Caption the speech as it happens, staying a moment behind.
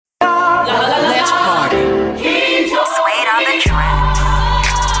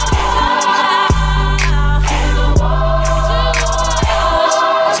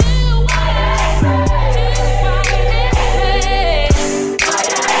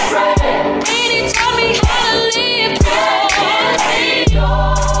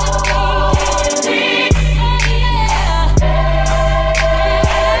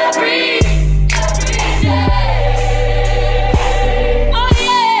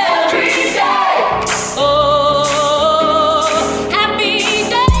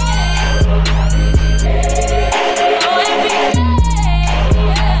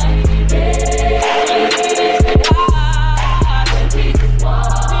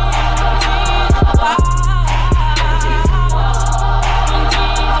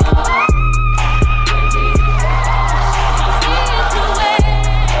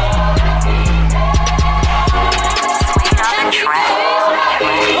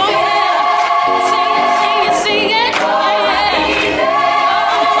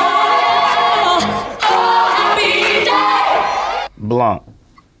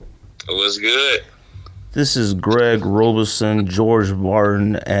What's good? This is Greg Roberson, George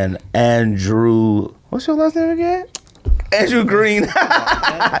Martin, and Andrew. What's your last name again? Andrew Green.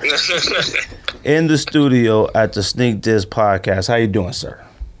 In the studio at the Sneak Diss Podcast. How you doing, sir?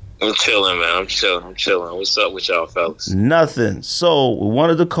 I'm chilling, man. I'm chilling. What's up with y'all, fellas? Nothing. So we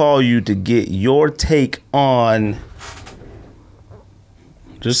wanted to call you to get your take on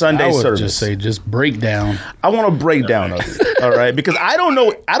the Sunday I would service. just say, just breakdown. I want a breakdown of it. All right, because I don't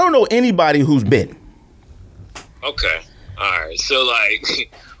know anybody who's been. Okay. All right. So,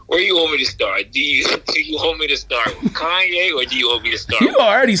 like, where you want me to start? Do you want me to start with Kanye, or do you want me to start? You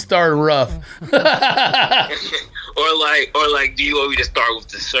already started rough. or like, do you want me to start with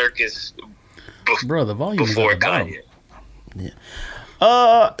the circus? Bro, the volume before is at the Kanye. bottom. Yeah.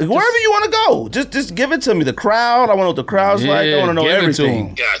 Wherever you want to go, just give it to me. The crowd. I want to know what the crowd's like. I want to know give it to everything.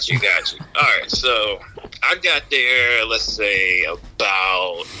 'em. Got you. All right. So I got there. Let's say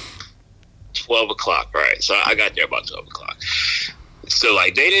about 12 o'clock. Right. So I got there about 12 o'clock. So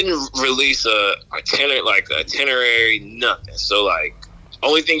like they didn't release a itinerary, nothing. So like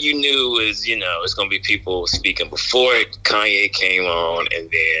only thing you knew is it's gonna be people speaking before Kanye came on, and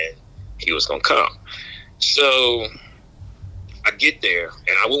then he was gonna come. So I get there,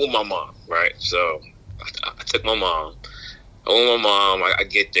 and I went with my mom, right? So I took my mom. I went with my mom. I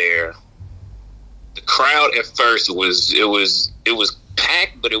get there. The crowd at first was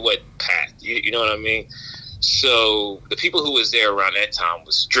packed, but it wasn't packed. You know what I mean? So the people who was there around that time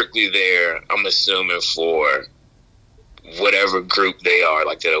was strictly there, I'm assuming, for whatever group they are,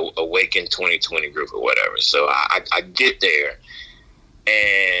 like the Awaken 2020 group or whatever. So I get there,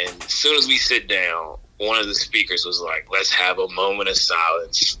 and as soon as we sit down, one of the speakers was like, "Let's have a moment of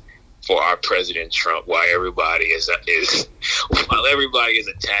silence for our President Trump while everybody is attacking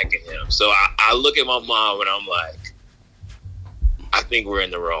him." So I look at my mom and I'm like, I think we're in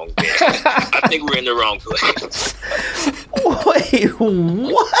the wrong place. I think we're in the wrong place. Wait,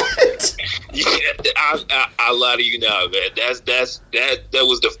 what? Yeah, I lie to you now, man. That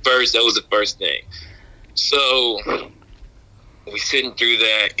was the first thing. So we sitting through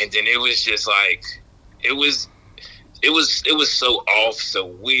that, and then it was just like it was so off, so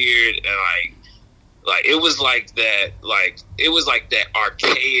weird, and like it was like that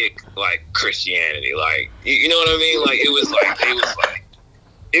archaic like Christianity, like you know what I mean? Like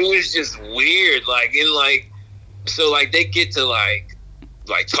it was just weird, like in like so like they get to like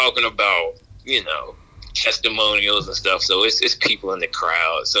talking about testimonials and stuff. So it's people in the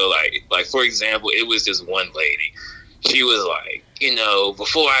crowd. So like for example, it was this one lady. She was like,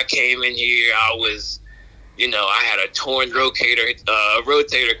 before I came in here, I was. I had a torn rotator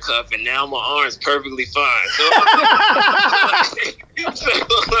cuff, and now my arm's perfectly fine. So,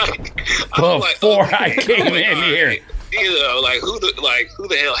 before I came in here, who the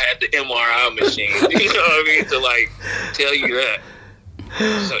hell had the MRI machine? You know what I mean? To like tell you that.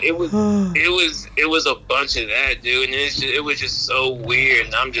 So it was a bunch of that, dude, and it was just so weird.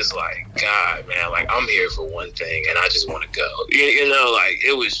 And I'm just like, God, man, like I'm here for one thing, and I just want to go.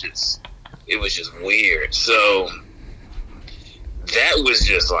 It was just weird. So that was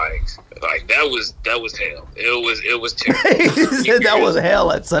just like that was hell. It was terrible. He said that was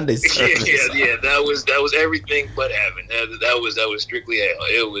hell at Sunday service. Yeah. That was everything but heaven. That was strictly hell.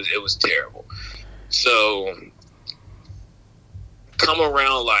 It was terrible. So come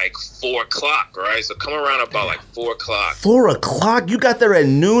around like 4 o'clock, right? So come around about like 4 o'clock. 4 o'clock? You got there at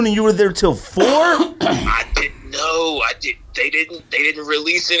noon and you were there till 4? I didn't know. They didn't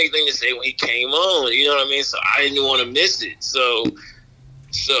release anything to say when he came on. You know what I mean? So I didn't want to miss it. So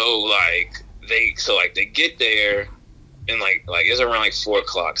they get there, and like it's around like 4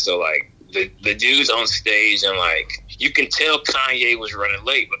 o'clock. So like the dude's on stage, and like you can tell Kanye was running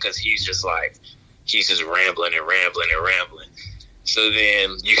late because he's just rambling and rambling and rambling. So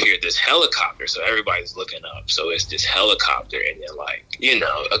then you hear this helicopter, so everybody's looking up. So it's this helicopter, and then like,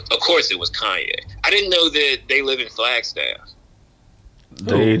 of course it was Kanye. I didn't know that they live in Flagstaff.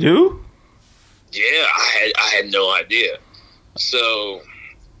 They do? Yeah, I had no idea. So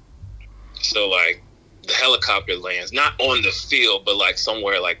like the helicopter lands not on the field, but like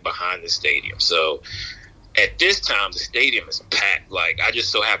somewhere like behind the stadium. So at this time the stadium is packed. Like I just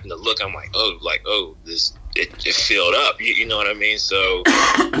so happened to look, I'm like, this it filled up. You know what I mean? So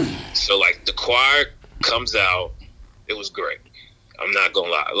like the choir comes out, it was great. I'm not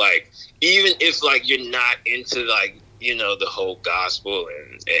gonna lie. Like even if like you're not into like the whole gospel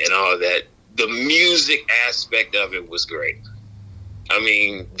and all that, the music aspect of it was great. I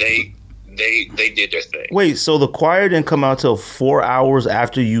mean, they did their thing. Wait, so the choir didn't come out till 4 hours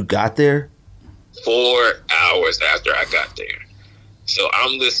after you got there? 4 hours after I got there. So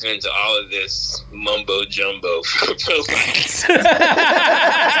I'm listening to all of this mumbo jumbo for like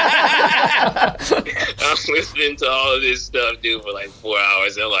I'm listening to all of this stuff, dude, for like 4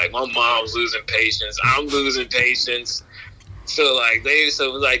 hours. And like my mom's losing patience. I'm losing patience. So like they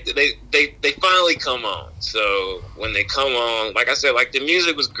finally come on. So when they come on, like I said, like the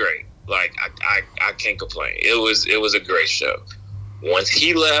music was great. Like I can't complain. It was a great show. Once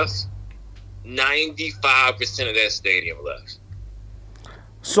he left, 95% of that stadium left.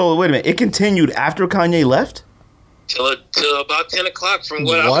 So wait a minute, it continued after Kanye left? Till about 10 o'clock from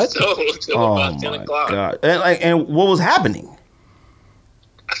what I was told. Till about 10 o'clock. God. And what was happening?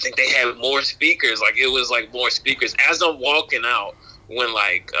 I think they had more speakers. Like, it was like more speakers. As I'm walking out, when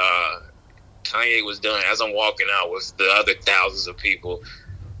like Kanye was done, as I'm walking out with the other thousands of people,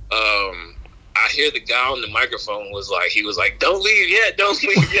 I hear the guy on the microphone he was like, don't leave yet,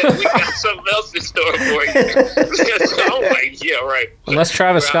 we got something else in store for you. So I'm like, yeah, right. Unless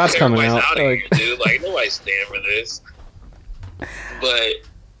Travis Scott's coming out. Of here, dude. Like, nobody's staying for this. But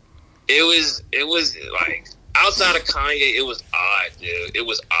it was like, outside of Kanye, it was odd, dude. It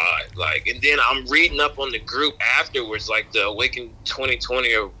was odd. Like, and then I'm reading up on the group afterwards, like the Awaken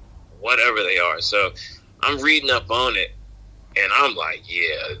 2020 or whatever they are. So I'm reading up on it, and I'm like,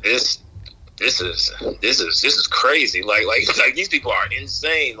 yeah, this is crazy. Like these people are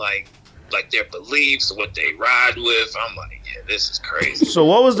insane. Like their beliefs, what they ride with. I'm like, yeah, this is crazy. So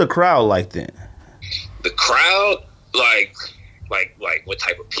what was the crowd like then? The crowd, like what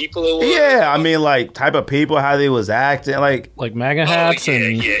type of people it was? Yeah, I mean, like type of people, how they was acting, like MAGA hats yeah,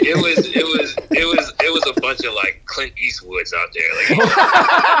 and yeah. It was a bunch of like Clint Eastwoods out there. Like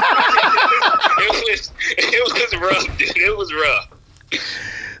it was rough, dude. It was rough.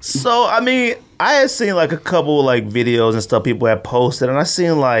 So, I mean, I had seen like a couple like videos and stuff people had posted, and I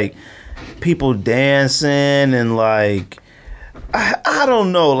seen like people dancing and like I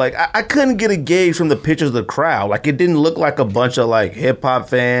don't know, like I couldn't get a gauge from the pictures of the crowd. Like it didn't look like a bunch of like hip hop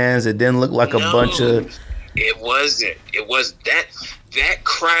fans. It didn't look like a bunch of. It wasn't. It was that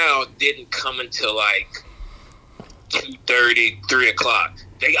crowd didn't come until like 2:30, 3 o'clock.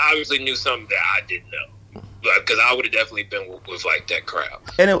 They obviously knew something that I didn't know. Because I would have definitely been with like that crowd.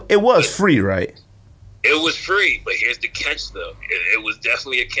 And it was free, right? It was free, but here's the catch, though. It was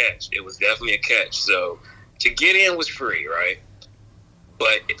definitely a catch. It was definitely a catch. So to get in was free, right?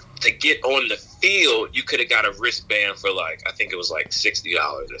 But to get on the field, you could have got a wristband for like, I think it was like $60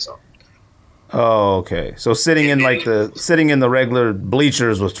 or something. Oh, okay. So sitting in the regular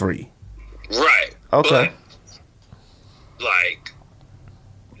bleachers was free. Right. Okay. But, like,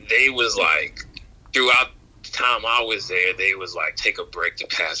 they was like, throughout time I was there, they was like, take a break to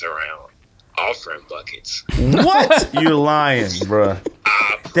pass around offering buckets. What? You're lying, bruh.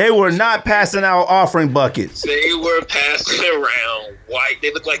 They were not passing out offering buckets. They were passing around white.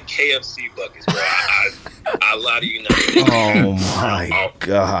 They look like KFC buckets, bro. I lie to you not. Oh my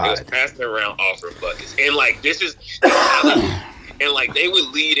God. They was passing around offering buckets, and like this is, and like they would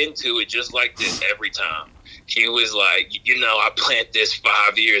lead into it just like this every time. He was like, I planted this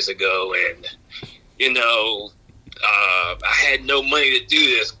 5 years ago, and I had no money to do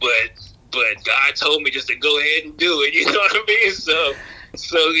this, but God told me just to go ahead and do it. You know what I mean?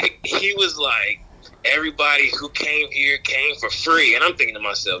 So he was like, everybody who came here came for free, and I'm thinking to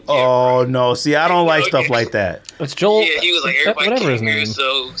myself, yeah, oh no, see, I don't like stuff like that. It's Joel. Yeah, he was like, everybody came here. Name.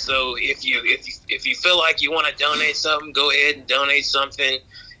 So if you feel like you want to donate something, go ahead and donate something.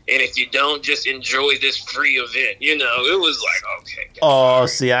 And if you don't, just enjoy this free event. It was like, okay. Oh,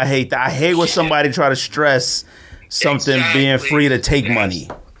 see, I hate that. I hate when somebody try to stress something being free to take money.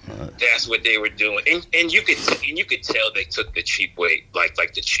 That's what they were doing, and you could tell they took the cheap way, like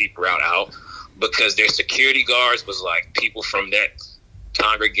the cheap route out, because their security guards was like people from that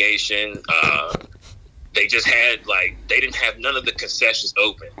congregation. They just had they didn't have none of the concessions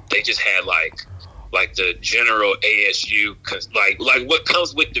open. They just had like the general ASU, like what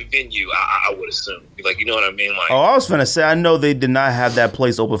comes with the venue, I would assume. Like, you know what I mean? Like, I was finna say, I know they did not have that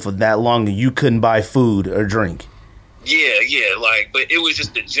place open for that long and you couldn't buy food or drink. Yeah, but it was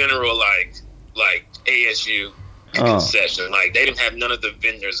just the general, like ASU concession. Like, they didn't have none of the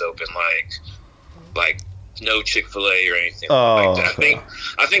vendors open, like no Chick-fil-A or anything like that. Okay.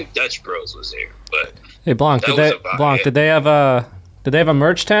 I think Dutch Bros was there, but hey, Blanc, did they have a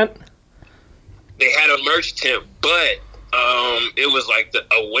merch tent? They had a merch tent, but it was like the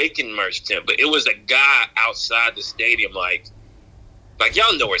Awaken merch tent. But it was a guy outside the stadium, like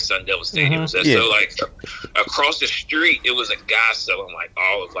y'all know where Sun Devil Stadium is. Yeah. So like across the street, it was a guy selling like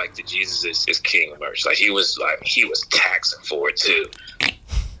all of like the Jesus is King merch. Like he was taxing for it too,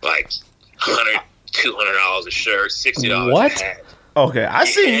 like $100, $200 a shirt, $60 what? a hat. Okay, I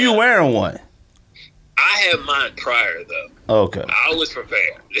seen you wearing one. I had mine prior though. Okay. I was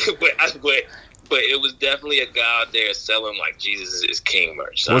prepared, but it was definitely a guy out there selling like Jesus is King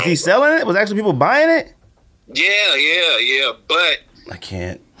merch. So Was he selling it? Was actually people buying it? Yeah. But I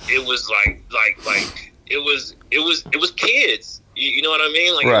can't. it was like it was kids. You know what I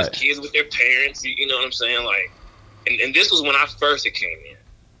mean? Like Right. it was kids with their parents. You know what I'm saying? Like, and this was when I first came in.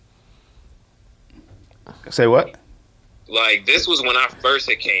 Say what? Like this was when I first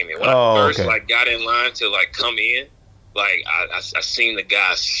came in. When I first like got in line to like come in. Like I seen the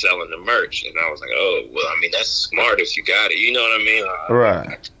guy selling the merch, and I was like, "Oh, well, I mean, that's smart if you got it." You know what I mean?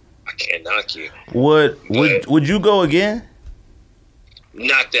 Right. I can't knock you. Would you go again?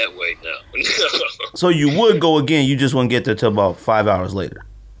 Not that way, no. So you would go again. You just wouldn't get there till about 5 hours later.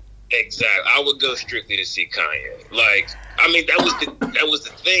 Exactly. I would go strictly to see Kanye. Like, I mean, that was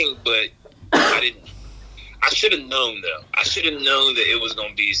the thing, but I didn't. I should have known though. I should have known that it was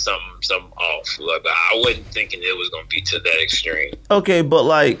gonna be something off. Like, I wasn't thinking it was gonna be to that extreme. Okay, but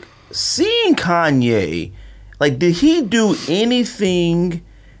like seeing Kanye, like did he do anything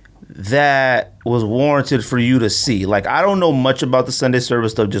that was warranted for you to see? Like I don't know much about the Sunday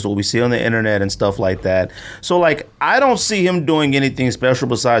service stuff, just what we see on the internet and stuff like that. So like I don't see him doing anything special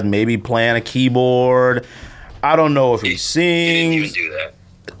besides maybe playing a keyboard. I don't know if he sings. He didn't even do that.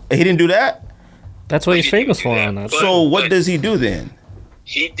 He didn't do that? That's what he's famous for on that. So what does he do then?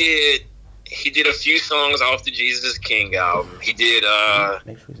 He did a few songs off the Jesus King album. He did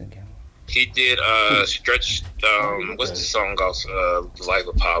Stretch what's the song off Life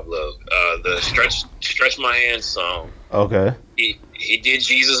of Pablo? The Stretch My Hand song. Okay. He did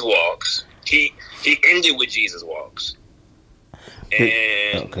Jesus Walks. He ended with Jesus Walks.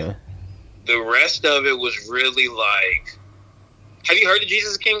 And okay. The rest of it was really like, have you heard the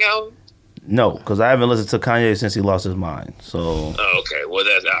Jesus King album? No, because I haven't listened to Kanye since he lost his mind. So. Oh, okay. Well,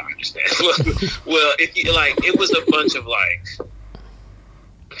 I understand. Well, if you, like, it was a bunch of like,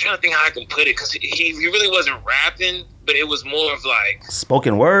 I'm trying to think how I can put it, because he really wasn't rapping, but it was more of like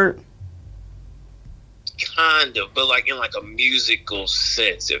spoken word. Kind of, but like in like a musical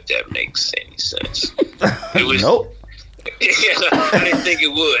sense, if that makes any sense. It was. Nope. Yeah, I didn't think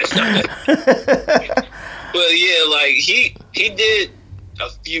it would. But yeah, like he did a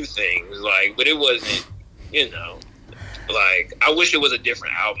few things, like, but it wasn't, like, I wish it was a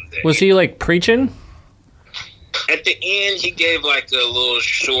different album. Was he like preaching? At the end, he gave like a little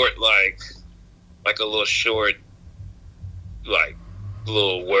short,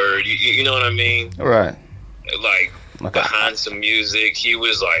 little word. You know what I mean? Right. Like behind some music, he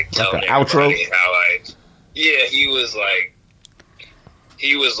was like telling everybody how he was like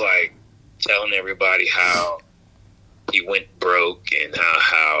telling everybody how he went broke and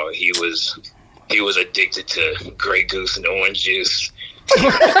how he was addicted to Grey Goose and orange juice. He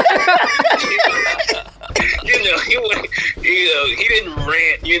didn't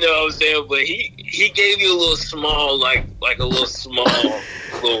rant, you know what I'm saying, but he gave you a little small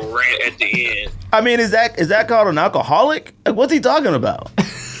little rant at the end. I mean, is that called an alcoholic? Like, what's he talking about?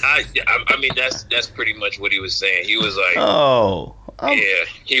 I mean, that's pretty much what he was saying. He was like, yeah,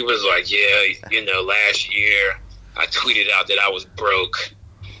 he was like, last year I tweeted out that I was broke.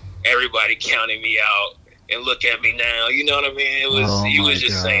 Everybody counted me out, and look at me now. You know what I mean? He was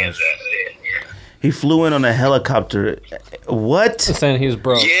just saying that. Yeah. He flew in on a helicopter. What? Saying he was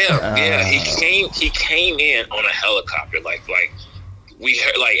broke. Yeah. He came in on a helicopter. Like we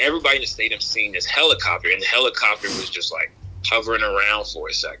heard, like everybody in the stadium seen this helicopter, and the helicopter was just like hovering around for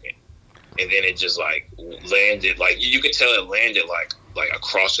a second, and then it just like landed. Like you could tell it landed like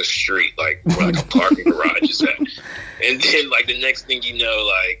across the street, like where like a parking garage is at. And then like the next thing you know,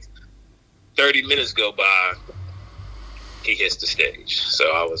 like 30 minutes go by, he hits the stage.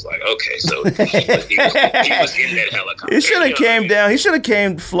 So I was like, okay, so he was in that helicopter. He should have came down. He should have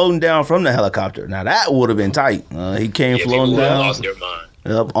came floating down from the helicopter. Now that would have been tight. He came floating down. Lost their mind.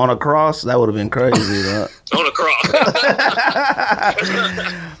 Up on a cross, that would have been crazy. On a cross.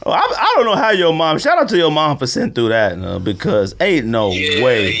 Well, I don't know how your mom. Shout out to your mom for sitting through that, because ain't no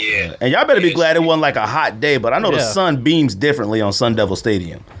way. Yeah. And y'all better be glad it wasn't like a hot day. But I know the sun beams differently on Sun Devil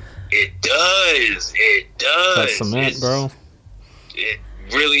Stadium. It does. That's cement, bro. It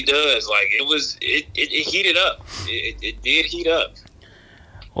really does. Like it heated up. It did heat up.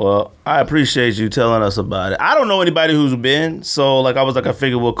 Well, I appreciate you telling us about it. I don't know anybody who's been, so I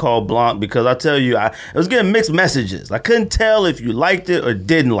figured we'll call Blanc, because I tell you, I was getting mixed messages. I couldn't tell if you liked it or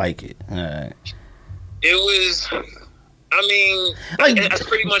didn't like it. All right. It was, I mean, that's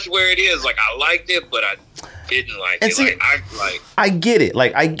pretty much where it is. Like, I liked it, but I didn't like and it. See, I get it.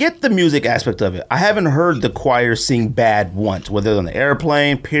 Like, I get the music aspect of it. I haven't heard the choir sing bad once, whether on the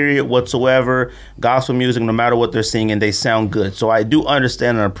airplane, period, whatsoever. Gospel music, no matter what they're singing, they sound good. So I do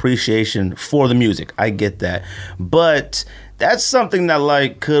understand an appreciation for the music. I get that. But that's something that,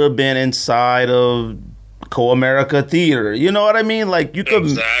 like, could have been inside of Co-America Theater. You know what I mean? Like, you could,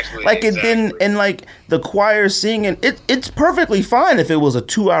 it didn't, and like the choir singing, it's perfectly fine if it was a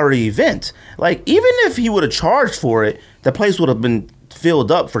 2-hour event. Like, even if he would have charged for it, the place would have been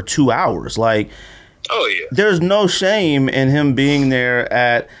filled up for 2 hours. Like, oh yeah, there's no shame in him being there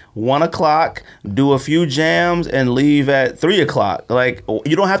at 1 o'clock, do a few jams, and leave at 3 o'clock. Like,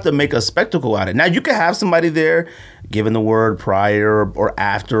 you don't have to make a spectacle out of it. Now, you could have somebody there giving the word prior or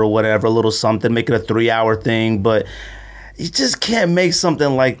after or whatever, a little something, make it a 3-hour thing, but you just can't make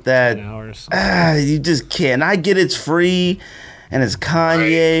something like that. You just can't. I get it's free and it's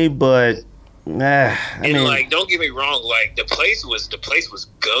Kanye, right. But I mean, like, don't get me wrong, like the place was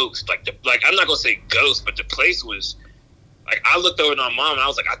ghost. Like I'm not gonna say ghost, but the place was like, I looked over at my mom and I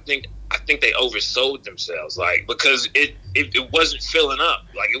was like, I think they oversold themselves, like, because it wasn't filling up.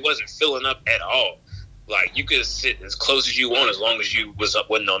 Like, it wasn't filling up at all. Like, you could sit as close as you want as long as you wasn't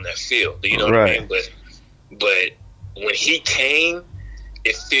on that field. You know what I mean? But when he came,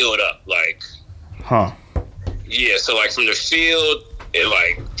 it filled up. Like, yeah. So like from the field,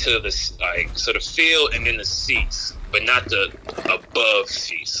 to the field and then the seats, but not the above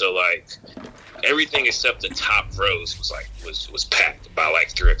seats. So like everything except the top rows was packed by like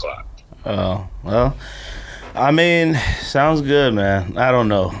 3 o'clock. Oh, well, I mean, sounds good, man. I don't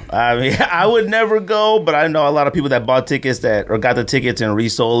know. I mean, I would never go, but I know a lot of people that bought tickets or got the tickets and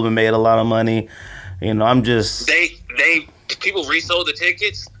resold them and made a lot of money. You know, I'm just... People resold the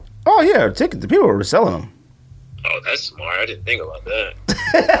tickets? Oh, yeah, the people were reselling them. Oh, that's smart. I didn't think about that.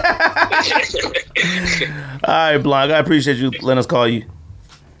 All right, Blanc, I appreciate you letting us call you.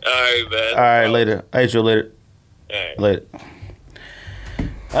 All right, man. All right, later. I'll hit you later. All right. Later.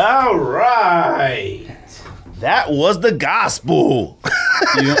 All right. That was the gospel.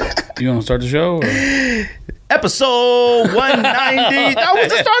 You gonna start the show? Or? Episode 190. That was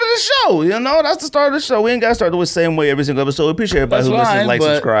the start of the show. You know, that's the start of the show. We ain't got to start the same way every single episode. We appreciate everybody who listens,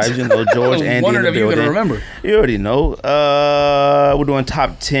 subscribes. You know, George, Andy, wondered if you were gonna remember. You already know. We're doing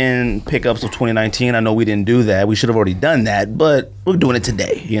top 10 pickups of 2019. I know we didn't do that. We should have already done that, but we're doing it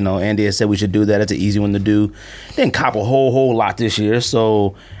today. You know, Andy has said we should do that. It's an easy one to do. Didn't cop a whole lot this year.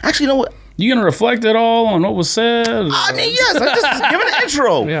 So, actually, you know what? You gonna reflect at all on what was said? I mean, yes. I'm just giving an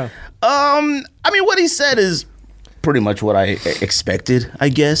intro. Yeah. I mean, what he said is pretty much what I expected, I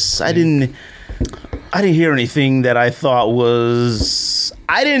guess. I didn't hear anything that I thought was...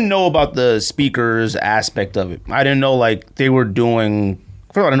 I didn't know about the speakers aspect of it. I didn't know, like, they were doing...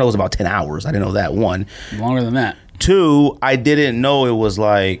 First of all, I know it was about 10 hours. I didn't know that, one. Longer than that. Two, I didn't know it was,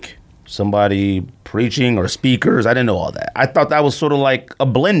 like, somebody preaching or speakers. I didn't know all that. I thought that was sort of like a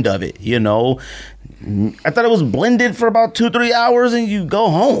blend of it, you know? I thought it was blended for about 2-3 hours and you go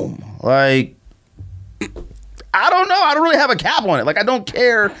home. Like... I don't know. I don't really have a cap on it. Like, I don't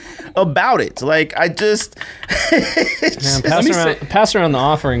care about it. Like, I just... pass around the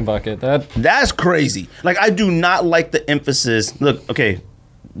offering bucket. That's crazy. Like, I do not like the emphasis. Look, okay,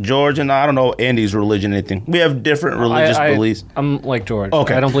 George and I don't know Andy's religion or anything. We have different religious beliefs. I'm like George.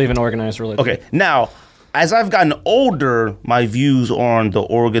 Okay. I don't believe in organized religion. Okay, now... As I've gotten older, my views on the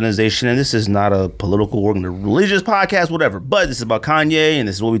organization, and this is not a political or religious podcast, whatever, but this is about Kanye, and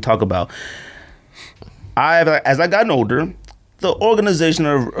this is what we talk about. As I've gotten older, the organization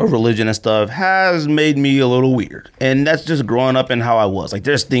of religion and stuff has made me a little weird. And that's just growing up in how I was. Like,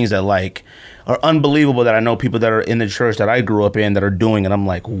 there's things that, like, are unbelievable that I know people that are in the church that I grew up in that are doing, and I'm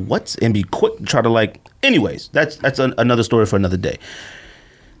like, what? And be quick to try to, like... Anyways, that's another story for another day.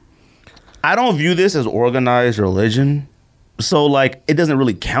 I don't view this as organized religion. So, like, it doesn't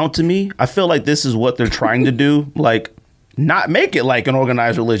really count to me. I feel like this is what they're trying to do. Like, not make it like an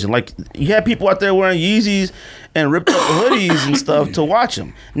organized religion. Like, you have people out there wearing Yeezys and ripped up hoodies and stuff to watch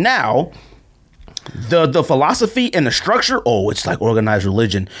them. Now, the philosophy and the structure, it's like organized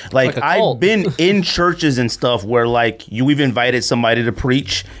religion. Like I've been in churches and stuff where, like, we've invited somebody to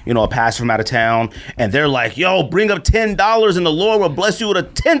preach, you know, a pastor from out of town, and they're like, yo, bring up $10 and the Lord will bless you with a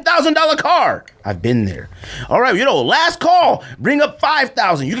 $10,000 car. I've been there. All right, you know, last call, bring up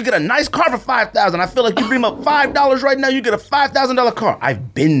 $5,000. You can get a nice car for $5,000. I feel like you bring up $5 right now, you get a $5,000 car.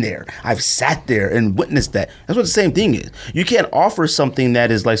 I've been there. I've sat there and witnessed that. That's what the same thing is. You can't offer something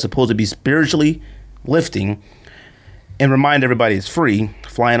that is, like, supposed to be spiritually lifting and remind everybody it's free,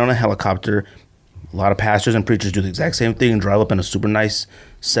 flying on a helicopter. A lot of pastors and preachers do the exact same thing and drive up in a super nice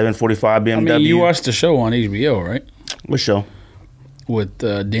 745 BMW. I mean, you watched the show on HBO, right? What show? With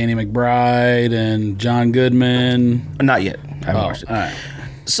Danny McBride and John Goodman. Not yet. I haven't watched it. All right.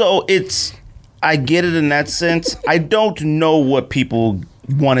 So I get it in that sense. I don't know what people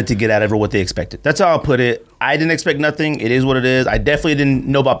wanted to get out of it or what they expected. That's how I'll put it. I didn't expect nothing. It is what it is. I definitely didn't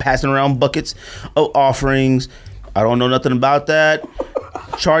know about passing around buckets of offerings. I don't know nothing about that.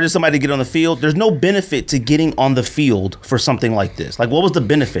 Charging somebody to get on the field. There's no benefit to getting on the field for something like this. Like, what was the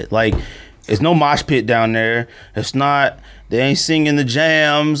benefit? Like, there's no mosh pit down there. It's not, they ain't singing the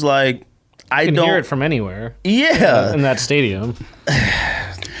jams. Like, I You can don't hear it from anywhere. Yeah. In that stadium.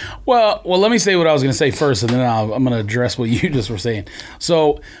 Well, let me say what I was going to say first, and then I'm going to address what you just were saying.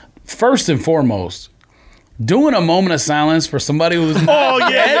 So, first and foremost, doing a moment of silence for somebody who's not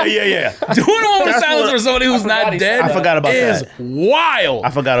dead. Yeah. Doing a moment of silence for somebody who's not dead I forgot about is that. wild. I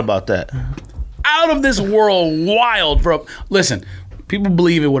forgot about that. Out of this world, wild. Listen, people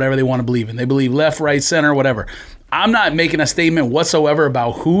believe in whatever they want to believe in. They believe left, right, center, whatever. I'm not making a statement whatsoever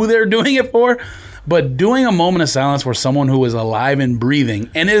about who they're doing it for, but doing a moment of silence for someone who is alive and breathing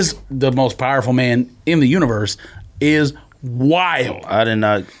and is the most powerful man in the universe is wild. I did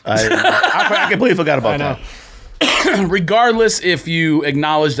not. I completely forgot about that. Regardless if you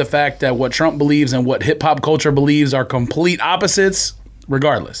acknowledge the fact that what Trump believes and what hip-hop culture believes are complete opposites,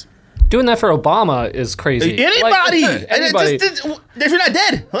 regardless. Doing that for Obama is crazy. Anybody. Anybody. If you're not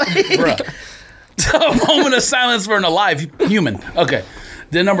dead. Bruh. A moment of silence for an alive human. Okay.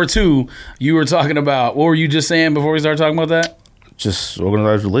 Then number two, you were talking about, what were you just saying before we started talking about that? Just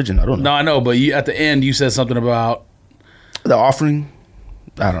organized religion. I don't know. No, I know, but at the end you said something about The offering.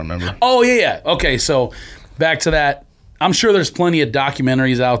 I don't remember. Oh, yeah. Okay, so back to that. I'm sure there's plenty of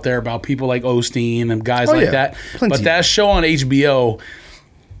documentaries out there about people like Osteen and guys like that. Plenty. But that show on HBO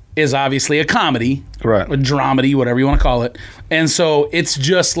is obviously a comedy. Right. A dramedy, whatever you want to call it. And so it's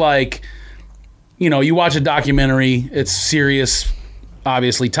just like, you watch a documentary, it's serious,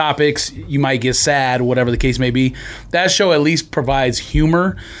 obviously, topics. You might get sad, whatever the case may be. That show at least provides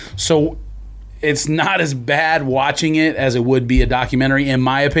humor. So it's not as bad watching it as it would be a documentary, in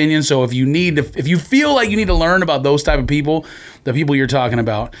my opinion. So if you feel like you need to learn about those type of people, the people you're talking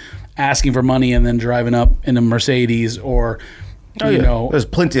about, asking for money and then driving up in a Mercedes, or there's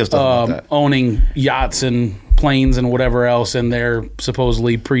plenty of stuff about that. Owning yachts and planes and whatever else, and they're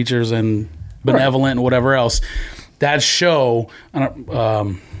supposedly preachers and benevolent and whatever else. That show, I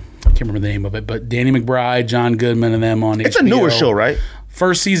can't remember the name of it, but Danny McBride, John Goodman, and them on HBO. It's a newer show, right?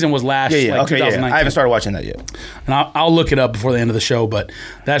 First season was last Okay, 2019. I haven't started watching that yet. And I'll look it up before the end of the show. But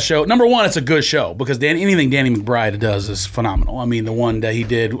that show, number one, it's a good show because anything Danny McBride does is phenomenal. I mean, the one that he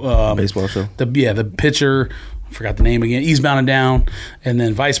did, Baseball show. The pitcher, I forgot the name again, Eastbound and Down, and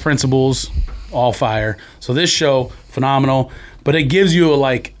then Vice Principals, all fire. So this show, phenomenal. But it gives you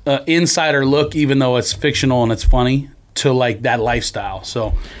an insider look, even though it's fictional and it's funny, to like that lifestyle.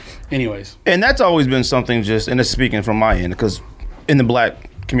 So, anyways, and that's always been something. And it's speaking from my end, because in the black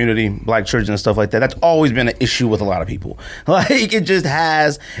community, black churches and stuff like that, that's always been an issue with a lot of people. Like, it just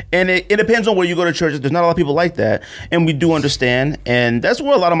has, and it depends on where you go to churches. There's not a lot of people like that, and we do understand, and that's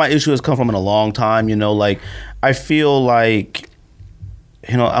where a lot of my issue has come from in a long time. I feel like,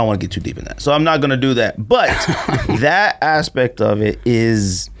 I don't want to get too deep in that, so I'm not going to do that. But that aspect of it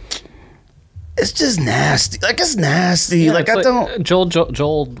it's just nasty. It's nasty. Yeah, I don't.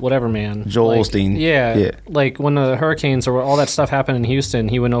 Joel, whatever, man. Joel Osteen. Yeah. Like when the hurricanes or all that stuff happened in Houston,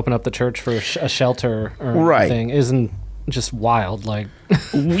 he wouldn't open up the church for a shelter or anything. Isn't just wild.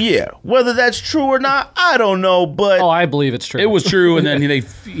 Yeah. Whether that's true or not, I don't know. But I believe it's true. it was true. And then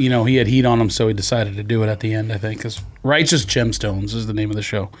he had heat on him, so he decided to do it at the end, I think. Because Righteous Gemstones is the name of the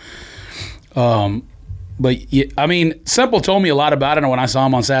show. But, yeah, I mean, Simple told me a lot about it when I saw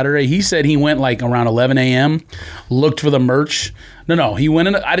him on Saturday. He said he went around 11 a.m., looked for the merch. No, he went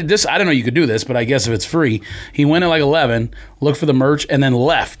in. I didn't know you could do this, but I guess if it's free. He went at 11, looked for the merch, and then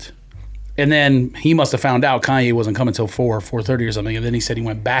left. And then he must have found out Kanye wasn't coming until 4:30 or something. And then he said he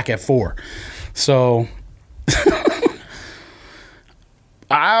went back at 4. So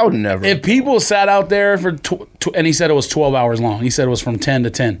I'll never. If people sat out there for, and he said it was 12 hours long. He said it was from 10 to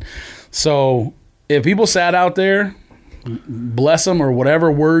 10. So if people sat out there, bless them, or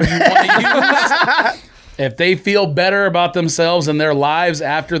whatever word you want to use, if they feel better about themselves and their lives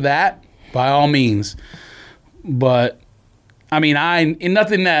after that, by all means. But, I mean,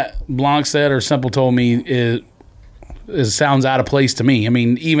 nothing that Blanc said or Simple told me sounds out of place to me. I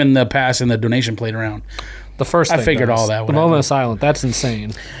mean, even the pass and the donation plate around. The first thing I figured all that. The moment of silence. That's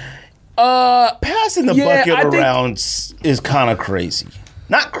insane. Passing the bucket around is kind of crazy.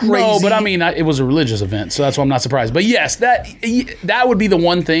 Not crazy. No, but I mean, it was a religious event, so that's why I'm not surprised. But yes, that would be the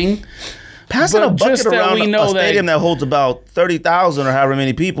one thing. Passing a bucket around a stadium that holds about 30,000 or however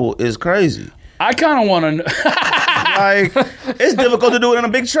many people is crazy. I kind of want to. Like, it's difficult to do it in a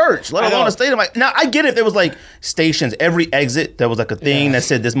big church, let alone a stadium. Like, now, I get it if there was like stations, every exit, there was like a thing that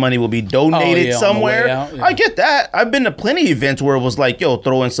said this money will be donated somewhere. I get that. I've been to plenty of events where it was like, yo,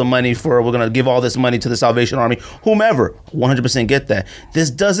 throw in some money we're going to give all this money to the Salvation Army, whomever. 100% get that.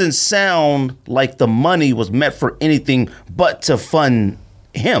 This doesn't sound like the money was meant for anything but to fund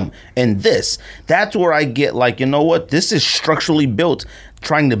him. And that's where I get like, you know what? This is structurally built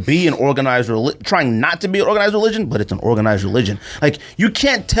trying not to be an organized religion, but it's an organized religion. Like, you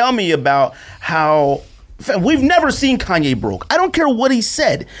can't tell me about how we've never seen Kanye broke. I don't care what he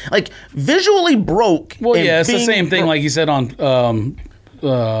said. Like, visually broke. Well, yeah, it's the same thing like he said on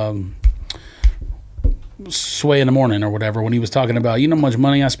Sway in the Morning or whatever, when he was talking about, you know how much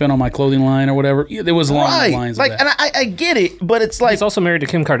money I spent on my clothing line or whatever. There was along the lines of that. And I get it, but it's like, he's also married to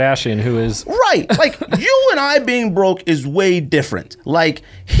Kim Kardashian, who is right. Like, you and I being broke is way different. Like,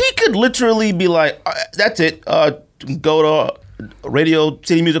 he could literally be like, that's it. Go to Radio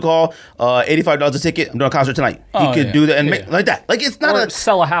City Music Hall, $85 a ticket. I'm doing a concert tonight. He could do that and make like that. Like, it's not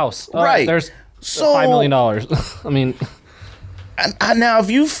sell a house. Right. There's $5 million. I mean, now if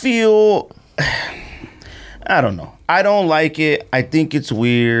you feel, I don't know. I don't like it. I think it's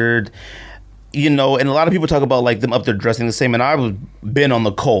weird. You know, and a lot of people talk about like them up there dressing the same, and I've been on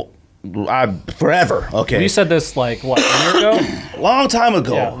the cult forever. Okay. You said this like what, a year ago? Long time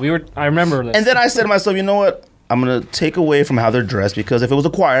ago. Yeah, I remember this. And then I said to myself, you know what? I'm gonna take away from how they're dressed, because if it was a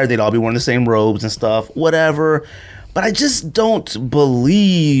choir, they'd all be wearing the same robes and stuff, whatever. But I just don't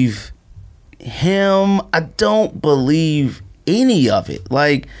believe him. I don't believe any of it.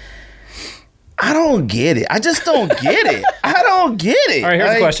 Like, I don't get it. I just don't get it. I don't get it. All right,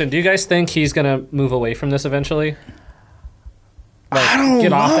 here's a question. Do you guys think he's going to move away from this eventually? Like, I don't get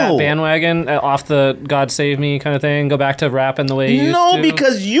know. off that bandwagon, off the God save me kind of thing, go back to rapping the way he used to? No,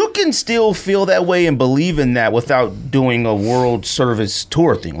 because you can still feel that way and believe in that without doing a world service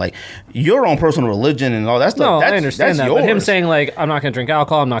tour thing. Like, your own personal religion and all that stuff. No, I understand that. Yours. But him saying, like, I'm not going to drink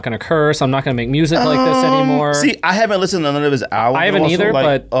alcohol, I'm not going to curse, I'm not going to make music like this anymore. See, I haven't listened to none of his albums. I haven't either,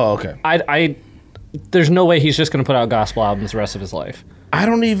 but oh, okay. I there's no way he's just going to put out gospel albums the rest of his life. I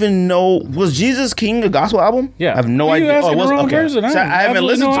don't even know. Was Jesus King a gospel album? Yeah. I have no idea. It was okay. Person. I haven't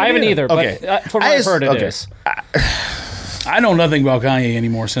listened to it. I haven't either, okay. But from what I've heard, it is. I know nothing about Kanye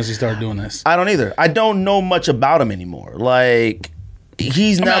anymore since he started doing this. I don't either. I don't know much about him anymore. Like,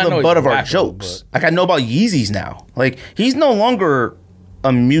 he's now the butt of our jokes. Like, I know about Yeezys now. Like, he's no longer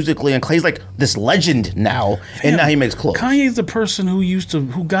a musically and he's like this legend now, and now he makes clothes. Kanye's the person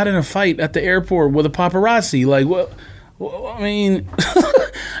who got in a fight at the airport with a paparazzi. Like, what? I mean,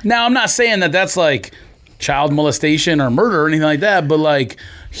 now I'm not saying that that's like child molestation or murder or anything like that, but like,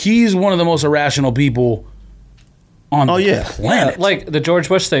 he's one of the most irrational people on the planet. Yeah, like the George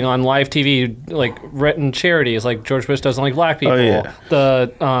Bush thing on live TV, like written charities, like George Bush doesn't like black people.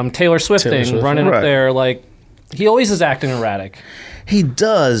 The Taylor Swift thing, running up there, like, he always is acting erratic. He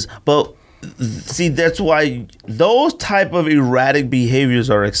does, but see, that's why those type of erratic behaviors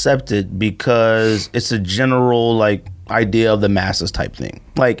are accepted, because it's a general like idea of the masses type thing.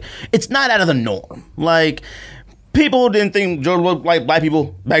 Like, it's not out of the norm. Like, people didn't think George looked like black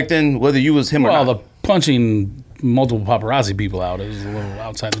people back then, whether you was him or not. Well, the punching multiple paparazzi people out is a little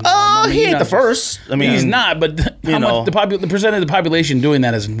outside the norm. Oh, he ain't the first. I mean, he's not, but how much the percentage of the population doing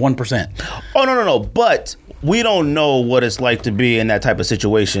that is 1%. Oh, no. But we don't know what it's like to be in that type of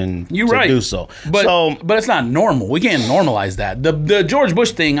situation to do so. But it's not normal. We can't normalize that. The George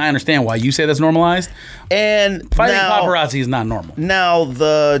Bush thing, I understand why you say that's normalized. And fighting paparazzi is not normal. Now,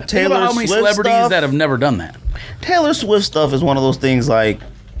 the Taylor Swift how many celebrities stuff, that have never done that. Taylor Swift stuff is one of those things like,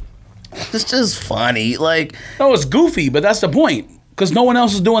 it's just funny. Like, no, it's goofy, but that's the point, because no one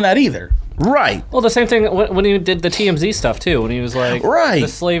else is doing that either. Right. Well, the same thing when he did the TMZ stuff too, when he was like, the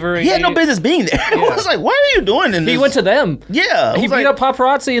slavery. He had no business being there. I was like, why are you doing this? He went to them. Yeah. He beat up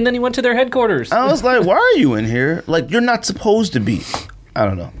paparazzi, and then he went to their headquarters. I was like, why are you in here? Like, you're not supposed to be. I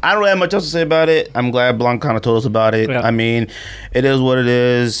don't know. I don't have much else to say about it. I'm glad Blanc kind of told us about it. Yeah. I mean, it is what it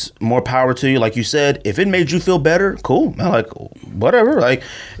is. More power to you. Like you said, if it made you feel better, cool. I'm like, whatever. Like,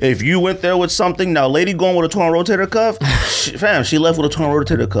 if you went there with something, now lady going with a torn rotator cuff, she left with a torn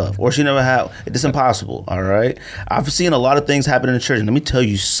rotator cuff, or she never had. It's impossible. All right. I've seen a lot of things happen in the church, and let me tell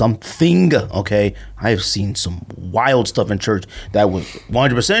you something. Okay, I have seen some wild stuff in church that was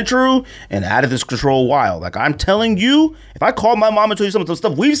 100% true and out of this control wild. Like, I'm telling you, if I call my mom and tell you some of the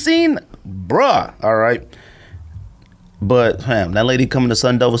stuff we've seen, bruh, all right, But that lady coming to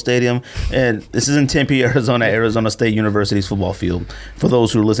Sun Devil Stadium, and this is in Tempe, Arizona, Arizona State University's football field. For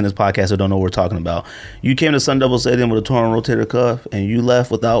those who listen to this podcast who don't know what we're talking about, you came to Sun Devil Stadium with a torn rotator cuff, and you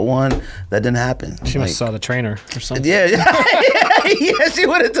left without one. That didn't happen. She must have saw the trainer or something. Yeah, she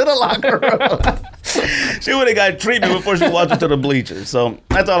went into the locker room. She would have got treatment before she walked into the bleachers. So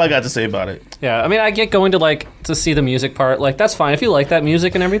that's all I got to say about it. Yeah, I mean, I get going to see the music part. Like, that's fine if you like that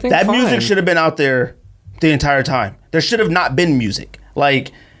music and everything. That fine. music should have been out there the entire time. There should have not been music.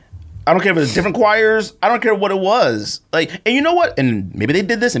 Like, I don't care if it was different choirs. I don't care what it was. Like, and you know what? And maybe they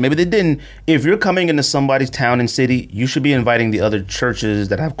did this and maybe they didn't. If you're coming into somebody's town and city, you should be inviting the other churches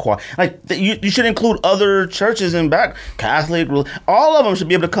that have choir. Like, you should include other churches in back. Catholic, all of them should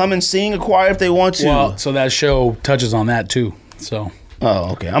be able to come and sing a choir if they want to. Well, so that show touches on that too. So.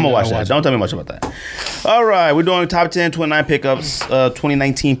 Oh, okay. I'm going to watch that. Don't tell me much about that. All right. We're doing top 10, 29 pickups,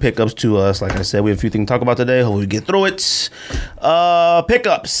 2019 pickups to us. Like I said, we have a few things to talk about today. Hopefully we get through it.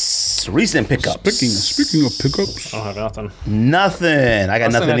 Pickups. Recent pickups. Speaking of pickups. I don't have nothing. Nothing. I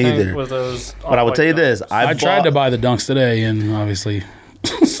got nothing either. But I will tell you this. I tried to buy the Dunks today, and obviously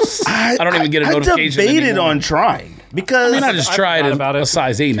I don't even get a notification. I debated on trying. Because I just tried a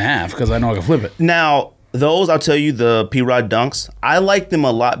size 8.5 because I know I can flip it. Now, those, I'll tell you, the P-Rod Dunks, I like them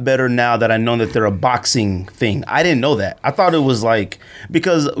a lot better now that I know that they're a boxing thing. I didn't know that. I thought it was like,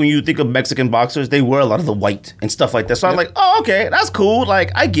 because when you think of Mexican boxers, they wear a lot of the white and stuff like that. So I'm like, oh, okay, that's cool.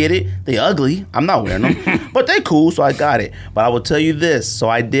 Like, I get it. They ugly. I'm not wearing them. But they cool, so I got it. But I will tell you this. So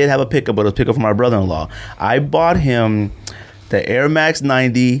I did have a pickup, but it was a pickup from my brother-in-law. I bought him the Air Max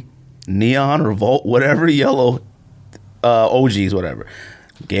 90 neon or Volt, whatever, yellow OGs, whatever.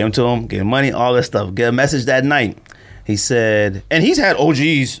 Gave him to him, gave him money, all that stuff. Get a message that night. He said, and he's had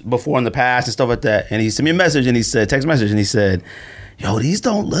OGs before in the past and stuff like that. And he sent me a message and he said, text message, and he said, yo, these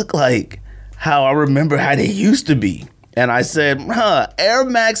don't look like how I remember how they used to be. And I said, Air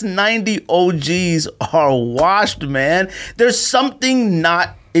Max 90 OGs are washed, man. There's something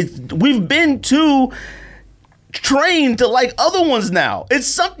we've been too trained to like other ones now.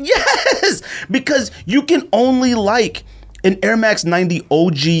 Yes, because you can only like an Air Max 90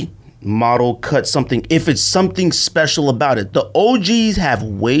 OG model cut something if it's something special about it. The OGs have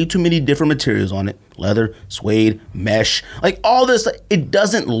way too many different materials on it. Leather, suede, mesh, like all this. It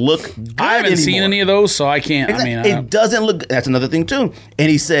doesn't look good I haven't seen any of those, so I can't. Exactly. It doesn't look. That's another thing too.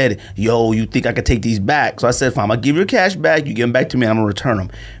 And he said, yo, you think I could take these back? So I said, fine, I'll give your cash back. You give them back to me and I'm going to return them.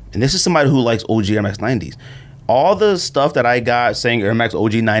 And this is somebody who likes OG Air Max 90s. All the stuff that I got saying Air Max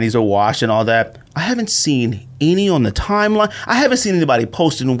OG 90s are washed and all that, I haven't seen any on the timeline. I haven't seen anybody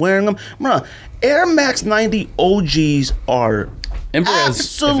posting wearing them. Air Max 90 OGs are if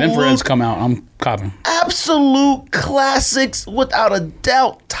infrareds come out, I'm copping. Absolute classics, without a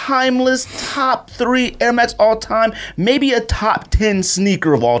doubt. Timeless, top 3 Air Max all time. Maybe a top 10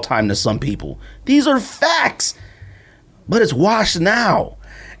 sneaker of all time to some people. These are facts. But it's washed now.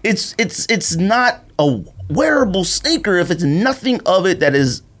 It's not a wearable sneaker if it's nothing of it that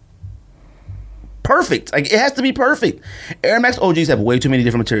is perfect. Like, it has to be perfect. Air Max OGs have way too many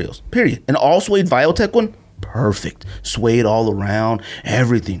different materials, period. An all suede Viotech one, perfect. Suede all around,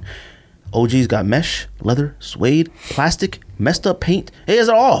 everything. OGs got mesh, leather, suede, plastic, messed up paint. It has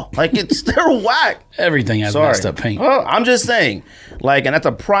it all. Like, they're whack. Everything has messed up paint. Well, I'm just saying. Like, and that's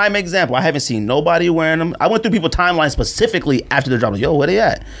a prime example. I haven't seen nobody wearing them. I went through people's timelines specifically after the drop. Like, yo, where they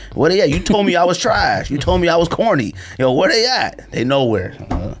at? Where they at? You told me I was trash. You told me I was corny. Yo, where they at? They nowhere.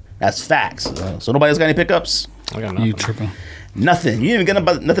 That's facts. So nobody else got any pickups? I got nothing. You tripping? Nothing. You didn't even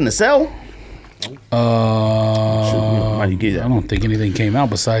get nothing to sell? I don't think anything came out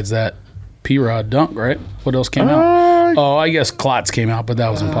besides that P-Rod Dunk, right? What else came out? Oh, I guess Klotz came out, but that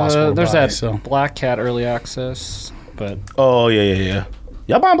was impossible. There's that Black Cat early access, but oh yeah.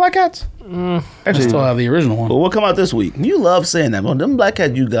 Y'all buying Black Cats? Actually, I still have the original one. Well, what come out this week? You love saying that. Well, them Black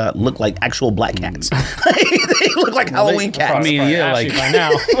Cats you got look like actual Black Cats. They look like Halloween cats. I mean, yeah, like by now,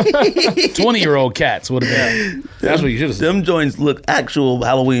 20-year-old cats would have been. That's what you should have said. Them joints look actual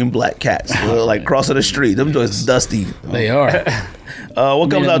Halloween black cats. Like crossing the street. Them joints dusty. They are. What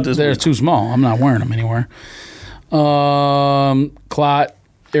comes out this week? They're too small. I'm not wearing them anywhere. Clot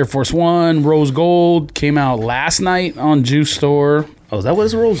Air Force One Rose Gold came out last night on Juice Store. Oh, is that what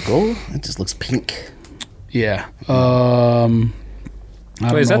is Rose Gold? It just looks pink. Yeah.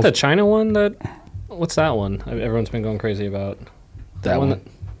 Wait, is that the China one? What's that one? Everyone's been going crazy about. That one.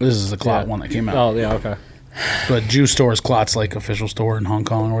 This is the Clot one that came out. Oh, yeah, okay. But Juice Store is Clot's like official store in Hong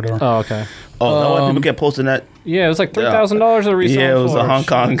Kong or whatever. Oh, okay. Oh, that one people kept posting that. Yeah, it was like $3,000 a resale. Yeah, it was a Hong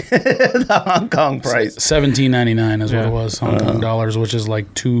Kong, the Hong Kong price. $17.99 is what it was, Hong Kong dollars, which is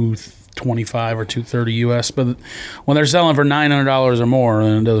like $220 $225 or $230 US. But when they're selling for $900 or more,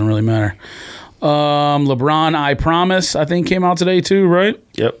 then it doesn't really matter. LeBron, I Promise, I think came out today too, right?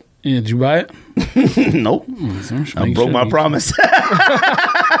 Yep. Yeah, did you buy it? Nope. I broke my promise.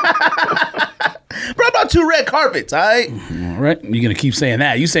 Bro, about 2 red carpets, all right? All right. You're going to keep saying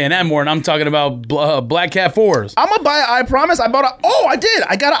that. You saying that more, and I'm talking about Black Cat 4s. I'm going to buy I Promise. I did.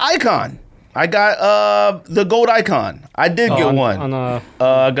 I got an icon. I got the gold icon. I did get one. I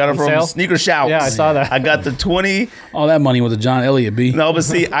got it from sale? Sneaker Shouts. Yeah, I saw that. I got the 20. All that money with the John Elliott B. No, but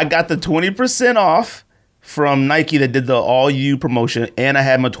see, I got the 20% off from Nike that did the All You promotion, and I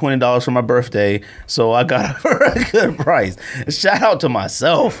had my $20 for my birthday, so I got it for a good price. Shout out to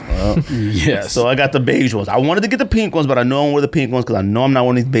myself. Yes. So I got the beige ones. I wanted to get the pink ones, but I know I don't wear the pink ones because I know I'm not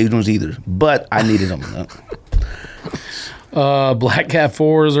one of these beige ones either. But I needed them. Black Cat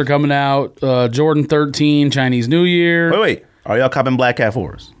 4s are coming out. Jordan 13, Chinese New Year. Wait. Are y'all copping Black Cat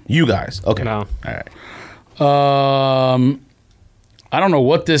 4s? You guys. Okay. No. All right. I don't know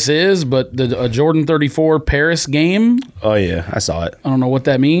what this is, but a Jordan 34 Paris game. Oh, yeah. I saw it. I don't know what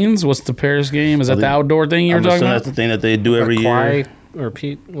that means. What's the Paris game? Is that the outdoor thing you're talking about? That's the thing that they do every year. Or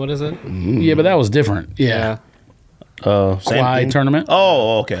Pete, what is it? Yeah, but that was different. Yeah. Kwai tournament.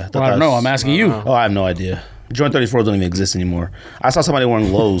 Oh, okay. I don't know. I'm asking you. Oh, I have no idea. Jordan 34 don't even exist anymore. I saw somebody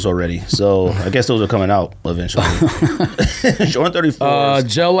wearing lows already, so I guess those are coming out eventually. Jordan 34.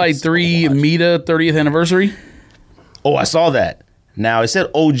 Gel Light 3 Meta 30th anniversary. Oh, I saw that. Now, it said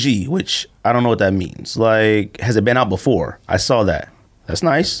OG, which I don't know what that means. Like, has it been out before? I saw that. That's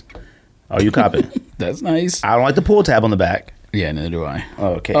nice. Are you copping? That's nice. I don't like the pull tab on the back. Yeah, neither do I.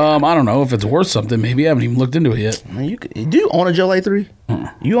 Okay. I don't know if it's worth something. Maybe I haven't even looked into it yet. Do you own a Gel Light 3?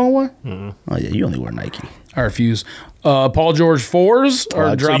 You own one? Oh, yeah, you only wear Nike. I refuse. Paul George 4s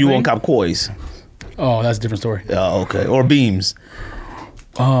are dropping. So you won't cop Koi's? Oh, that's a different story. Oh, okay. Or Beams.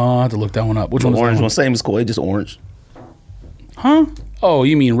 I'll have to look that one up. Which one? Orange one, same as Koi, just orange. Huh? Oh,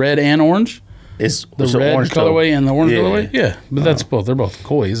 you mean red and orange? It's the red orange colorway and the orange colorway? Yeah, but that's both. They're both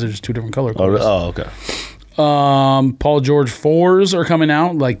Koi's. They're just two different color colors. Oh, okay. Paul George 4s are coming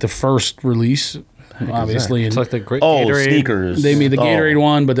out, like the first release, obviously. It's like the great Gatorade. Sneakers. They made the Gatorade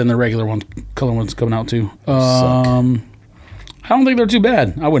one, but then the regular one, color one's coming out too. I don't think they're too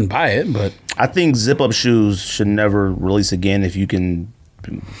bad. I wouldn't buy it, but I think zip-up shoes should never release again if you can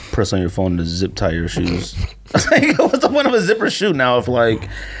press on your phone to zip tie your shoes. What's the point of a zipper shoe now if like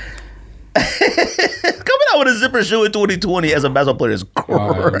coming out with a zipper shoe in 2020 as a basketball player is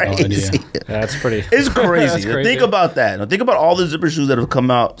crazy. That's pretty. It's crazy. Think about that. Now, think about all the zipper shoes that have come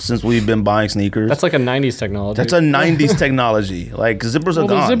out since we've been buying sneakers. That's like a 90s technology. That's a 90s technology. Like zippers are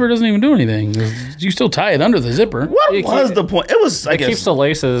gone. The zipper doesn't even do anything. You still tie it under the zipper. What was the point? It was. It keeps the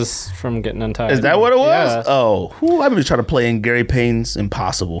laces from getting untied. Is that what it was? Yeah. Oh, I've been trying to play in Gary Payne's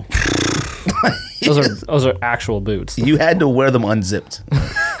Impossible. Those are actual boots. You had to wear them unzipped.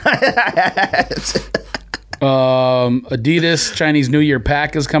 Adidas Chinese New Year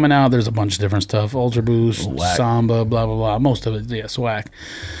pack is coming out. There's a bunch of different stuff. Ultra Boost, Samba, blah blah blah. Most of it, yeah, swag.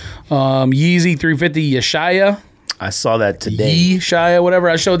 Yeezy 350 Yeshaya. I saw that today. Yeshaya, whatever.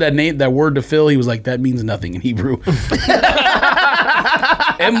 I showed that word to Phil. He was like, that means nothing in Hebrew.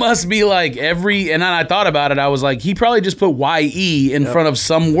 It must be like and then I thought about it. I was like, he probably just put YE in front of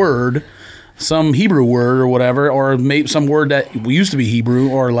some word, some Hebrew word or whatever, or maybe some word that used to be Hebrew,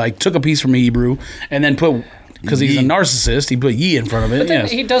 or like took a piece from Hebrew and then put, because he's a narcissist, he put ye in front of it. But then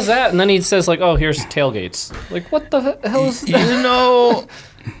he does that and then he says like, oh, here's tailgates. Like, what the hell is that? You know,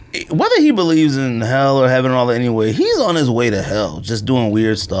 whether he believes in hell or heaven or all that anyway, he's on his way to hell just doing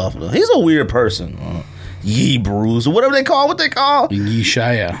weird stuff. He's a weird person. Ye Bruce, or whatever what they call.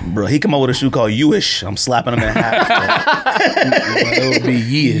 Yeshaya. Bro, he come up with a shoe called Yewish. I'm slapping him in half. That would be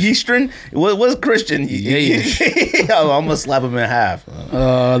Yeesh. Yeastrin? What's Christian? Yeesh. I'm going to slap him in half.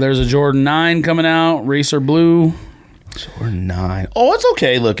 There's a Jordan 9 coming out, Racer Blue. Jordan 9. Oh, it's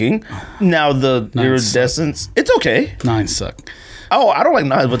okay looking. Now the iridescence, it's okay. 9 suck. Oh, I don't like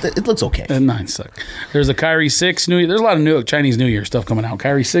 9s, but it looks okay. 9 suck. There's a Kyrie 6 New Year. There's a lot of new Chinese New Year stuff coming out.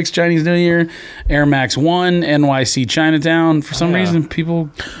 Kyrie 6 Chinese New Year, Air Max 1, NYC Chinatown. For some reason, people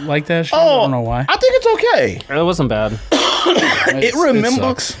like that shit. I don't know why. I think it's okay. It wasn't bad. It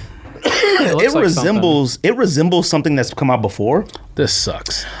resembles something that's come out before. This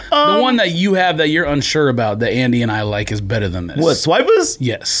sucks. The one that you have that you're unsure about that Andy and I like is better than this. What, Swipers?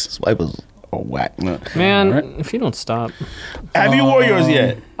 Yes. Swipers. Oh, whack. Man, if you don't stop. Have you wore yours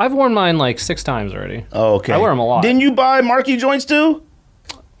yet? I've worn mine like 6 times already. Oh, okay. I wear them a lot. Didn't you buy Marky joints too?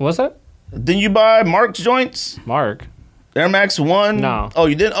 Was it? Didn't you buy Mark's joints? Mark? Air Max 1? No. Oh,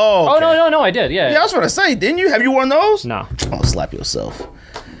 you didn't? Oh, okay. Oh, no, I did, yeah. Yeah, I was going to say, didn't you? Have you worn those? No. Oh, slap yourself.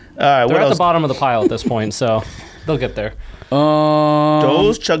 All right, They're what at else? the bottom of the pile at this point, so they'll get there.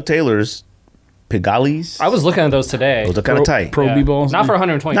 Those Chuck Taylors, Pigalis. I was looking at those today. Those are kind of tight. Pro B-balls? Not for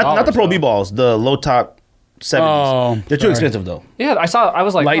 $120. Not the Pro B-balls, the low top 70s. Oh, They're too expensive, though. Yeah, I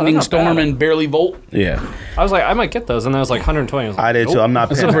was like, Lightning that's not Storm bad. and Barely Volt. Yeah. I was like, I might get those, and then it was like 120. I was like, I did, too. nope. I'm not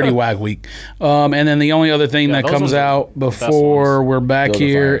That's paying. a pretty whack week. And then the only other thing that those comes ones are out the best before ones. we're back Those are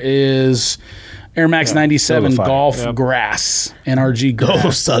here fire. is Air Max 97 those are fire. Golf Yep. Grass. NRG Grass.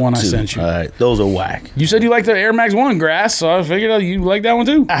 Those suck, the one too. I sent you. All right. Those are whack. You said you liked the Air Max 1 Grass, so I figured out you like that one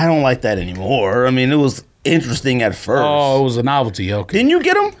too. I don't like that anymore. I mean, it was interesting at first. Oh, it was a novelty. Okay. Didn't you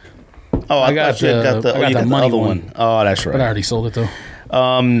get them? Oh, I got thought you had got the, I got you the got money other one. Oh, that's But I right. already sold it though.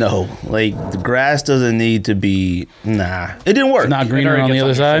 No. Like, the grass doesn't need to be... Nah. It didn't work. Not greener already on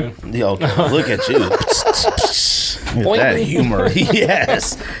the gets other on your side. Yeah, okay, look at you. With that humor.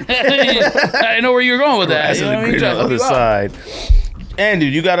 Yes. I know where you're going with that. Grass You is know what I mean? greener on the other side. And,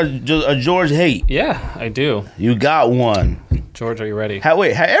 dude, you got a George hate. Yeah, I do. You got one. George, are you ready?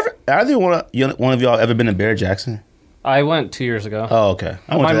 Wait, either one of y'all ever been to Barrett Jackson? I went 2 years ago. Oh, okay.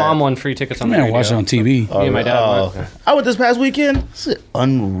 I went My to mom that. won free tickets on the Man, radio. watch it on TV. Me and my dad went. Okay. I went this past weekend. It's an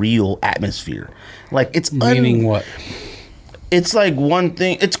unreal atmosphere. Like, it's Meaning what? It's like one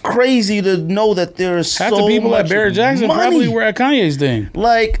thing. It's crazy to know that there's Half so the people much at Barrett Jackson money. probably were at Kanye's thing.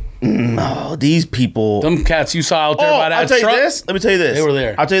 Like, no, these people. Them cats you saw out there by that I'll tell truck. you this. Let me tell you this. They were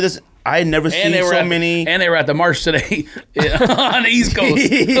there. I'll tell you this. I had never And seen they were so many. And they were at the march today on the East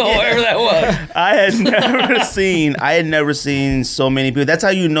Coast, or wherever that was. I had never seen so many people. That's how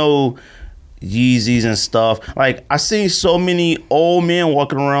you know Yeezys and stuff. Like, I seen so many old men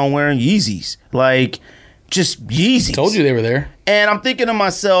walking around wearing Yeezys. Like, just Yeezys. Told you they were there. And I'm thinking to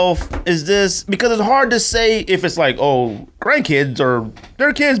myself, is this because it's hard to say if it's like, oh, grandkids or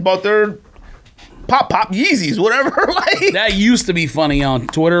their kids bought their pop Yeezys, whatever. Like, That used to be funny on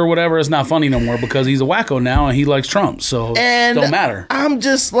Twitter or whatever. It's not funny no more because he's a wacko now and he likes Trump. So and it don't matter. I'm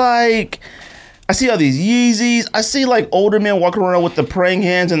just like, I see all these Yeezys. I see like older men walking around with the praying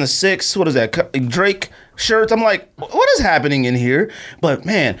hands and the six. What is that? Drake shirts. I'm like, what is happening in here? But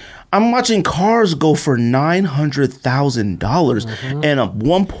man, I'm watching cars go for $900,000 and a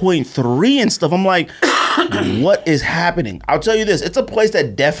 1.3 and stuff. I'm like, what is happening? I'll tell you this. It's a place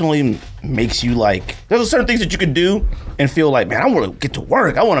that definitely makes you like, there's certain things that you can do and feel like, man, I want to get to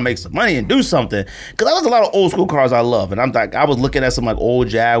work. I want to make some money and do something. Because I was a lot of old school cars I love. And I'm like, I was looking at some like old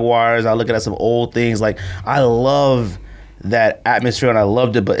Jaguars. I was looking at some old things. Like, I love that atmosphere and I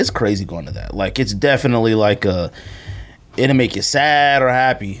loved it. But it's crazy going to that. Like, it's definitely like it'll make you sad or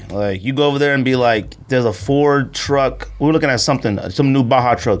happy. Like, you go over there and be like, there's a Ford truck. We were looking at some new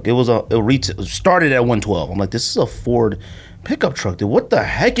Baja truck. It started at 112. I'm like, this is a Ford pickup truck, dude. What the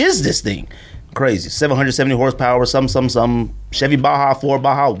heck is this thing? Crazy. 770 horsepower, some Chevy Baja, Ford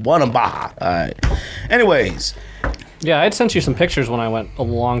Baja, one of Baja. All right. Anyways. Yeah, I had sent you some pictures when I went a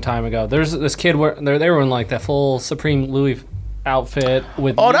long time ago. There's this kid where they were in like that full Supreme Louis outfit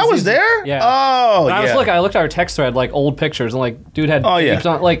with. Oh, that was Yeezys. there? Yeah. Oh, And yeah. I looked at our text thread, like old pictures, and like dude had. Oh, yeah. heaps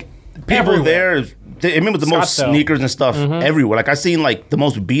on, like People everywhere. there, I mean, with the most Scottsdale. sneakers and stuff everywhere. Like, I seen like the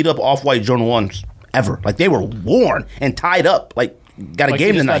most beat up off-white Jordan 1s ever. Like, they were worn and tied up. Like, got a Like, game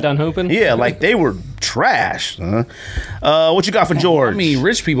you just tonight. got done hooping? Yeah, like they were trash. What you got for George? I mean,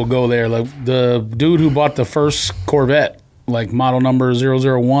 rich people go there. Like the dude who bought the first Corvette, like model number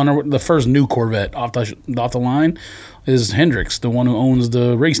 001, or the first new Corvette off the line, is Hendricks, the one who owns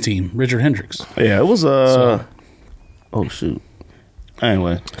the race team, Richard Hendricks. Yeah, it was oh shoot.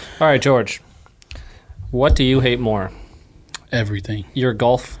 Anyway, All right, George. What do you hate more? Everything. Your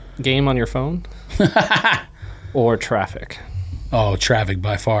golf game on your phone, or traffic? Oh, traffic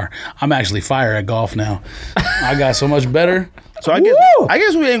by far. I'm actually fire at golf now. I got so much better. so I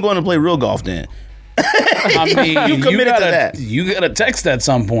guess we ain't going to play real golf then. I mean, You committed to that. You got to text at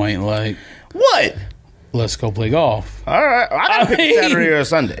some point, like, What? let's go play golf. All right, I gotta pick mean- Saturday or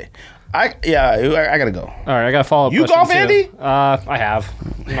Sunday. I gotta go. All right, I got a follow-up You question, golf, too. Andy? I have.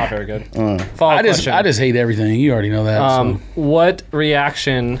 Not very good. Follow-up I just question. hate everything. You already know that. So. What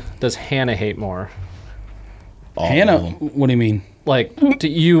reaction does Hannah hate more? Hannah, what do you mean? Like, do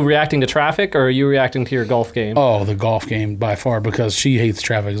you reacting to traffic, or are you reacting to your golf game? Oh, the golf game by far, because she hates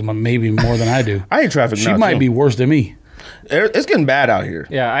traffic maybe more than I do. I hate traffic She now, might too. be worse than me. It's getting bad out here.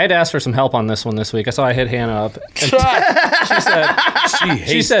 Yeah, I had asked for some help on this one this week. I saw I hit Hannah up. And She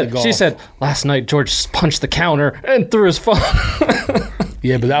hates the golf. she said, last night George punched the counter and threw his phone.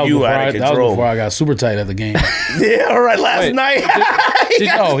 Yeah, but that was, You before out I, of that was control. before I got super tight at the game. Yeah, all right. Last Wait, night.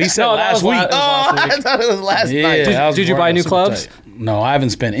 No, he said No, that last was week. last I week. thought it was last Yeah, night. that was Did you before I buy got new super clubs? tight. No, I haven't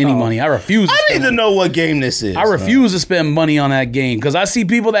spent any money. I refuse. I need to know what game this is. I refuse to spend money on that game because I see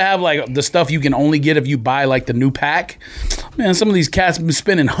people that have like the stuff you can only get if you buy like the new pack. Man, some of these cats been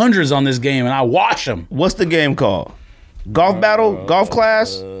spending hundreds on this game, and I watch them. What's the game called? Golf Battle? Golf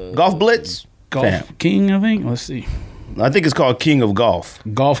Class? Golf Blitz? Golf King, I think. Let's see. I think it's called King of Golf.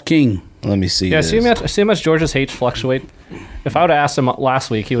 Golf King. Let me see. Yeah, see how much George's hates fluctuate. If I would have asked him last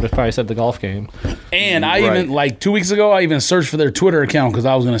week, he would have probably said the golf game. And I even, like 2 weeks ago, I even searched for their Twitter account because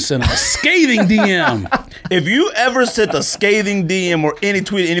I was going to send them a scathing DM. If you ever sent a scathing DM or any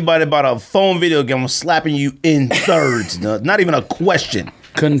tweet to anybody about a phone video game, I'm slapping you in thirds. Not even a question.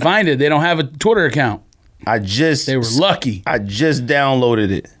 Couldn't find it. They don't have a Twitter account. They were lucky. I just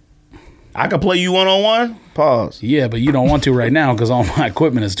downloaded it. I can play you one-on-one? Pause. Yeah, but you don't want to right now because all my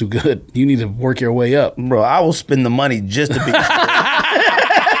equipment is too good. You need to work your way up. Bro, I will spend the money just to be...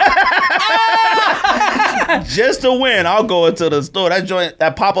 just to win. I'll go into the store.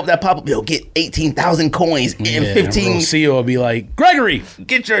 That pop-up, yo, get 18,000 coins and 15... CEO will be like, Gregory,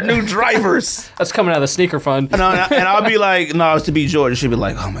 get your new drivers. That's coming out of the sneaker fund. And I'll be like, no, it's to be George. She'll be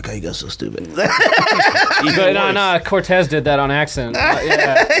like, oh my God, you guys so stupid. No, Cortez did that on accident.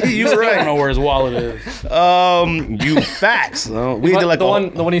 Yeah. You're right. I don't know where his wallet is. You facts. We did like the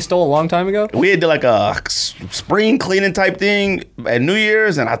one he stole a long time ago? We did like a spring cleaning type thing at New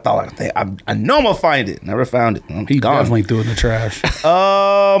Year's, and I thought, I know I'm going to find it. Never found it. He definitely threw it in the trash.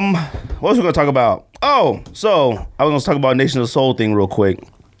 What was we going to talk about? Oh, so I was going to talk about Nation of Soul thing real quick.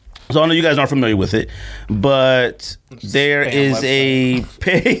 So I know you guys aren't familiar with it, but there is a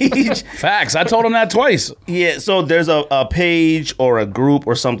page. Facts. I told him that twice. Yeah, so there's a page or a group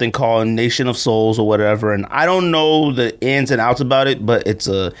or something called Nation of Souls or whatever, and I don't know the ins and outs about it, but it's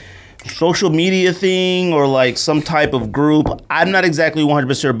a social media thing or like some type of group. I'm not exactly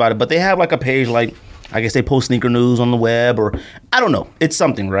 100% sure about it, but they have like a page like, I guess they post sneaker news on the web or I don't know. It's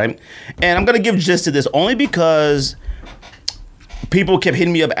something, right? And I'm going to give gist to this only because people kept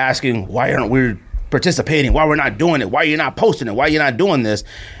hitting me up asking, why aren't we participating? Why we're not doing it? Why you're not posting it? Why you're not doing this?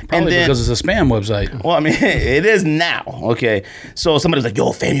 Probably and then, because it's a spam website. Well, I mean, it is now. Okay. So somebody's like,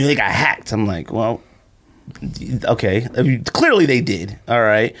 yo, fam, they got hacked. I'm like, well, okay. I mean, clearly they did. All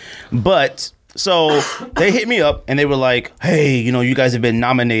right. But so they hit me up and they were like, hey, you guys have been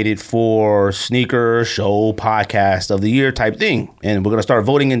nominated for Sneaker Show Podcast of the Year type thing. And we're going to start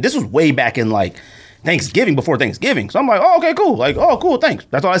voting. And this was way back in like Thanksgiving, before Thanksgiving. So I'm like, oh, okay, cool. Like, oh, cool, thanks.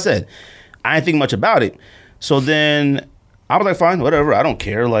 That's all I said. I didn't think much about it. So then I was like, fine, whatever. I don't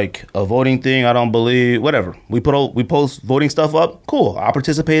care. Like a voting thing, I don't believe, whatever. We post voting stuff up. Cool. I'll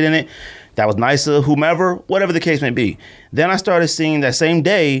participate in it. That was nice of whomever, whatever the case may be. Then I started seeing that same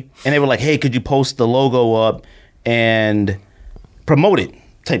day and they were like, hey, could you post the logo up and promote it?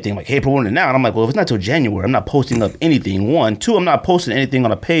 Type thing, like, hey, promote it now. And I'm like, well, if it's not till January, I'm not posting up anything. 1, 2, I'm not posting anything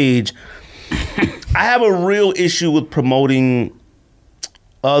on a page. I have a real issue with promoting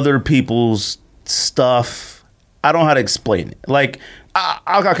other people's stuff. I don't know how to explain it. Like,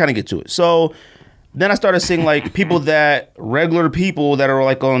 I'll kind of get to it. So then I started seeing like regular people that are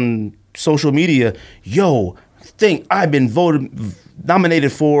like on social media, yo, think I've been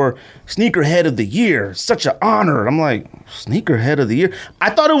nominated for Sneakerhead of the Year. Such an honor. I'm like, Sneakerhead of the Year? I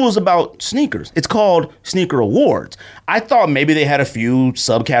thought it was about sneakers. It's called Sneaker Awards. I thought maybe they had a few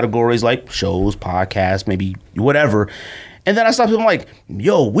subcategories like shows, podcasts, maybe whatever. And then I saw people like,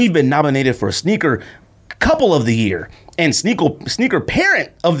 yo, we've been nominated for Sneaker Couple of the Year and Sneaker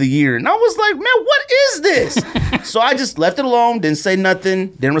Parent of the Year. And I was like, man, what is this? So I just left it alone, didn't say nothing,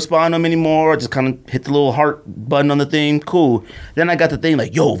 didn't respond to them anymore. Just kind of hit the little heart button on the thing. Cool. Then I got the thing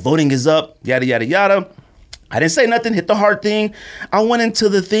like, yo, voting is up, yada, yada, yada. I didn't say nothing, hit the heart thing. I went into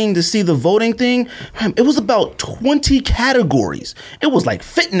the thing to see the voting thing. It was about 20 categories. It was like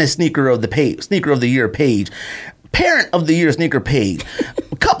fitness Sneaker of the Year page. Parent of the Year sneaker page,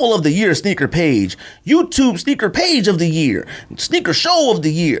 Couple of the Year sneaker page, YouTube sneaker page of the year, Sneaker Show of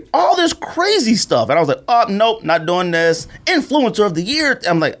the Year, all this crazy stuff. And I was like, oh, nope, not doing this. Influencer of the Year.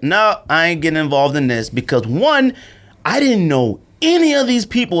 I'm like, no, I ain't getting involved in this because 1, I didn't know any of these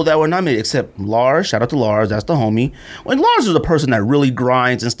people that were nominated except Lars. Shout out to Lars, that's the homie. When Lars is a person that really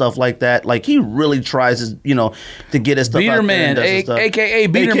grinds and stuff like that. Like he really tries his, to get his stuff Beater out Man, there. aka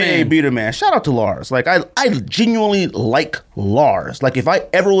Beater Man. Beater Man. Shout out to Lars. Like I genuinely like Lars. Like if I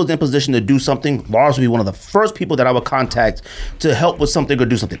ever was in a position to do something, Lars would be one of the first people that I would contact to help with something or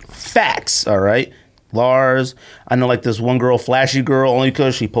do something. Facts, all right? Lars. I know like this one girl, Flashy Girl, only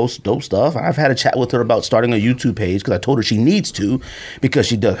because she posts dope stuff. I've had a chat with her about starting a YouTube page because I told her she needs to because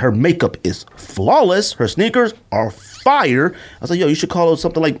she does. Her makeup is flawless. Her sneakers are fire. I was like, yo, you should call it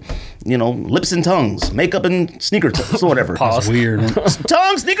something like, lips and tongues, makeup and sneaker tongues or whatever. That's weird.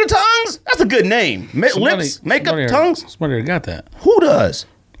 Tongues, sneaker tongues? That's a good name. Lips, makeup, tongues? Somebody got that. Who does?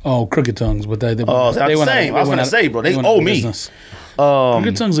 Oh, Crooked Tongues, but they I was going to say, bro, they owe me.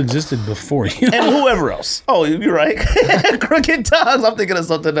 Crooked Tongues existed before you. And whoever else. Oh, you're right. Crooked Tongues. I'm thinking of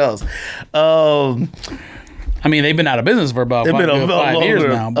something else. I mean, they've been out of business for about 5 years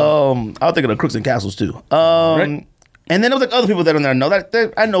now. I was thinking of Crooks and Castles too. Right. And then there was like other people that are on there. I know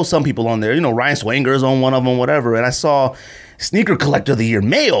that I know some people on there. Ryan Swanger's on one of them, whatever. And I saw Sneaker Collector of the Year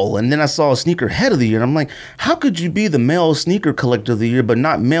male, and then I saw Sneaker Head of the Year. And I'm like, how could you be the male Sneaker Collector of the Year, but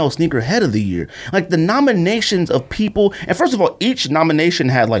not male Sneaker Head of the Year? Like the nominations of people, and first of all, each nomination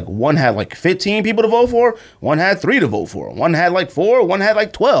had one had 15 people to vote for, one had 3 to vote for, one had 4, one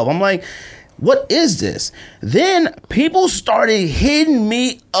had 12. I'm like, what is this? Then people started hitting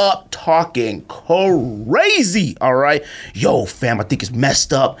me up talking crazy, all right? Yo, fam, I think it's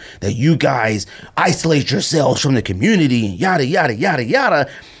messed up that you guys isolate yourselves from the community and yada, yada, yada, yada.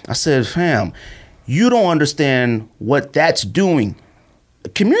 I said, fam, you don't understand what that's doing.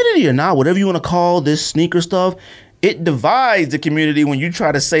 Community or not, whatever you want to call this sneaker stuff, it divides the community when you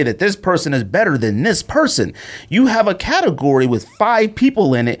try to say that this person is better than this person. You have a category with 5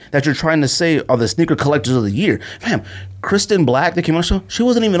 people in it that you're trying to say are the sneaker collectors of the year. Fam, Kristen Black that came on the show, she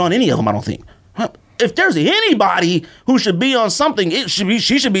wasn't even on any of them, I don't think. If there's anybody who should be on something,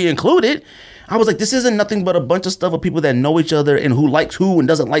 she should be included. I was like, this isn't nothing but a bunch of stuff of people that know each other and who likes who and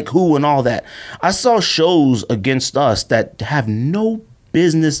doesn't like who and all that. I saw shows against us that have no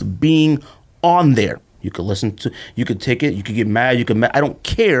business being on there. You could listen to, you could take it, you could get mad, I don't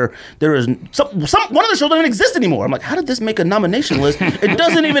care. There is one of the shows doesn't exist anymore. I'm like, how did this make a nomination list? It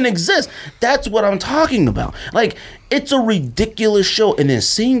doesn't even exist. That's what I'm talking about. Like, it's a ridiculous show. And then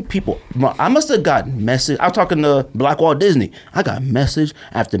seeing people, I must have gotten message. I was talking to Black Walt Disney. I got message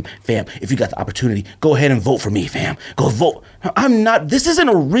after, fam, if you got the opportunity, go ahead and vote for me, fam. Go vote. This isn't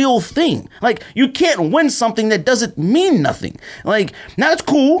a real thing. Like, you can't win something that doesn't mean nothing. Like, now that's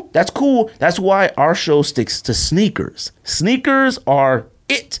cool. That's cool. That's why our show sticks to sneakers. Sneakers are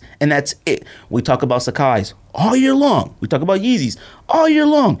it, and that's it. We talk about Sakai's all year long. We talk about Yeezys all year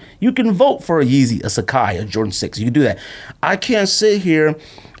long. You can vote for a Yeezy, a Sakai, a Jordan 6. You can do that. I can't sit here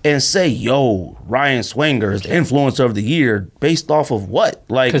and say, yo, Ryan Swanger is the influencer of the year based off of what?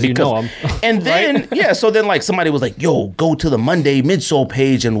 Like, because you know him. And then, right? So then like somebody was like, yo, go to the Monday Midsole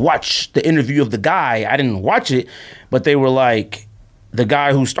page and watch the interview of the guy. I didn't watch it, but they were like, the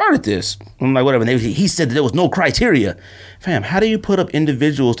guy who started this. I'm like, whatever. He said that there was no criteria. Fam, how do you put up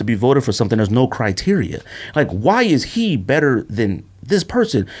individuals to be voted for something there's no criteria? Like, why is he better than this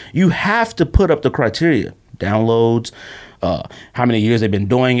person? You have to put up the criteria. Downloads, how many years they've been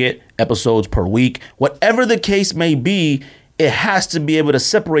doing it, episodes per week, whatever the case may be. It has to be able to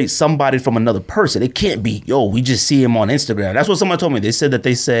separate somebody from another person. It can't be, yo, we just see him on Instagram. That's what someone told me. They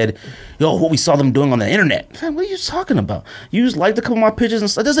said, yo, what we saw them doing on the internet. Man, what are you talking about? You just liked a couple of my pictures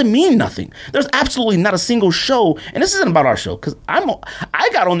and stuff. That doesn't mean nothing. There's absolutely not a single show. And this isn't about our show. Because I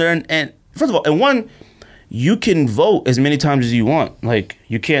got on there and first of all, and one, you can vote as many times as you want. Like,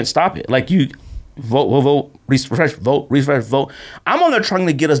 you can't stop it. Like, you vote, refresh, vote. I'm on there trying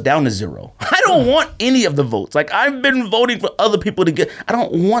to get us down to 0. I don't want any of the votes. Like, I've been voting for other people to get. I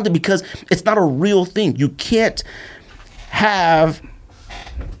don't want it because it's not a real thing. You can't have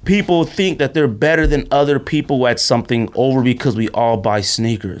people think that they're better than other people at something over because we all buy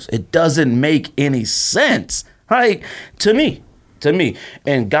sneakers. It doesn't make any sense. Like, to me.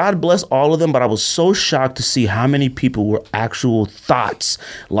 And God bless all of them, but I was so shocked to see how many people were actual thoughts,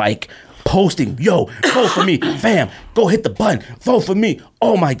 like posting, yo, vote for me, fam, go hit the button, vote for me.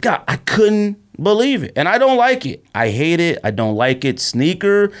 Oh my God, I couldn't believe it. And I don't like it. I hate it. I don't like it.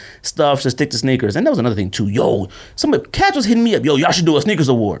 Sneaker stuff should stick to sneakers. And that was another thing too. Yo, Cats was hitting me up. Yo, y'all should do a sneakers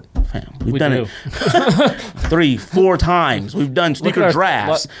award. Fam, we've done it 3-4 times. We've done sneaker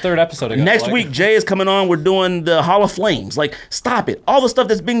drafts. Third episode ago. Next week, Jay is coming on. We're doing the Hall of Flames. Like, stop it. All the stuff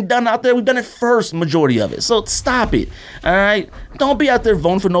that's being done out there, we've done it first, majority of it. So stop it. All right? Don't be out there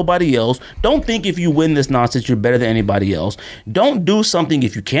voting for nobody else. Don't think if you win this nonsense, you're better than anybody else. Don't do something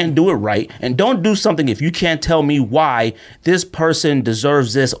if you can't do it right. And don't do something if you can't tell me why this person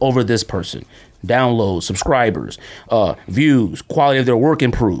deserves this over this person. Downloads, subscribers, views, quality of their work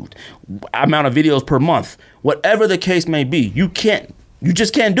improved, amount of videos per month, whatever the case may be. You can't You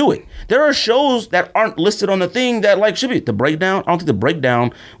just can't do it. There are shows that aren't listed on the thing that like should be. The Breakdown, I don't think The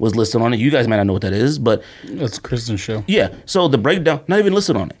Breakdown was listed on it. You guys might not know what that is, but that's Kristen's show. Yeah, so The Breakdown, not even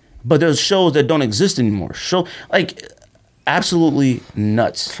listed on it. But there's shows that don't exist anymore. Absolutely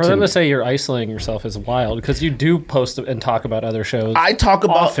nuts. For them to say you're isolating yourself is wild, because you do post and talk about other shows. I talk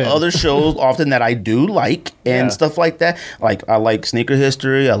about other shows often that I do like and stuff like that. Like I like Sneaker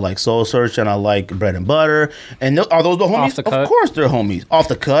History, I like Soul Search, and I like Bread and Butter. And are those the homies? Off the Cut? Of course they're homies. Off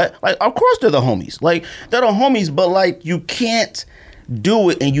the Cut, like of course they're the homies. Like they're the homies, but like you can't do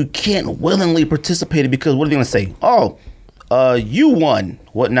it and you can't willingly participate because what are they gonna say? Oh, you won.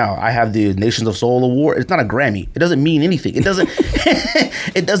 What now? I have the Nations of Soul Award. It's not a Grammy. It doesn't mean anything. It doesn't.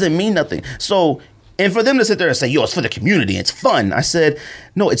 It doesn't mean nothing. So, and for them to sit there and say, "Yo, it's for the community. It's fun," I said,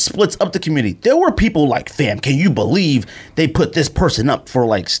 "No, it splits up the community." There were people like, "Fam, can you believe they put this person up for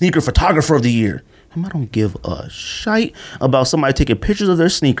like sneaker photographer of the year?" I don't give a shite about somebody taking pictures of their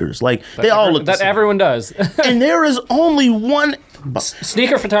sneakers. Like they all look the same. Everyone does. And there is only one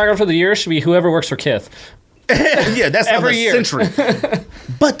sneaker photographer of the year should be whoever works for Kith. Yeah, that's every year. Century.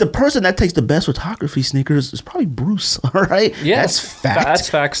 But the person that takes the best photography sneakers is probably Bruce. All right, yeah, that's fact. That's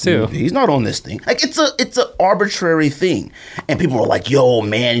facts too. He's not on this thing. Like it's an arbitrary thing, and people are like, "Yo,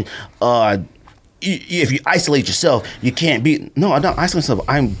 man, if you isolate yourself, you can't be." No, I'm not isolating myself.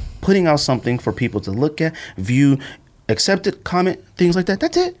 I'm putting out something for people to look at, view, accept it, comment, things like that.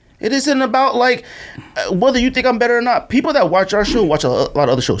 That's it. It isn't about like whether you think I'm better or not. People that watch our show watch a lot of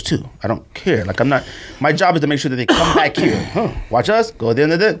other shows too. I don't care. Like I'm not. My job is to make sure that they come back here. Watch us, go there,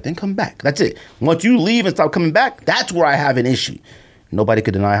 then come back. That's it. Once you leave and stop coming back, that's where I have an issue. Nobody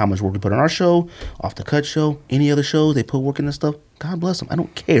could deny how much work we put on our show, Off the Cut show, any other shows. They put work in this stuff. God bless them. I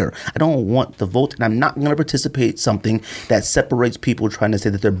don't care. I don't want the vote, and I'm not going to participate in something that separates people trying to say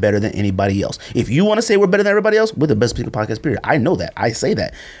that they're better than anybody else. If you want to say we're better than everybody else, we're the best people podcast, period. I know that. I say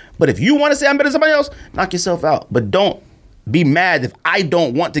that. But if you want to say I'm better than somebody else, knock yourself out. But don't be mad if I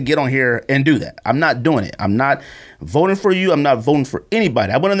don't want to get on here and do that. I'm not doing it. I'm not voting for you. I'm not voting for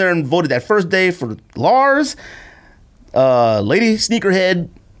anybody. I went in there and voted that first day for Lars, Lady Sneakerhead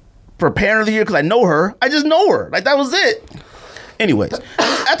for Parent of the Year because I know her. I just know her. Like, that was it. Anyways,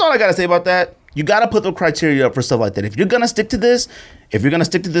 that's all I got to say about that. You got to put the criteria up for stuff like that. If you're going to stick to this,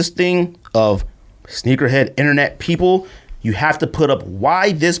 thing of sneakerhead internet people, you have to put up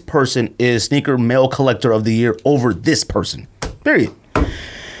why this person is Sneaker Male Collector of the Year over this person. Period.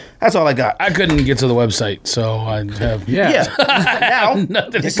 That's all I got. I couldn't get to the website, so I have... Yeah. Now,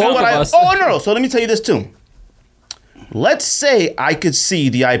 this is what no. So let me tell you this, too. Let's say I could see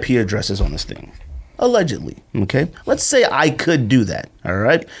the IP addresses on this thing. Allegedly, okay? Let's say I could do that, all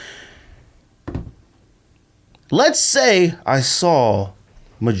right? Let's say I saw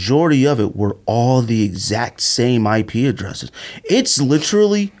majority of it were all the exact same IP addresses. It's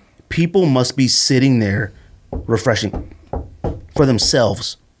literally people must be sitting there refreshing for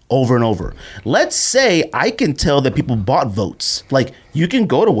themselves over and over. Let's say I can tell that people bought votes. Like, you can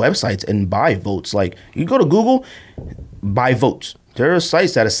go to websites and buy votes. Like, you go to Google, buy votes. There are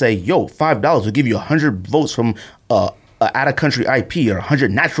sites that say, yo, $5 will give you 100 votes from out-of-country IP or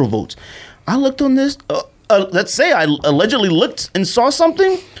 100 natural votes. I looked on this. Let's say I allegedly looked and saw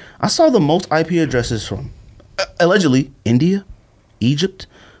something. I saw the most IP addresses from, allegedly, India, Egypt,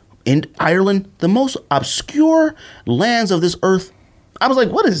 and Ireland, the most obscure lands of this earth. I was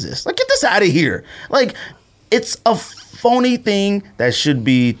like, what is this? Like, get this out of here. Like, it's a phony thing that should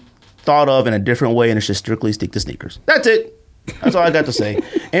be thought of in a different way, and it should strictly stick to sneakers. That's it. That's all I got to say.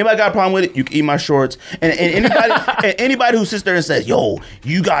 Anybody got a problem with it, you can eat my shorts. And anybody who sits there and says, yo,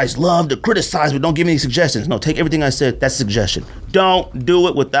 you guys love to criticize but don't give me any suggestions. No, take everything I said. That's a suggestion. Don't do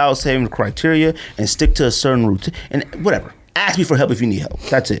it without saving the criteria and stick to a certain route. And whatever. Ask me for help if you need help.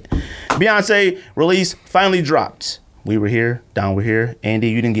 That's it. Beyonce release finally dropped. We were here. Don were here.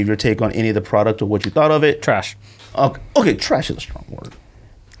 Andy, you didn't give your take on any of the product or what you thought of it. Trash. Okay, trash is a strong word.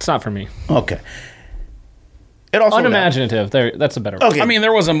 It's not for me. Okay. It also unimaginative. That's a better word. Okay. I mean,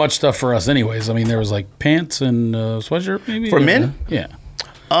 there wasn't much stuff for us anyways. I mean, there was like pants and sweatshirt maybe. For men? Yeah.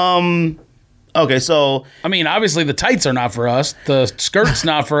 Okay, so... I mean, obviously the tights are not for us. The skirt's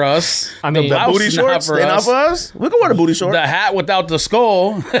not for us. I mean, the booty shorts, they're not for us? We can wear the booty shorts. The hat without the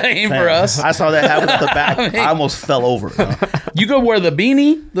skull ain't for us. I saw that hat without the back. I almost fell over. You could wear the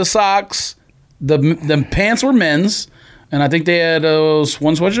beanie, the socks, the pants were men's. And I think they had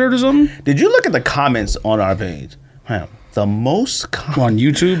one sweatshirt or something. Did you look at the comments on our page? The most on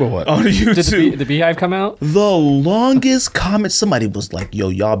YouTube or what? On YouTube. Did the Beehive come out? The longest comment. Somebody was like, yo,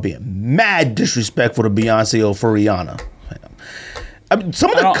 y'all being mad disrespectful to Beyonce or for Rihanna.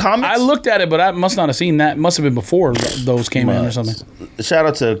 Some of the comments. I looked at it, but I must not have seen that. Must have been before those came in or something. Shout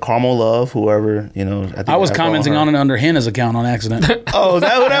out to Carmel Love, whoever, I was commenting on it under Hannah's account on accident. Oh, is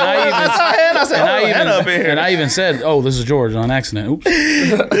that what I saw Hannah. I said, Hannah up in here. And I even said, oh, this is George on accident. Oops.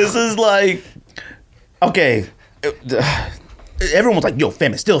 This is like, okay. Everyone's like, yo,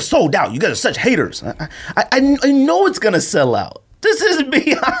 fam, it's still sold out. You guys are such haters. I know it's going to sell out. This is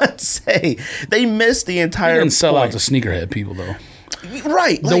Beyonce. They missed the entire didn't sell point. out to sneakerhead people, though.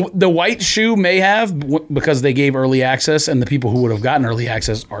 Right. The white shoe may have because they gave early access, and the people who would have gotten early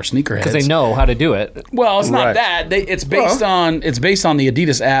access are sneakerheads because they know how to do it. Well, it's not that. It's based on the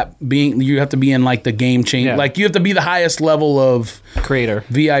Adidas app being. You have to be in like the game change. Yeah. Like you have to be the highest level of creator,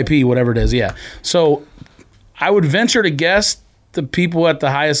 VIP, whatever it is. Yeah. So I would venture to guess the people at the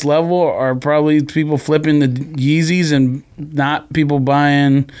highest level are probably people flipping the Yeezys and not people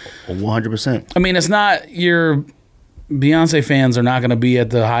buying 100%. I mean, it's not your Beyonce fans are not going to be at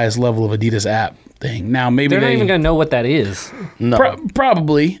the highest level of Adidas app thing. Now, maybe they're not even going to know what that is. No,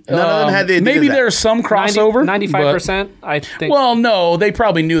 probably. None of them had the Adidas maybe app. There's some crossover. 95%, I think. Well, no, they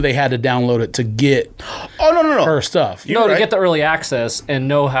probably knew they had to download it to get. Oh no, her stuff. No, to get the early access and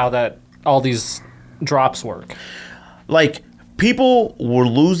know how all these drops work. Like people were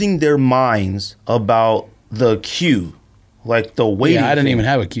losing their minds about the queue. Like the waiting. Yeah, I didn't even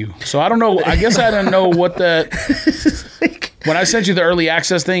have a queue. So I don't know. I guess I didn't know what that. When I sent you the early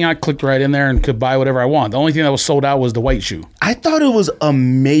access thing, I clicked right in there and could buy whatever I want. The only thing that was sold out was the white shoe. I thought it was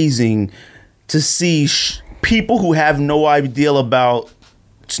amazing to see people who have no idea about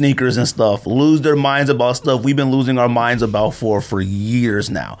sneakers and stuff lose their minds about stuff we've been losing our minds about for years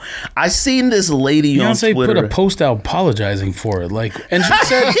now. I seen this lady Beyonce on Twitter put a post out apologizing for it, and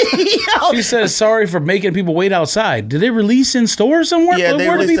she said sorry for making people wait outside. Did they release in stores somewhere? Yeah,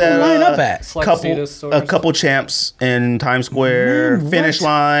 where do people line up at? A couple champs in Times Square, Finish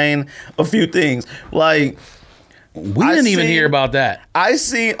Line, a few things like. We didn't even hear about that. I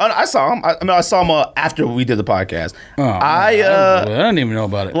saw him. I saw him after we did the podcast. I didn't even know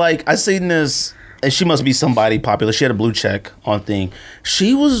about it. Like I seen this, and she must be somebody popular. She had a blue check on thing.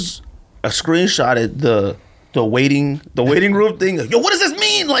 She was a screenshot at the waiting room thing. Yo, what does this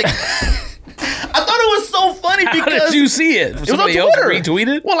mean? Like, I thought it was so funny because how did you see it? Somebody else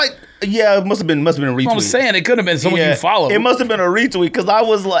retweeted? Well, like. Yeah, it must have been a retweet. I'm saying it could have been someone you follow. It must have been a retweet because I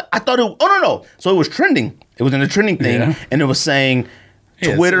was like, I thought it. Oh no! So it was trending. It was in the trending thing, and it was saying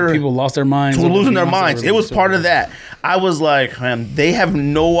Twitter. People lost their minds. Losing their minds. It was part of that. I was like, man, they have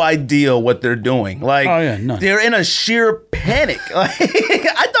no idea what they're doing. Like, they're in a sheer panic. Like,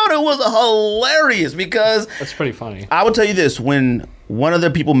 I thought it was hilarious because that's pretty funny. I will tell you this: when one of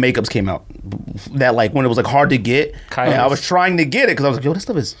the people makeups came out, that like when it was like hard to get, I was trying to get it because I was like, yo, this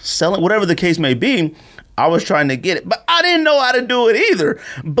stuff is selling. Whatever the case may be, I was trying to get it, but I didn't know how to do it either.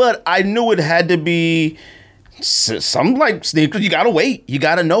 But I knew it had to be some like sneakers. You gotta wait. You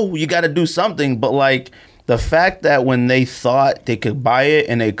gotta know. You gotta do something. But like the fact that when they thought they could buy it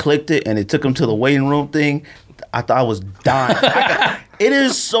and they clicked it and it took them to the waiting room thing, I thought I was dying. It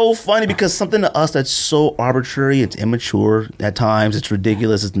is so funny because something to us that's so arbitrary, it's immature at times, it's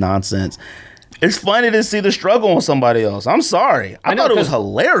ridiculous, it's nonsense. It's funny to see the struggle on somebody else. I'm sorry. I thought it was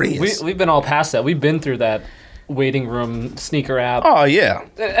hilarious. We've been all past that. We've been through that waiting room sneaker app. Oh yeah.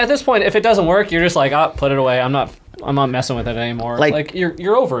 At this point, if it doesn't work, you're just like, put it away. I'm not messing with it anymore. Like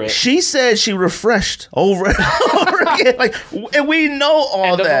you're over it. She said she refreshed over and over again. Like, and we know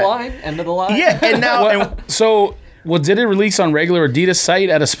all that. End of the line. Yeah, and now did it release on regular Adidas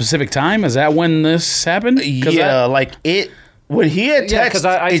site at a specific time? Is that when this happened? Yeah, when he had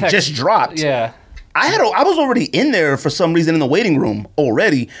texted, it just dropped. Yeah. I was already in there for some reason in the waiting room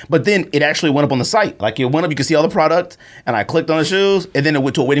already, but then it actually went up on the site. Like it went up, you could see all the product, and I clicked on the shoes, and then it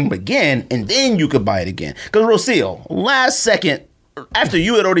went to a waiting room again, and then you could buy it again. Because Rocio, last second, after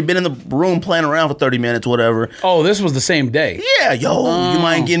you had already been in the room playing around for 30 minutes, whatever. Oh, this was the same day. Yeah, you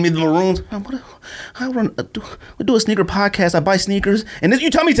mind getting me the maroons? We do a sneaker podcast. I buy sneakers, and you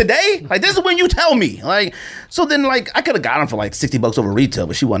tell me today? Like this is when you tell me. Like so, then like I could have got them for like $60 over retail,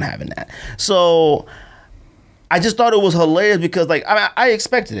 but she wasn't having that. So I just thought it was hilarious because like I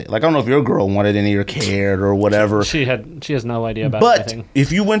expected it. Like I don't know if your girl wanted any or cared or whatever. She has no idea about anything. But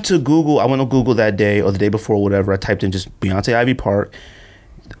if you went to Google, I went to Google that day or the day before, or whatever. I typed in just Beyonce Ivy Park.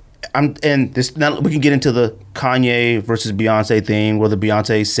 We can get into the Kanye versus Beyonce thing, where the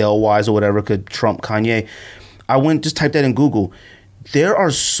Beyonce sale wise or whatever could trump Kanye. I just typed that in Google. There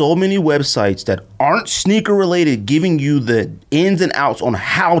are so many websites that aren't sneaker related giving you the ins and outs on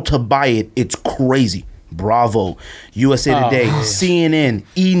how to buy it. It's crazy. Bravo, USA Today, CNN,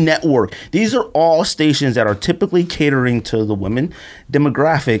 E Network. These are all stations that are typically catering to the women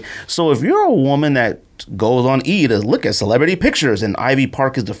demographic. So if you're a woman that goes on E to look at celebrity pictures and Ivy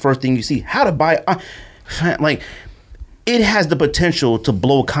Park is the first thing you see, how to buy, like, it has the potential to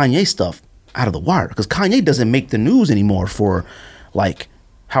blow Kanye stuff out of the wire, because Kanye doesn't make the news anymore for, like,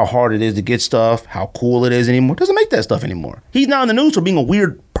 how hard it is to get stuff, how cool it is anymore. Doesn't make that stuff anymore. He's not in the news for being a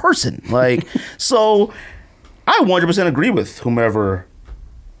weird person. Like, so I 100% agree with whomever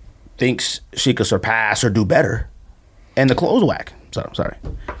thinks she could surpass or do better. And the clothes whack. Sorry.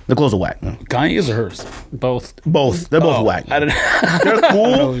 The clothes are whack. No. Kanye's or hers? Both. They're both whack. They're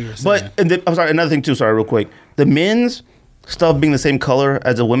cool. But I'm sorry, another thing too, real quick. The men's stuff being the same color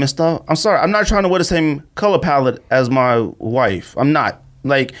as the women's stuff. I'm sorry, I'm not trying to wear the same color palette as my wife. I'm not.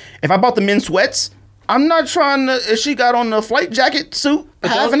 Like, if I bought the men's sweats, I'm not trying to, if she got on the flight jacket suit,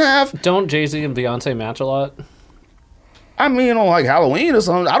 half and half. Don't Jay-Z and Beyonce match a lot? I mean, on like Halloween or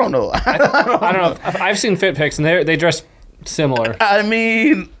something. I don't know. I don't know. I've seen fit pics and they dress similar. I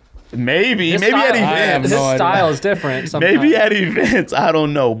mean, maybe at events. His style is different sometimes. Maybe at events. I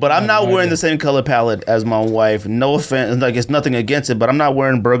don't know. But I'm not wearing the same color palette as my wife. No offense. Like, it's nothing against it, but I'm not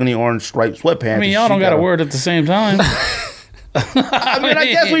wearing burgundy orange striped sweatpants. I mean, y'all don't got to wear it at the same time. I mean, I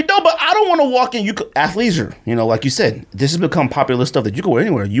guess we don't, but I don't want to walk in. Athleisure, like you said, this has become popular stuff that you can wear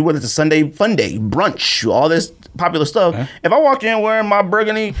anywhere. You wear it to Sunday Fun Day, brunch, all this popular stuff. Okay. If I walk in wearing my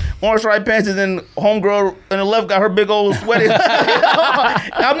burgundy orange striped pants and then homegirl on the left got her big old sweaty,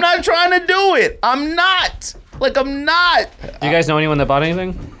 I'm not trying to do it. I'm not. Do you guys know anyone that bought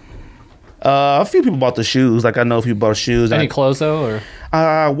anything? A few people bought the shoes. Like, I know a few bought shoes. Any clothes though,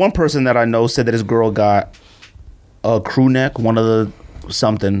 or? One person that I know said that his girl got a crew neck, one of the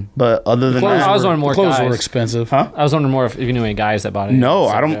something, but other than that, I was wondering more. Clothes guys. were expensive, huh? I was wondering more if you knew any guys that bought it. No,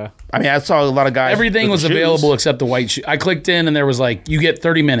 I don't. Yeah. I mean, I saw a lot of guys. Everything was available except the white shoe. I clicked in and there was like, you get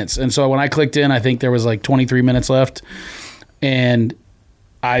 30 minutes, and so when I clicked in, I think there was like 23 minutes left, and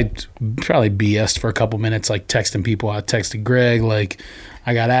I probably BS'd for a couple minutes, like texting people. I texted Greg like,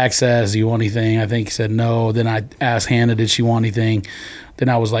 I got access. Do you want anything? I think he said no. Then I asked Hannah, did she want anything? Then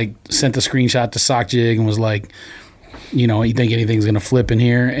I was like, sent the screenshot to SockJig and was like, you think anything's going to flip in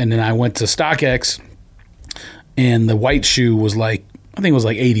here? And then I went to StockX, and the white shoe was like, I think it was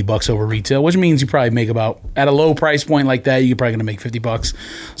like $80 over retail, which means you probably make about, at a low price point like that, you're probably going to make $50.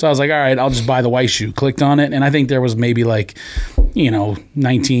 So I was like, all right, I'll just buy the white shoe. Clicked on it, and I think there was maybe like,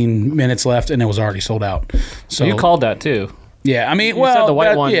 19 minutes left, and it was already sold out. So you called that too. Yeah, I mean, you said the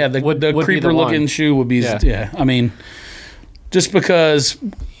white one. Yeah, the creeper-looking shoe would be, yeah. I mean, just because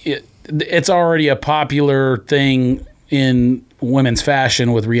it's already a popular thing in women's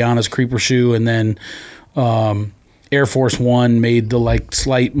fashion with Rihanna's creeper shoe, and then Air Force One made the like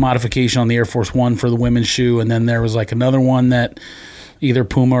slight modification on the Air Force One for the women's shoe, and then there was like another one that either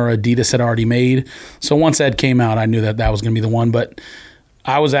Puma or Adidas had already made. So once that came out, I knew that was going to be the one, but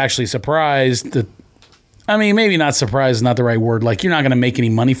I was actually surprised that, I mean, maybe not surprised is not the right word. Like, you're not going to make any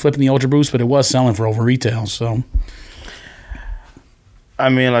money flipping the Ultra Boost, but it was selling for over retail, so... I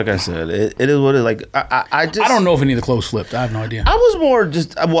mean, like I said, it is what it is. Like, I don't know if any of the clothes flipped. I have no idea. I was more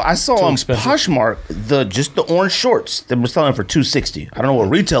just, I saw on Poshmark the orange shorts that were selling for $260. I don't know what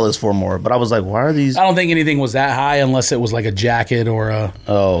retail is for more, but I was like, why are these? I don't think anything was that high unless it was like a jacket or a.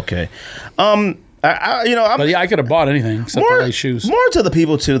 Oh, okay. But yeah, I could have bought anything except the white shoes. More to the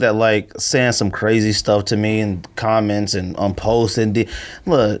people too that like saying some crazy stuff to me in comments and on posts and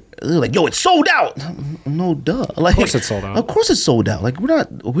look, like, yo, it's sold out. No, duh. Like, of course it's sold out. Of course it's sold out. Like,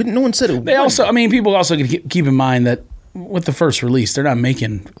 no one said it. They also, I mean, people also could keep in mind that with the first release, they're not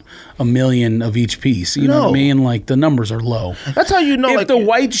making 1 million of each piece. You know what I mean? Like, the numbers are low. That's how you know. If the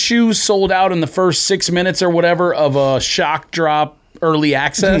white shoes sold out in the first 6 minutes or whatever of a shock drop early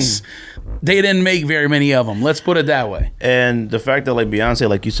access, they didn't make very many of them. Let's put it that way. And the fact that, like, Beyonce,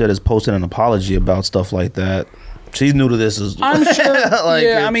 like you said, is posting an apology about stuff like that. She's new to this as well. I'm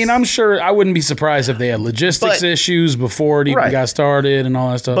sure. I'm sure. I wouldn't be surprised if they had logistics issues before it even got started and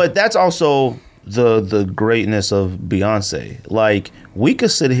all that stuff. But that's also the greatness of Beyonce. Like, we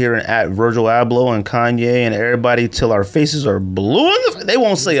could sit here and at Virgil Abloh and Kanye and everybody till our faces are blue. They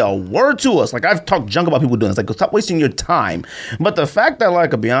won't say a word to us. Like, I've talked junk about people doing this. Like, stop wasting your time. But the fact that,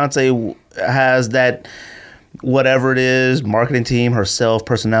 like, a Beyonce has that, whatever it is, marketing team, herself,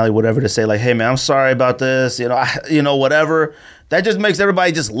 personality, whatever, to say like, hey man, I'm sorry about this, whatever. That just makes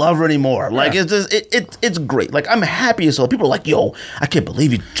everybody just love her anymore. Yeah. Like, it's just it's great. Like, I'm happy as hell. People are like, yo, I can't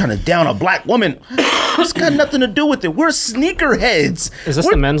believe you're trying to down a black woman. It's got nothing to do with it. We're sneakerheads. Is this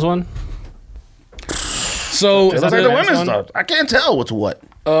the men's one? So it's like the women's stuff. I can't tell what's what.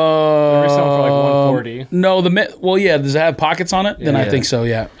 They're selling for like $140. No, does it have pockets on it? Then I think so.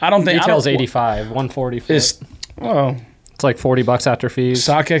 Yeah, I don't think retail's $85, $140. It's like $40 after fees.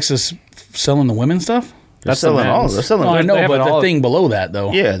 StockX is selling the women's stuff. They're selling all. They're selling. I know, but the thing below that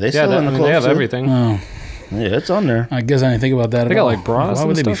though. Yeah, they have everything. Oh. Yeah, it's on there. I guess I didn't think about that. They got like bras. Why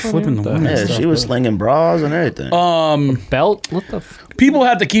would they be flipping the women's stuff? Yeah, she was slinging bras and everything. Belt. What the? People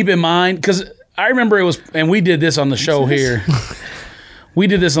have to keep in mind because I remember it was, and we did this on the show here. We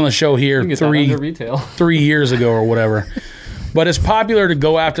did this on the show here 3 years ago or whatever. But it's popular to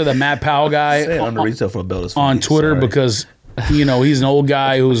go after the Matt Powell guy under retail for a belt is on Twitter because he's an old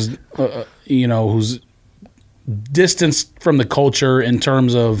guy who's who's distanced from the culture in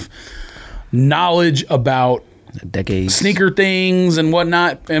terms of knowledge about decades, sneaker things and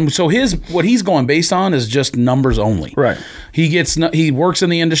whatnot, and so what he's going based on is just numbers only. Right. He works in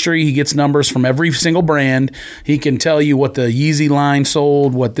the industry. He gets numbers from every single brand. He can tell you what the Yeezy line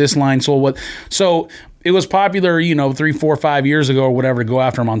sold, what this line sold, So it was popular, 3, 4, 5 years ago or whatever, to go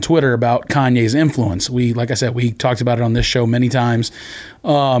after him on Twitter about Kanye's influence. Like I said, we talked about it on this show many times.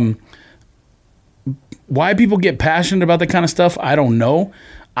 Why people get passionate about that kind of stuff, I don't know.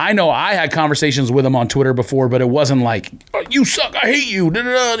 I know I had conversations with him on Twitter before, but it wasn't like, oh, you suck, I hate you,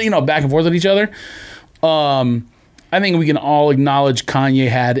 back and forth with each other. I think we can all acknowledge Kanye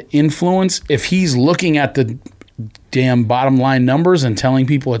had influence. If he's looking at the damn bottom line numbers and telling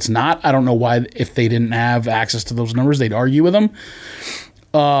people it's not, I don't know why, if they didn't have access to those numbers, they'd argue with him.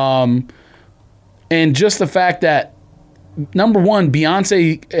 And just the fact that, number one,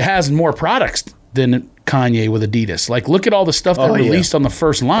 Beyonce has more products than Kanye with Adidas. Like, look at all the stuff that released on the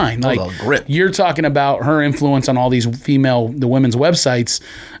first line. Like, you're talking about her influence on all these the women's websites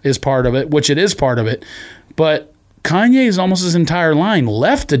is part of it, which it is part of it. But Kanye's almost his entire line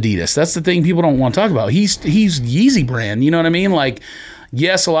left Adidas. That's the thing people don't want to talk about. He's Yeezy brand. You know what I mean? Like,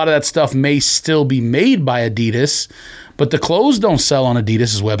 yes, a lot of that stuff may still be made by Adidas, but the clothes don't sell on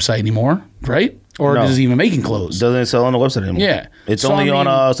Adidas's website anymore, right? Or is it even making clothes? Doesn't sell on the website anymore. Yeah. It's only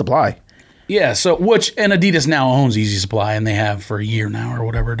on supply. Yeah, and Adidas now owns Easy Supply, and they have for a year now or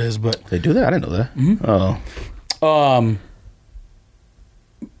whatever it is. But they do that? I didn't know that. Mm-hmm. Oh.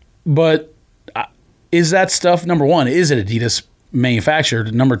 But is that stuff, number one, is it Adidas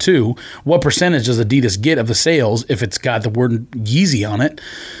manufactured? Number two, what percentage does Adidas get of the sales if it's got the word Yeezy on it?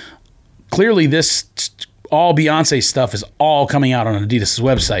 Clearly, all Beyonce stuff is all coming out on Adidas'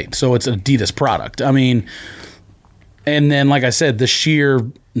 website, so it's an Adidas product. I mean, and then, like I said, the sheer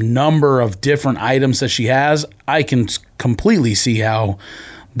number of different items that she has, I can completely see how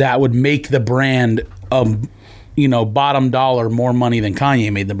that would make the brand, bottom dollar more money than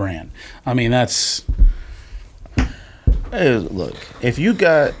Kanye made the brand. I mean, that's... Hey, look, if you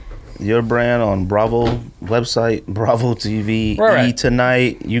got your brand on Bravo website, Bravo TV, E!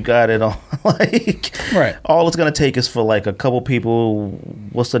 Tonight, you got it on, all it's going to take is for, a couple people,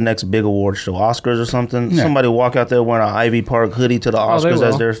 what's the next big award show, Oscars or something? Yeah. Somebody walk out there wearing an Ivy Park hoodie to the Oscars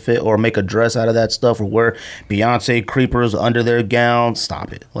as their fit, or make a dress out of that stuff, or wear Beyonce creepers under their gown.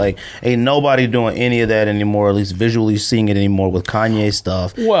 Stop it. Ain't nobody doing any of that anymore, at least visually seeing it anymore with Kanye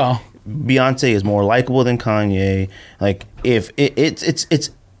stuff. Well, Beyonce is more likable than Kanye. If it's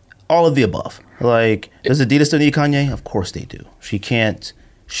all of the above. Does Adidas still need Kanye? Of course they do.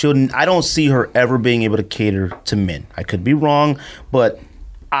 Shouldn't. I don't see her ever being able to cater to men. I could be wrong, but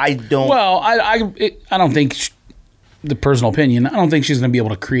I don't. Well, I don't think, the personal opinion, I don't think she's going to be able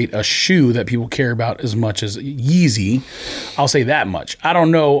to create a shoe that people care about as much as Yeezy. I'll say that much. I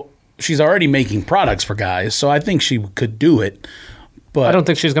don't know. She's already making products for guys, so I think she could do it. But I don't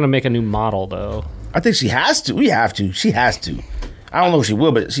think she's going to make a new model, though. I think she has to. We have to. She has to. I don't know if she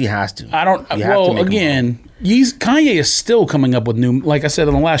will, but she has to. I don't. Well, again, Kanye is still coming up with new. Like I said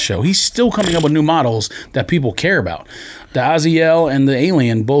on the last show, he's still coming up with new models that people care about. The Aziel and the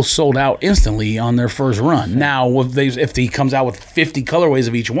Alien both sold out instantly on their first run. Now, if he comes out with 50 colorways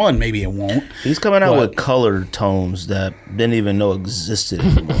of each one, maybe it won't. He's coming out with color tones that didn't even know existed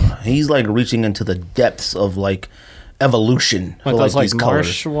anymore. He's reaching into the depths of evolution for those these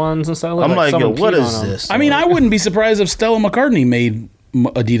Marsh colors. Ones and stuff. I'm yo, what is this? I mean, I wouldn't be surprised if Stella McCartney made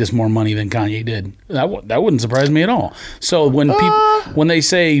Adidas more money than Kanye did. That wouldn't surprise me at all. So when they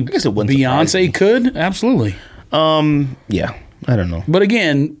say Beyonce could, absolutely. Yeah, I don't know. But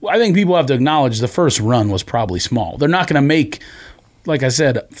again, I think people have to acknowledge the first run was probably small. They're not going to make, like I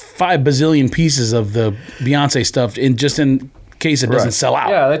said, 5 bazillion pieces of the Beyonce stuff in case it doesn't sell out.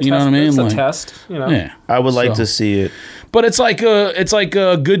 Yeah, you know what I mean? It's a test. Yeah, I would like to see it. But it's like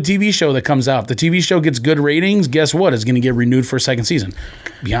a good TV show that comes out. If the TV show gets good ratings, guess what? It's going to get renewed for a second season.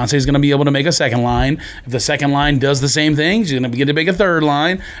 Beyonce's going to be able to make a second line. If the second line does the same thing, she's going to begin to make a third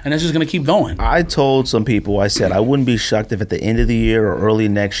line, and it's just going to keep going. I told some people, I said I wouldn't be shocked if at the end of the year or early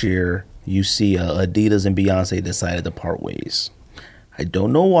next year you see Adidas and Beyonce decided to part ways. I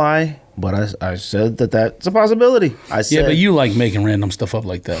don't know why, but I said that's a possibility. I said, yeah, but you like making random stuff up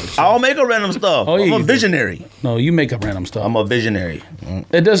like that. So. I'll make a random stuff. Oh, yeah, I'm a visionary. No, you make up random stuff. I'm a visionary.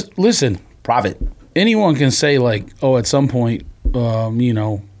 It does. Listen, profit. Anyone can say like, oh, at some point, Yes,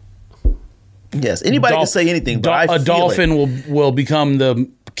 anybody can say anything, but I a dolphin will become the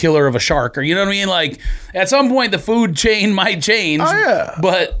killer of a shark, or you know what I mean? Like, at some point, the food chain might change. Oh yeah,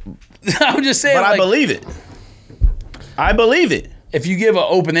 but I'm just saying. But I believe it. I believe it. If you give an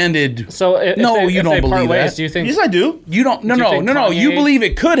open-ended, so you don't believe ways, that. Do you think? Yes, I do. You don't. No. You believe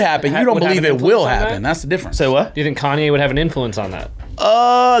it could happen. You don't believe it will happen. That's the difference. Say what? Do you think Kanye would have an influence on that?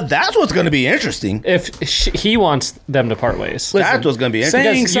 That's what's going to be interesting. If he wants them to part ways, that's what's going to be interesting.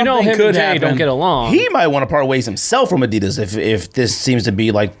 Saying because you know him and Jay don't get along. He might want to part ways himself from Adidas if this seems to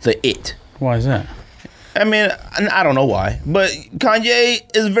be like the it. Why is that? I mean, I don't know why, but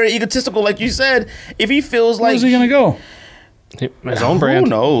Kanye is very egotistical, like you said. If he feels like, where's he going to go? His own brand. Who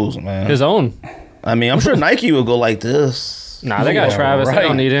knows, man? His own. I mean, I'm sure Nike would go like this. Nah, they got Travis. Right. They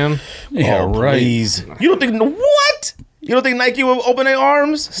don't need him. Yeah, right. Please. You don't think what? You don't think Nike will open their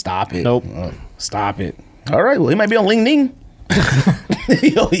arms? Stop it. Nope. Stop it. All right. Well, he might be on Ling Ning.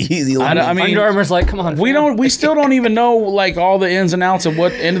 Easy. I mean, Under Armour's like, come on. We still don't even know like all the ins and outs of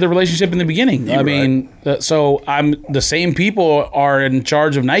what ended the relationship in the beginning. So the same people are in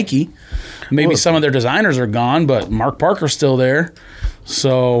charge of Nike. Maybe some of their designers are gone, but Mark Parker's still there.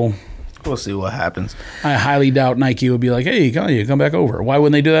 So we'll see what happens. I highly doubt Nike would be like, hey, Kanye, come back over. Why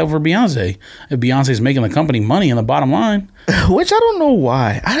wouldn't they do that for Beyonce? If Beyonce's making the company money in the bottom line. Which I don't know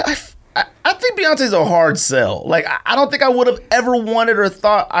why. I think Beyonce's a hard sell. Like, I don't think I would have ever wanted or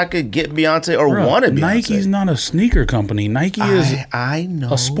thought I could get Beyonce or wanted Beyonce. Nike's not a sneaker company. Nike is I know.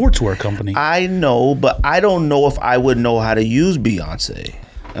 a sportswear company. I know, but I don't know if I would know how to use Beyonce.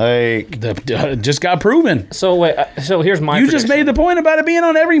 Like, just got proven. So wait. So here's my. You just made the point about it being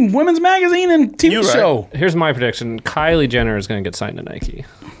on every women's magazine and TV show. Here's my prediction: Kylie Jenner is going to get signed to Nike.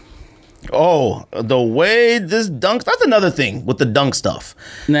 Oh, the way this dunk. That's another thing with the dunk stuff.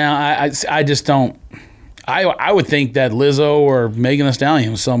 Now, I just don't. I would think that Lizzo or Megan Thee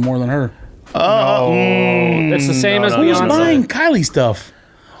Stallion sell more than her. It's the same as Who's Beyonce. buying Kylie stuff?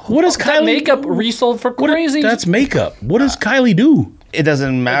 What does Kylie? That makeup resold for crazy. That's makeup. What does Kylie do? It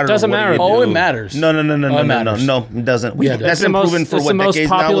doesn't matter. It doesn't matter. Oh, it matters. No, it doesn't. That's been proven for what decades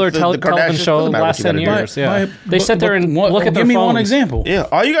now. Popular with the television show the last 10 years. Yeah, they sit there and look at their Give me phones. one example. Yeah,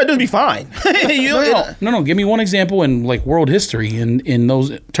 all you gotta do is be fine. No. Give me one example in like world history in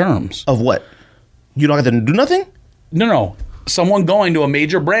those terms. Of what? You don't have to do nothing? No. Someone going to a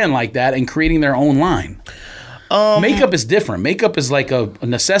major brand like that and creating their own line. Makeup is different. Makeup is like a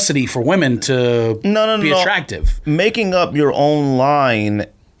necessity for women to be attractive. Making up your own line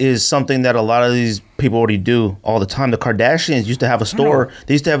is something that a lot of these people already do all the time. The Kardashians used to have a store.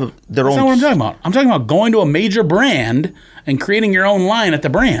 They used to have their own. That's not what I'm talking about. I'm talking about going to a major brand and creating your own line at the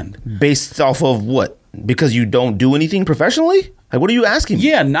brand. Based off of what? Because you don't do anything professionally? Like, what are you asking me?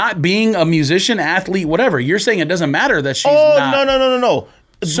 Yeah, not being a musician, athlete, whatever. You're saying it doesn't matter that she's not. No.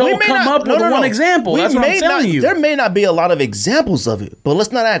 So come up with one example. That's what I'm telling you. There may not be a lot of examples of it, but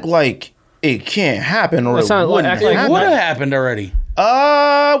let's not act like it can't happen or it wouldn't happen. It would have happened already.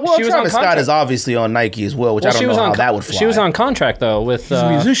 Travis Scott is obviously on Nike as well, which I don't know how that would fly. She was on contract, though, with... She's a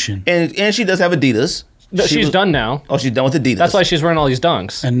musician. And she does have Adidas. She's done now. Oh, she's done with Adidas. That's why she's wearing all these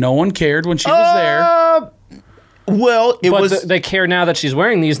dunks. And no one cared when she was there. Well, they care now that she's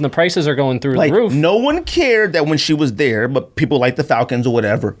wearing these and the prices are going through the roof. No one cared that when she was there, but people like the Falcons or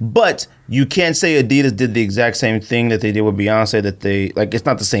whatever. But you can't say Adidas did the exact same thing that they did with Beyonce. It's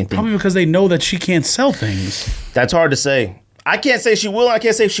not the same thing. Probably because they know that she can't sell things. That's hard to say. I can't say she will. I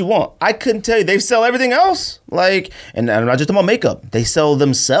can't say she won't. I couldn't tell you. They sell everything else. And I'm not just talking about makeup. They sell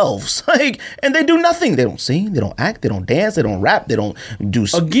themselves. And they do nothing. They don't sing. They don't act. They don't dance. They don't rap. They don't do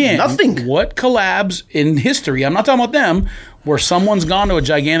nothing. What collabs in history? I'm not talking about them. Where someone's gone to a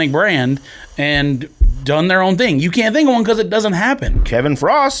gigantic brand and done their own thing. You can't think of one because it doesn't happen. Kevin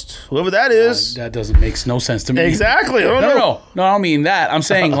Frost, whoever that is. That doesn't make no sense to me. Exactly. No, I don't mean that. I'm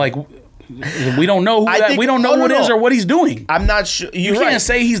saying We don't know we don't know who it is or what he's doing. I'm not sure. You can't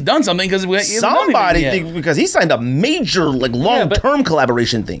say he's done something because somebody because he signed a major long-term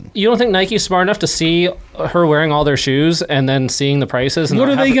collaboration thing. You don't think Nike's smart enough to see her wearing all their shoes and then seeing the prices? And what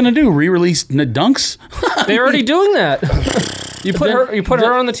are they going to do? Re-release Dunks? They're already doing that. You put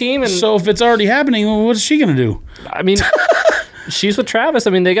her on the team, and so if it's already happening, what is she going to do? I mean, she's with Travis.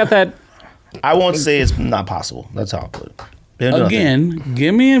 I mean, they got that. I won't say it's not possible. That's how I'll put it. Again,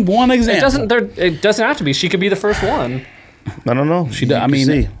 give me one example. It doesn't have to be. She could be the first one. I don't know.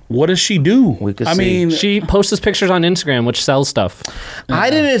 What does she do? We could see. She posts pictures on Instagram, which sells stuff. I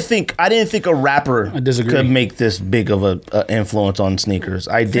didn't think a rapper could make this big of a influence on sneakers.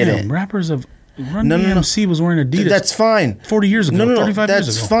 I didn't. Rappers have. Run DMC was wearing Adidas. That's fine. 40 years ago. 35 years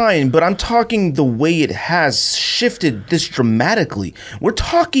ago. That's fine. But I'm talking the way it has shifted this dramatically. We're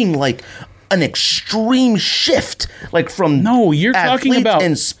talking like an extreme shift, like from you're talking about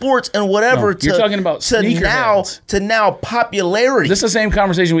in sports and whatever. You're talking about to now popularity. This is the same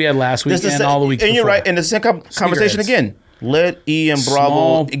conversation we had last week and all the weeks. And you're right. And the same conversation again. Let E and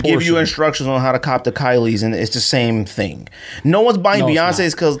Bravo give you instructions on how to cop the Kylies, and it's the same thing. No one's buying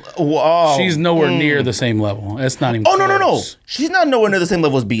Beyonce's because she's nowhere near the same level. It's not even. No. She's not nowhere near the same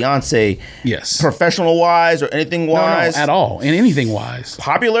level as Beyonce. Yes, professional wise or anything wise, at all, and anything wise.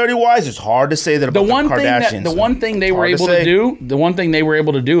 Popularity wise, it's hard to say that about the Kardashians. The one thing they were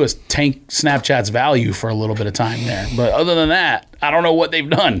able to do is tank Snapchat's value for a little bit of time there. But other than that, I don't know what they've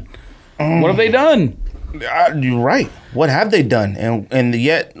done. What have they done? You're right. What have they done? And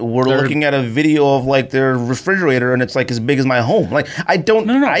yet we're looking at a video of like their refrigerator, and it's like as big as my home. Like I don't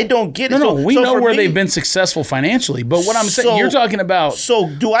get it. We know where they've been successful financially, but what I'm saying, you're talking about.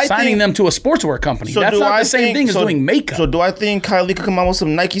 Signing them to a sportswear company? That's not the same thing as doing makeup. So do I think Kylie could come out with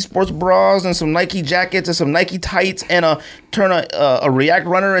some Nike sports bras and some Nike jackets and some Nike tights and turn a React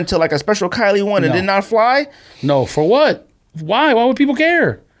runner into like a special Kylie one and did not fly? No, for what? Why? Why would people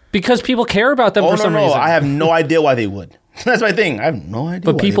care? Because people care about them for some reason. I have no idea why they would. That's my thing. I have no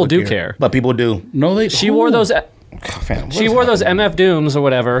idea. But people do care. But people do. No, she wore those. She wore those MF Dooms or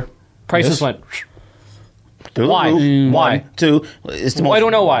whatever. Prices went. Why? Why? Two. I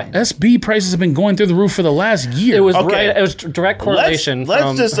don't know why. SB prices have been going through the roof for the last year. It was right. It was direct correlation.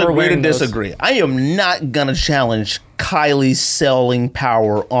 Let's just agree to disagree. I am not gonna challenge Kylie's selling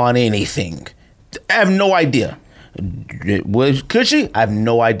power on anything. I have no idea. Could she? I have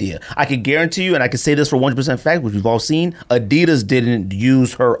no idea. I can guarantee you, and I can say this for 100% fact, which we've all seen, Adidas didn't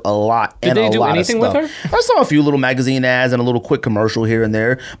use her a lot. Did they do anything with her? I saw a few little magazine ads and a little quick commercial here and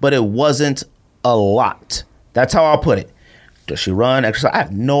there, but it wasn't a lot. That's how I'll put it. Does she run, exercise? I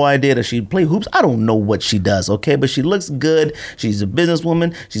have no idea. Does she play hoops? I don't know what she does, okay? But she looks good. She's a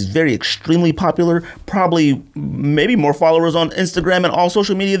businesswoman. She's very extremely popular. Probably maybe more followers on Instagram and all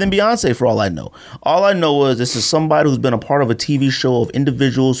social media than Beyonce, for all I know. All I know is this is somebody who's been a part of a TV show of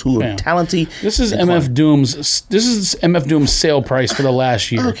individuals who are talented. This is MF Doom's sale price for the last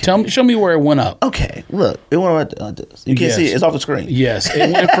year. Okay. Show me where it went up. Okay, look, it went up. You can't see it. It's off the screen. Yes,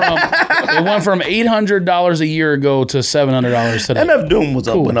 it went from $800 a year ago to $700 today. MF Doom was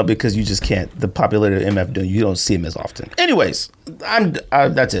up because you just can't. The popularity of MF Doom, you don't see him as often. Anyways,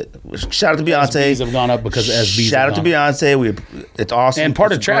 that's it. Shout out to Beyonce. SBs have gone up because SBs. Shout out to Beyonce. It's awesome. And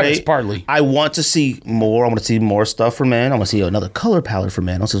part of Travis, partly. I want to see more. I want to see more stuff for men. I want to see another color palette for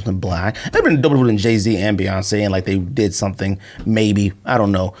men. I want to see something black. I've been double with Jay-Z and Beyonce, and like they did something. Maybe I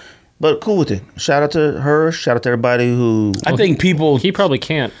don't know. But cool with it. Shout out to her. Shout out to everybody who. I think people. He probably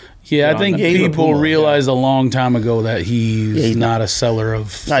can't. Yeah, I think people realized a long time ago that he's not a seller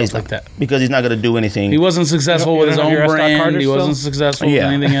of stuff like that. Because he's not going to do anything. He wasn't successful with his own brand. He wasn't successful with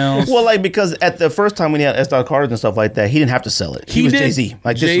anything else. Well, like, because at the first time when he had S. Carters and stuff like that, he didn't have to sell it. He was Jay-Z.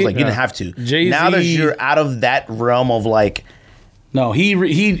 Like, this was like, you didn't have to. Jay-Z, now that you're out of that realm of like, no,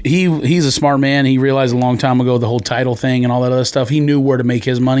 he's a smart man. He realized a long time ago the whole title thing and all that other stuff. He knew where to make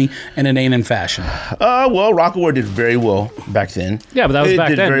his money, and it ain't in fashion. Well, Rockaware did very well back then. Yeah, but that was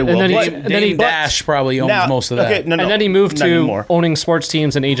back then. Very well. And then he Dash probably owns most of that. Okay, no, and then he moved to owning sports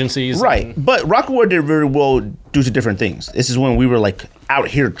teams and agencies. Right, but Rockaware did very well due to different things. This is when we were like out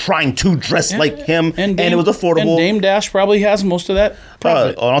here trying to dress like him, and it was affordable. And Dame Dash probably has most of that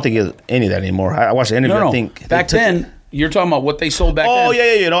profit. I don't think he has any of that anymore. I watched the interview. No. I think back then. You're talking about what they sold back then. Oh,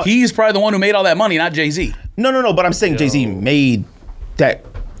 yeah. You know, he's probably the one who made all that money, not Jay-Z. No. But I'm saying Jay-Z made that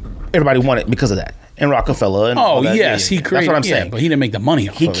everybody wanted because of that. And Rockefeller. And all that. Yes. He created. That's what I'm saying. But he didn't make the money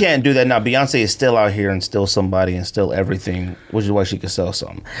off He can't do that now. Beyonce is still out here and still somebody and still everything, which is why she could sell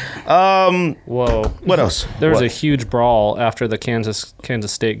something. Whoa. What else? There was a huge brawl after the Kansas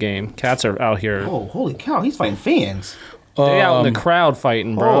State game. Cats are out here. Oh, holy cow. He's fighting fans. They out in the crowd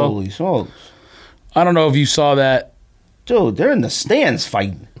fighting, bro. Holy smokes. I don't know if you saw that. Dude, they're in the stands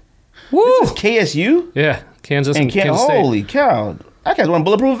fighting. Woo! This is KSU? Yeah, Kansas and Kansas State. Holy cow. That guy's wearing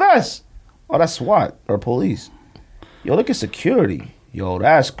bulletproof vests. Oh, that's SWAT or police. Yo, look at security. Yo,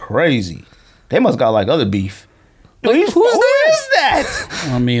 that's crazy. They must got like other beef. Yo, Like, who is that?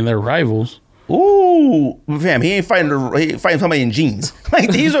 I mean, they're rivals. Ooh, fam, he ain't fighting somebody in jeans. Like,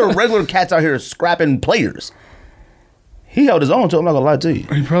 these are regular cats out here scrapping players. He held his own, too. I'm not gonna lie to you.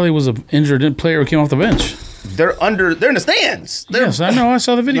 He probably was an injured player who came off the bench. They're in the stands. Yes, I know. I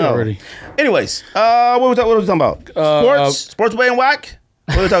saw the video already. Anyways, what was we talking about? Sports way and whack?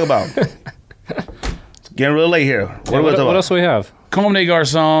 What are we talking about? It's getting real late here. What else do we have? Comme des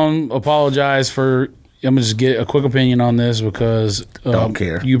Garçons apologized for. I'm gonna just get a quick opinion on this because Don't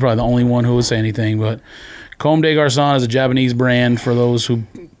care. You're probably the only one who would say anything. But Comme des Garçons is a Japanese brand for those who,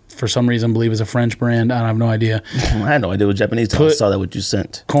 for some reason, believe it's a French brand. I have no idea. I had no idea what Japanese. I saw that what you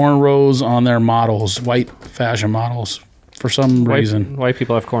sent. Cornrows on their models, white fashion models, for some reason. White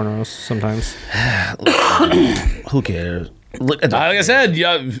people have cornrows sometimes. Who cares? Look at Like I said,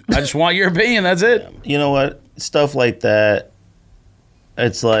 yeah, I just want your opinion. That's it. You know what? Stuff like that.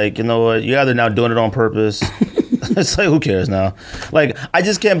 It's like, you know what? You're either now doing it on purpose. It's like, who cares now? Like, I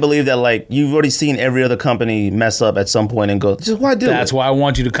just can't believe that, like, you've already seen every other company mess up at some point and go, just why do it? That's why I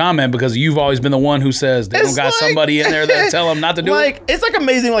want you to comment, because you've always been the one who says they don't got somebody in there that tell them not to do it. It's like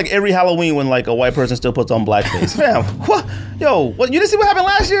amazing, like, every Halloween when, like, a white person still puts on blackface. Fam, what? Yo, what? You didn't see what happened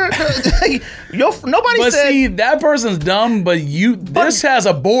last year? Nobody But said. see, that person's dumb, but this has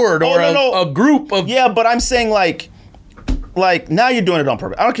a board or a group of. Yeah, but I'm saying, like, now you're doing it on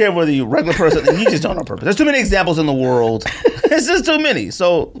purpose. I don't care whether you're a regular person. You just don't on purpose. There's too many examples in the world. It's just too many.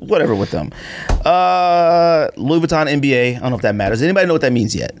 So, whatever with them. Louis Vuitton NBA. I don't know if that matters. Does anybody know what that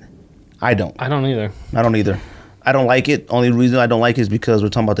means yet? I don't. I don't either. I don't either. I don't like it. Only reason I don't like it is because we're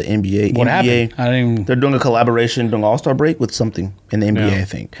talking about the NBA. What NBA, happened? I didn't even. They're doing a collaboration during All-Star break with something in the NBA, I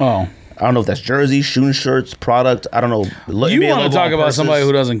think. Oh. I don't know if that's jerseys, shooting shirts, product. I don't know. You want to talk about somebody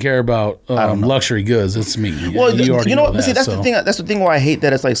who doesn't care about luxury goods? It's me. Well, you know what? See, that's the thing. That's the thing why I hate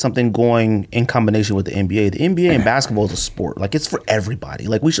that it's like something going in combination with the NBA. The NBA and basketball is a sport. Like, it's for everybody.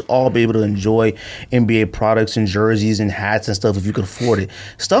 Like, we should all be able to enjoy NBA products and jerseys and hats and stuff if you could afford it.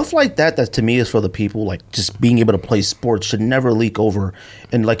 Stuff like that to me is for the people. Like, just being able to play sports should never leak over.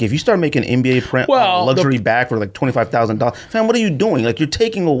 And like, if you start making NBA print on a luxury bag for like $25,000, fam, what are you doing? Like, you're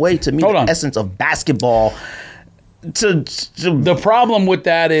taking away to me the essence of basketball. The problem with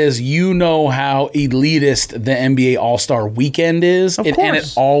that is, you know how elitist the NBA All-Star Weekend is, and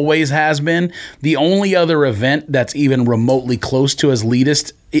it always has been. The only other event that's even remotely close to as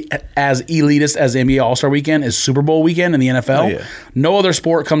elitist as the NBA All-Star Weekend is Super Bowl weekend in the NFL. Oh, yeah. No other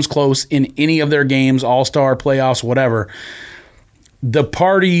sport comes close in any of their games, All-Star, playoffs, whatever. The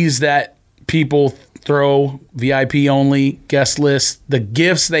parties that people throw, VIP only, guest list, the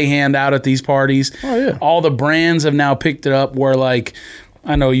gifts they hand out at these parties. Oh, yeah. All the brands have now picked it up where, like,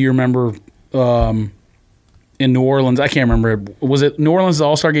 I know you remember in New Orleans, I can't remember, was it New Orleans the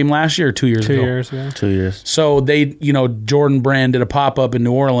All-Star game last year or 2 years ago? 2 years ago. 2 years. So they, Jordan Brand did a pop-up in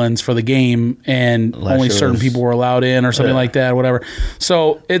New Orleans for the game, and only certain people were allowed in or something like that, whatever.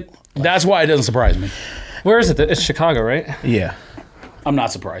 So that's why it doesn't surprise me. Where is it? It's Chicago, right? Yeah. I'm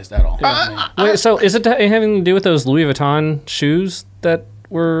not surprised at all. Wait, so is it having to do with those Louis Vuitton shoes that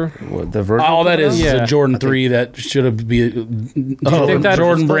were the Virgil? All that is a Jordan 3 that should have been.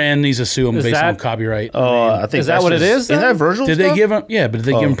 Jordan Brand needs to sue him based on copyright. I think is that what it is? Is that Virgil? Did they give him? Yeah, but did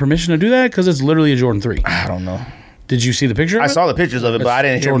they give him permission to do that? Because it's literally a Jordan 3. I don't know. Did you see the picture? I saw the pictures of it, but I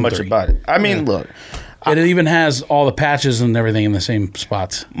didn't hear much about it. I mean, look. It even has all the patches and everything in the same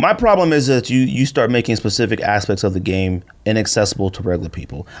spots. My problem is that you start making specific aspects of the game inaccessible to regular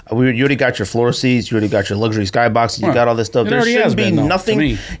people. You already got your floor seats, you already got your luxury skyboxes, you got all this stuff. There shouldn't be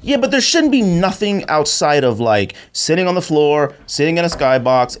nothing. Yeah, but there shouldn't be nothing outside of like sitting on the floor, sitting in a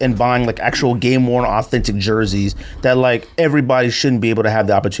skybox, and buying like actual game-worn, authentic jerseys that like everybody shouldn't be able to have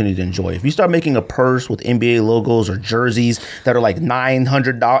the opportunity to enjoy. If you start making a purse with NBA logos or jerseys that are like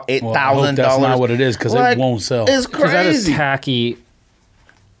 $900, $8,000, that's not what it is, because it won't sell. It's crazy. That is tacky.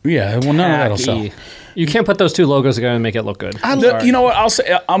 Yeah, well, none of that'll sell. You can't put those two logos together and make it look good. You know what?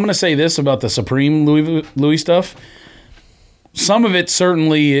 I'm going to say this about the Supreme Louis stuff. Some of it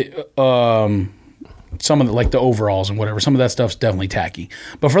certainly, some of the, like the overalls and whatever, some of that stuff's definitely tacky.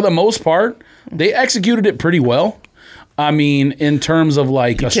 But for the most part, they executed it pretty well. I mean, in terms of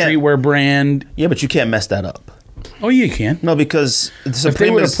like a streetwear brand. Yeah, but you can't mess that up. Oh, yeah, you can. No, because the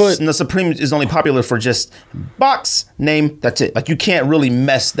Supreme is only popular for just box, name, that's it. Like, you can't really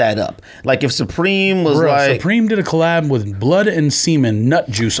mess that up. Like, if Supreme was Supreme did a collab with blood and semen nut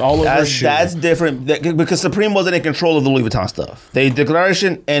juice all over his shoe. That's different, because Supreme wasn't in control of the Louis Vuitton stuff. They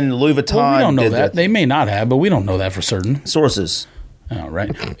Declaration and Louis Vuitton. Well, we don't know that. They may not have, but we don't know that for certain. Sources. All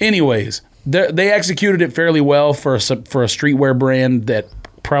right. Anyways, they executed it fairly well for a streetwear brand that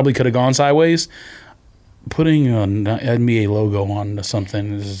probably could have gone sideways. Putting an NBA logo on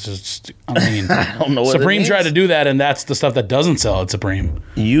something is just, I mean, I don't know what Supreme tried to do that, and that's the stuff that doesn't sell at Supreme.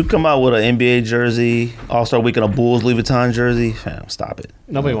 You come out with an NBA jersey, All-Star Weekend, a Bulls Louis Vuitton jersey, fam, stop it.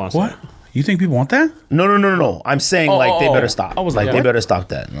 Nobody wants what? that. You think people want that? No. I'm saying, they better stop. I was like, they better stop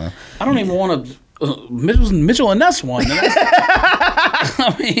that. No? I don't even want to. Mitchell and Ness one.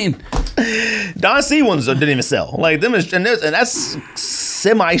 I mean, Don C ones didn't even sell. Like them and that's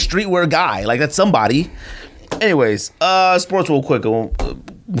semi streetwear guy. Like that's somebody. Anyways, sports real quick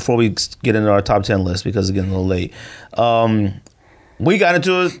before we get into our top 10 list because it's getting a little late. We got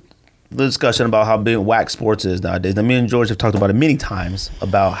into the discussion about how big whack sports is nowadays. Now, me and George have talked about it many times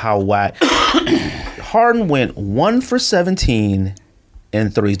about how whack. Harden went 1 for 17 in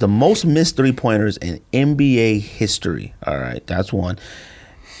threes, the most missed 3-pointers in NBA history. All right, that's one.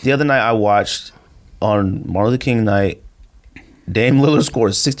 The other night I watched on Martin Luther King night, Dame Lillard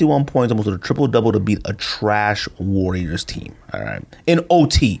scored 61 points, almost a triple-double to beat a trash Warriors team. All right, in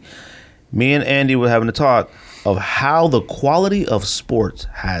OT. Me and Andy were having a talk of how the quality of sports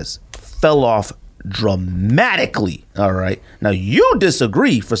has fell off dramatically. All right. Now, you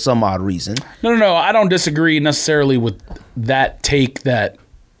disagree for some odd reason. No. I don't disagree necessarily with that take that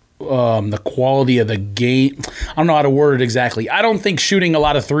the quality of the game. I don't know how to word it exactly. I don't think shooting a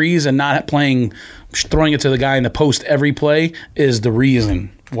lot of threes and not throwing it to the guy in the post every play is the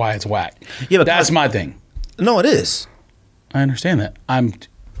reason why it's whack. Yeah, but that's my thing. No, it is. I understand that.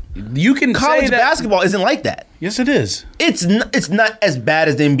 You can college say that basketball isn't like that. Yes, it is. It's not as bad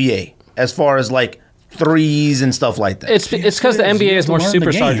as the NBA as far as like threes and stuff like that. It's because the NBA is more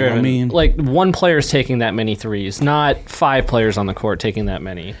superstar driven. I mean, like one player's taking that many threes, not 5 players on the court taking that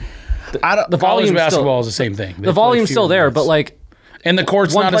many. The volume basketball is the same thing. The volume's still there, but like, and the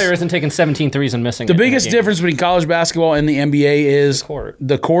court's one player isn't taking 17 threes and missing. The biggest difference between college basketball and the NBA is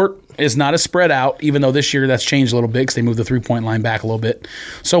the court is not as spread out, even though this year that's changed a little bit because they moved the 3-point line back a little bit.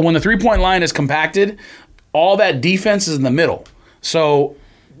 So when the 3-point line is compacted, all that defense is in the middle. So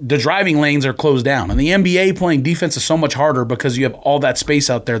the driving lanes are closed down. And the NBA playing defense is so much harder because you have all that space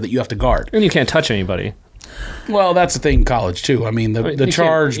out there that you have to guard. And you can't touch anybody. Well, that's the thing in college, too. I mean, the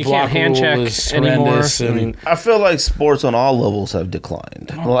charge block rule is horrendous. I feel like sports on all levels have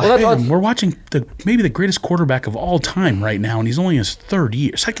declined. We're watching maybe the greatest quarterback of all time right now, and he's only in his third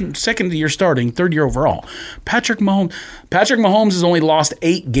year. Second year starting, third year overall. Patrick Mahomes has only lost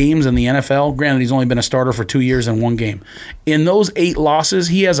 8 games in the NFL. Granted, he's only been a starter for 2 years and 1 game. In those 8 losses,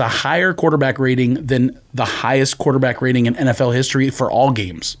 he has a higher quarterback rating than the highest quarterback rating in NFL history for all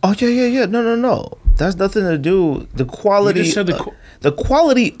games. Oh, yeah. No. That's nothing to do. The quality, the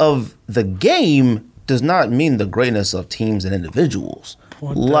quality of the game does not mean the greatness of teams and individuals.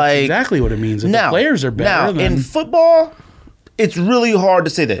 Well, that's exactly what it means. If the players are better. In football, it's really hard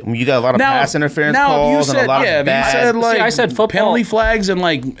to say that. When you got a lot of pass interference calls and a lot of bad. I said football. Penalty flags and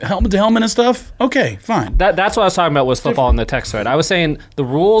like helmet to helmet and stuff. Okay, fine. That's what I was talking about was football in the text thread. I was saying the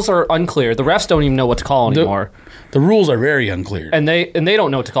rules are unclear. The refs don't even know what to call anymore. The rules are very unclear. And they don't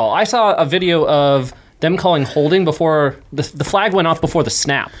know what to call. I saw a video of them calling holding before the flag went off before the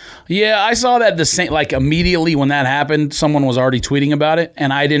snap. Yeah, I saw that immediately when that happened, someone was already tweeting about it,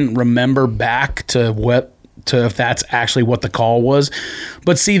 and I didn't remember back to if that's actually what the call was.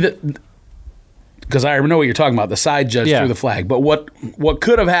 But see because I know what you're talking about. The side judge threw the flag. But what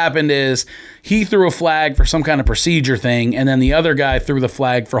could have happened is he threw a flag for some kind of procedure thing, and then the other guy threw the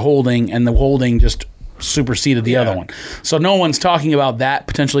flag for holding, and the holding just superseded the other one. So no one's talking about that.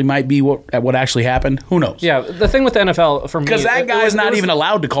 Potentially might be what actually happened. Who knows? Yeah, the thing with the NFL for me, because that guy is not even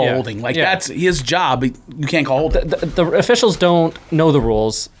allowed to call holding. That's his job. You can't call holding. The officials don't know the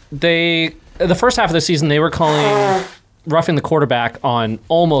rules. The first half of the season they were calling roughing the quarterback on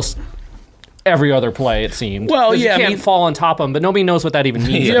almost every other play, it seemed. Well, you can't fall on top of them, but nobody knows what that even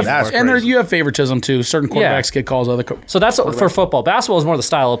means. You have favoritism too. Certain quarterbacks get calls. So that's for football. Basketball is more the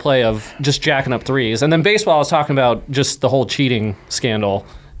style of play of just jacking up threes, and then baseball is talking about just the whole cheating scandal.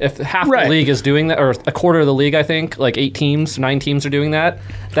 if half the league is doing that, or a quarter of the league, I think, like 8 teams, 9 teams are doing that,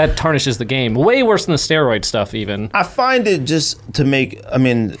 that tarnishes the game. Way worse than the steroid stuff, even. I find it just to make,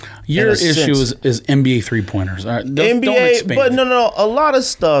 your issue is NBA three-pointers. All right, NBA, don't expand but it. no. A lot of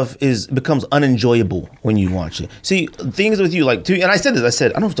stuff becomes unenjoyable when you watch it. See, things with you, and I said this, I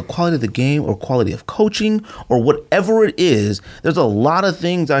don't know if it's the quality of the game or quality of coaching or whatever it is. There's a lot of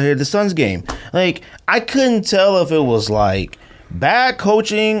things out here. The Suns game, like, I couldn't tell if it was like bad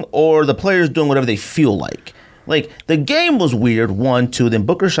coaching or the players doing whatever they feel like. Like, the game was weird, 1, 2, then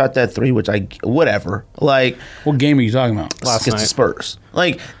Booker shot that 3, which whatever. Like, what game are you talking about? Against the Spurs.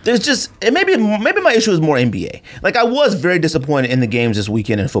 Like, there's just, and maybe my issue is more NBA. Like, I was very disappointed in the games this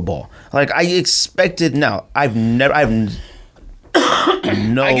weekend in football. Like, I expected, I've no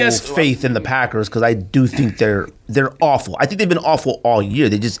faith in the Packers because I do think they're awful. I think they've been awful all year.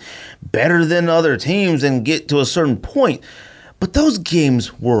 They're just better than other teams and get to a certain point. But those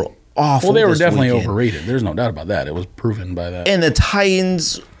games were awful. Well, they were definitely overrated. There's no doubt about that. It was proven by that. And the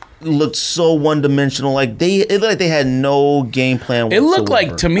Titans looked so one-dimensional. It looked like they had no game plan whatsoever. It looked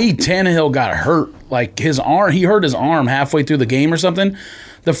like, to me, Tannehill got hurt. Like, his arm, he hurt his arm halfway through the game or something.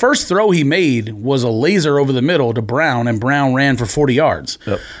 The first throw he made was a laser over the middle to Brown, and Brown ran for 40 yards.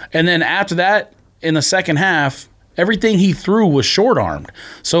 Yep. And then after that, in the second half, everything he threw was short-armed.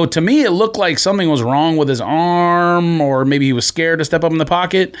 So to me, it looked like something was wrong with his arm, or maybe he was scared to step up in the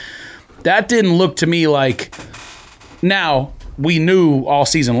pocket. That didn't look to me like... Now, we knew all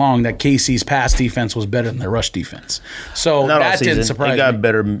season long that KC's pass defense was better than their rush defense. So that didn't surprise me. It got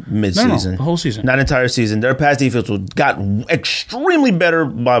better mid-season. No, the whole season. Not entire season. Their pass defense got extremely better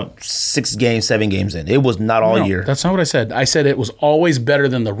about 6 games, 7 games in. It was not all year. That's not what I said. I said it was always better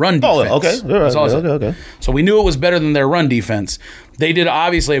than the run defense. Oh, okay. Right. Okay. So we knew it was better than their run defense. They did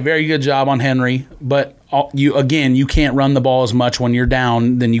obviously a very good job on Henry, but you can't run the ball as much when you're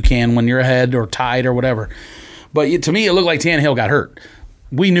down than you can when you're ahead or tied or whatever. But to me, it looked like Tannehill got hurt.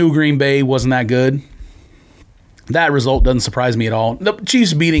 We knew Green Bay wasn't that good. That result doesn't surprise me at all. The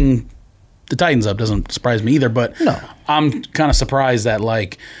Chiefs beating the Titans up doesn't surprise me either, but I'm kind of surprised that,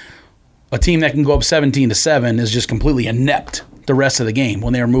 like, a team that can go up 17-7 is just completely inept the rest of the game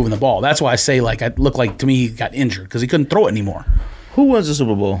when they were moving the ball. That's why I say, like, it looked like to me he got injured because he couldn't throw it anymore. Who wins the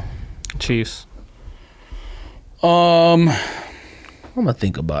Super Bowl? Chiefs. I'm going to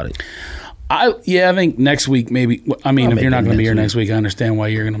think about it. I think next week maybe. I mean, if you're not going to be here next week, I understand why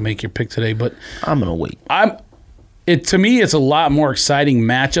you're going to make your pick today. But I'm going to wait. To me, it's a lot more exciting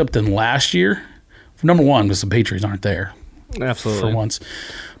matchup than last year. Number one, because the Patriots aren't there, absolutely, for once.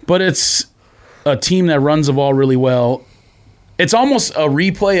 But it's a team that runs the ball really well. It's almost a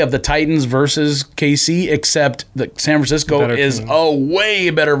replay of the Titans versus KC, except that San Francisco is a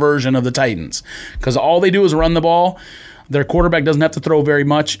way better version of the Titans because all they do is run the ball. Their quarterback doesn't have to throw very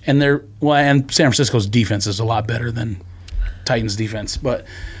much, and San Francisco's defense is a lot better than Titans' defense. But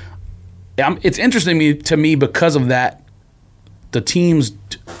it's interesting to me because of that. The teams,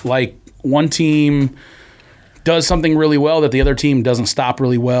 like, one team does something really well that the other team doesn't stop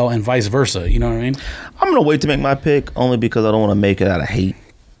really well, and vice versa. You know what I mean? I'm going to wait to make my pick only because I don't want to make it out of hate.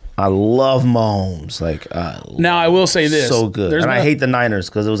 I love Mahomes. Now, I will say this. So good. And I hate the Niners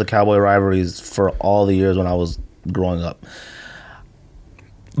because it was a Cowboy rivalries for all the years when I was growing up.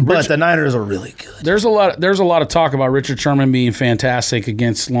 But the Niners are really good. There's a lot of talk about Richard Sherman being fantastic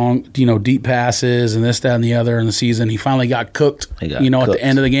against long, deep passes and this, that, and the other in the season. He finally got cooked, at the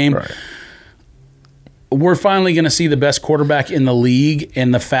end of the game. Right. We're finally going to see the best quarterback in the league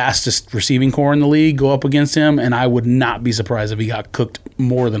and the fastest receiving core in the league go up against him, and I would not be surprised if he got cooked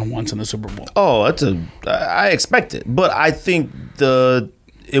more than once in the Super Bowl. Oh, I expect it. But I think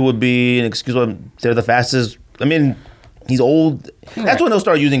it would be an excuse when they're the fastest. I mean, he's old. Right. That's when they'll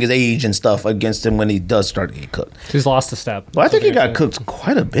start using his age and stuff against him when he does start to get cooked. He's lost a step. But I think he got cooked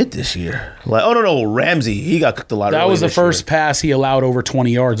quite a bit this year. Ramsey. He got cooked a lot. That was the first pass he allowed over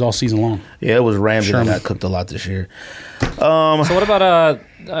 20 yards all season long. Yeah, it was Ramsey that got cooked a lot this year. So what about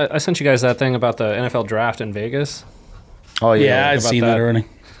I sent you guys that thing about the NFL draft in Vegas. Oh yeah, I'd seen that already.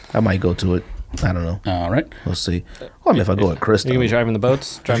 I might go to it. I don't know. All right, we'll see. Well, if I go with Chris, you gonna be driving the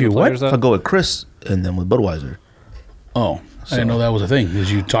boats. If I go with Chris and then with Budweiser. Oh, I didn't know that was a thing. Did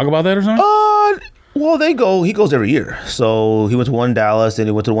you talk about that or something? Well, he goes every year. So he went to one in Dallas, then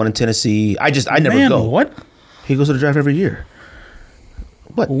he went to one in Tennessee. I never go. What? He goes to the draft every year.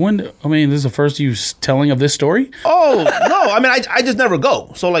 What? This is the first you telling of this story? Oh, no. I mean, I just never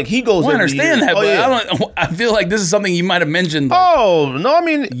go. So, like, he goes I understand that, but yeah. I feel like this is something you might have mentioned no, I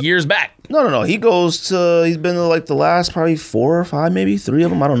mean... years back. No. He goes to... He's been to, like, the last probably 4 or 5, maybe 3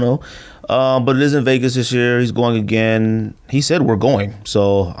 of them. I don't know. But it is in Vegas this year. He's going again. He said we're going.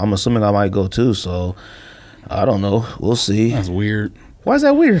 So, I'm assuming I might go, too. So, I don't know. We'll see. That's weird. Why is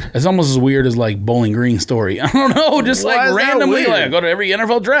that weird? It's almost as weird as like Bowling Green story. I don't know, just Why like randomly, like I go to every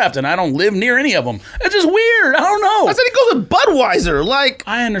NFL draft and I don't live near any of them. It's just weird. I don't know. I said he goes to Budweiser. Like,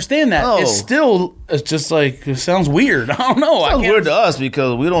 I understand that. Oh. It's just like it sounds weird. I don't know. It sounds weird to us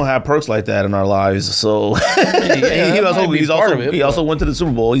because we don't have perks like that in our lives. So he also went to the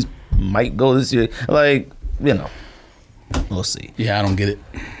Super Bowl. He might go this year. Like, we'll see. Yeah, I don't get it.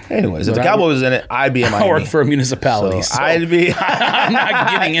 Anyways, if the Cowboys was in it, I'd be in Miami. I work for a municipality, so I'd be. I'm not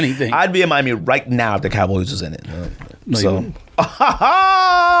getting anything. I'd be in Miami right now if the Cowboys was in it. No, you wouldn't.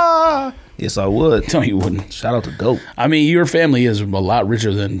 Yes, I would. No, you wouldn't. Shout out to GOAT. I mean, your family is a lot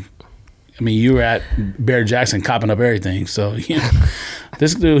richer than. I mean, you were at Bear Jackson copping up everything. So,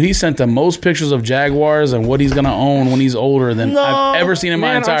 this dude, he sent the most pictures of Jaguars and what he's going to own when he's older than I've ever seen in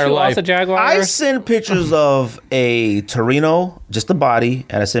my entire life. I sent pictures of a Torino, just the body,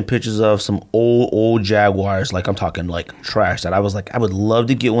 and I sent pictures of some old Jaguars. Like, I'm talking like trash that I was like, I would love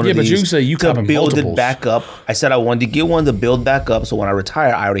to get one of these. Yeah, but you say you to build multiples. It back up. I said I wanted to get one to build back up so when I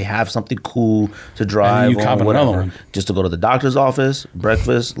retire, I already have something cool to drive on, whatever. Just to go to the doctor's office,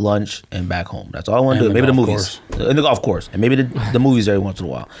 breakfast, lunch, and back home. That's all I want to do. Maybe the movies. In the golf course. And maybe the movies every once in a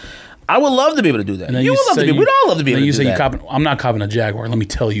while. I would love to be able to do that. You would love to be. We'd all love to be able to do that. I'm not copping a Jaguar. Let me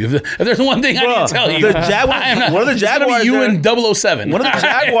tell you. If there's one thing I need to tell you. The Jaguars. One of the Jaguars. You in 007. One of the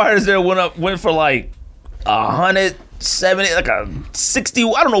Jaguars there went for like 170, like a 60.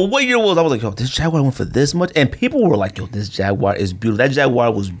 I don't know what year it was. I was like, yo, this Jaguar went for this much. And people were like, yo, this Jaguar is beautiful. That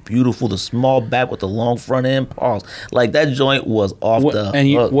Jaguar was beautiful. The small back with the long front end. Pause. Like that joint was off the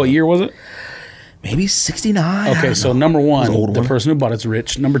hook. What year was it? Maybe 69. Okay, so number one, the person who bought it's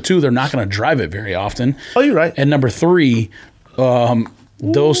rich. Number two, they're not going to drive it very often. Oh, you're right. And number three,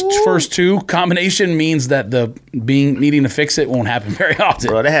 those first two combination means that needing to fix it won't happen very often.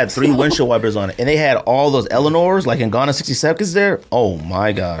 Bro, they had 3 windshield wipers on it, and they had all those Eleanors like in Ghana 60 Seconds there. Oh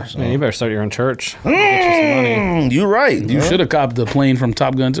my gosh! Man, you better start your own church. Get you some money. You're right. You should have copped the plane from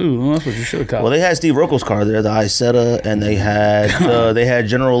Top Gun too. Well, that's what you should have copped. Well, they had Steve Urkel's car there, the Isetta, and they had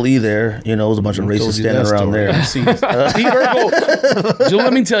General Lee there. It was a bunch of racists standing around there. Steve Urkel.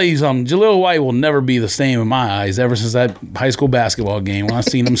 Let me tell you something. Jaleel White will never be the same in my eyes ever since that high school basketball game when I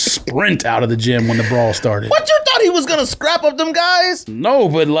seen him sprint out of the gym when the brawl started. What, you thought he was gonna scrap up them guys? No,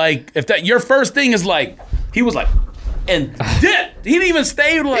 but like if that your first thing is like he was like and dipped. He didn't even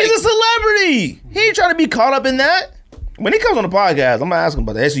stay like he's a celebrity. He ain't trying to be caught up in that. When he comes on the podcast, I'm gonna ask him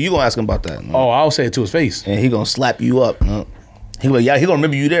about that. So you gonna ask him about that? Oh, I'll say it to his face. And he gonna slap you up. He like, yeah, he gonna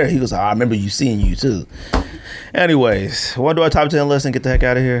remember you there. He goes, I remember you seeing you too. Anyways, want to do our top 10 list and get the heck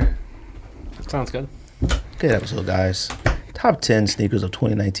out of here? Sounds good. Good episode, guys. Top 10 sneakers of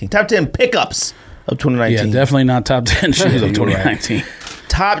 2019. Top 10 pickups of 2019. Yeah, definitely not top 10 shoes of 2019. Right.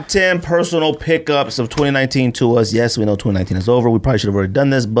 Top 10 personal pickups of 2019 to us. Yes, we know 2019 is over. We probably should have already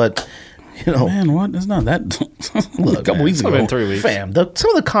done this, but man, what? It's not that. Look, a couple weeks ago. Been 3 weeks. Fam, some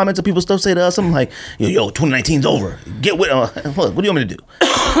of the comments that people still say to us, I'm like, yo, 2019's over. Get with look, what do you want me to do?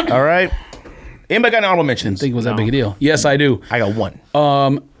 All right. Anybody got an honorable mentions? Didn't think it was that big a deal. Yes, I do. I got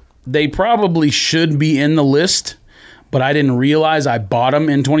one. They probably should be in the list, but I didn't realize I bought them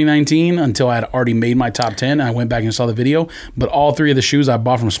in 2019 until I had already made my top 10. And I went back and saw the video. But all 3 of the shoes I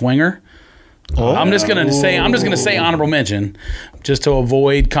bought from Swinger. I'm just gonna say honorable mention, just to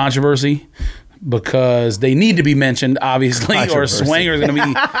avoid controversy, because they need to be mentioned, obviously, or Swinger's gonna be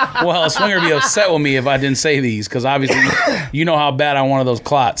Swinger would be upset with me if I didn't say these, because obviously you know how bad I wanted those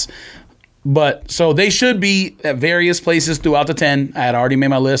clots. But so they should be at various places throughout the 10. I had already made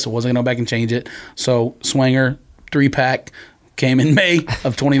my list. I wasn't gonna go back and change it. So Swinger 3-pack came in May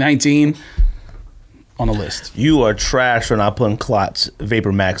of 2019 on the list. You are trash for not putting Clots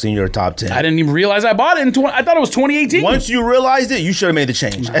Vapor Max in your top 10. I didn't even realize I bought it I thought it was 2018. Once you realized it, you should have made the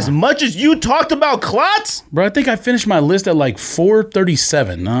change. As much as you talked about Clots, bro, I think I finished my list at like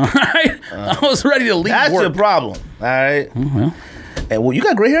 437. I was ready to leave that's work. a problem. All right. Well. And you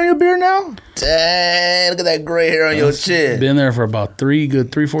got gray hair on your beard now? Dang, look at that gray hair on your chin. Been there for about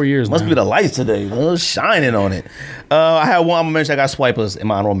 3-4 years Must now. be the lights today. Shining on it. I had one honorable mention. I got swipers in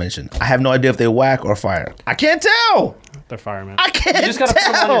my honorable mention. I have no idea if they whack or fire. I can't tell. They're fire, man. I can't tell. You just gotta put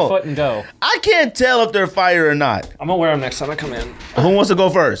them on your foot and go. I can't tell if they're fire or not. I'm gonna wear them next time I come in. Who wants to go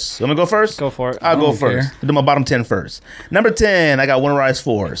first? You want me to go first? Go for it. I'll go first. Do my bottom 10 first. Number 10, I got Winterize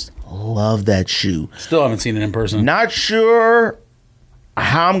 4s. Love that shoe. Still haven't seen it in person. Not sure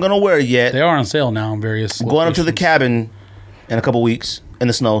how I'm going to wear it yet. They are on sale now in various Going up to the cabin in a couple weeks in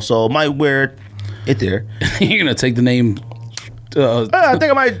the snow, so might wear it there. You're going to take the name... I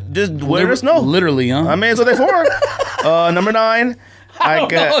think I might just wear it in the snow. Literally, huh? I mean, that's what they're for. Number 9, I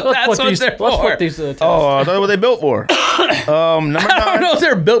got... That's what they're for. Let's put these to the test. Oh, I thought what they built for. Number 9. I don't know if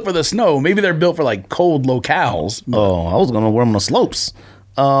they're built for the snow. Maybe they're built for like cold locales. Oh, I was going to wear them on the slopes.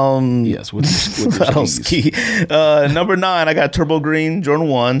 Yes, with I don't ski. Number 9, I got Turbo Green Jordan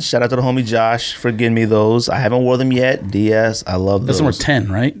 1s. Shout out to the homie Josh for getting me those. I haven't wore them yet. DS, I love those. That's number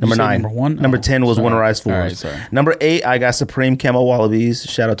 10, right? Number 9. Number 1? Number 10 was Winterize 4s. All right, sorry. Number 8, I got Supreme Camo Wallabies.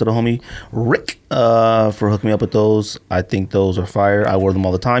 Shout out to the homie Rick for hooking me up with those. I think those are fire. I wear them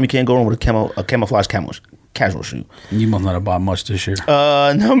all the time. You can't go wrong with a camouflage casual shoe. You must not have bought much this year.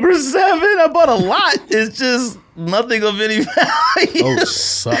 Number 7, I bought a lot. It's just nothing of any value. Oh,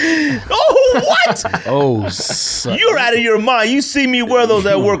 suck. Oh, what? Oh, suck. You're out of your mind. You see me wear those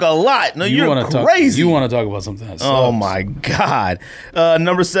at work a lot. No, you're crazy. You want to talk about something else. Oh, my God.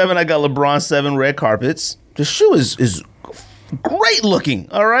 Number 7, I got LeBron 7 red carpets. The shoe is great looking,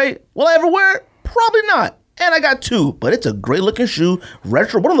 all right? Will I ever wear it? Probably not. And I got 2, but it's a great looking shoe.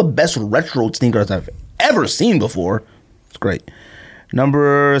 Retro, one of the best retro sneakers I've ever seen before. It's great.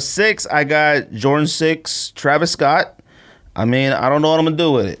 Number 6, I got Jordan 6 Travis Scott. I mean, I don't know what I'm going to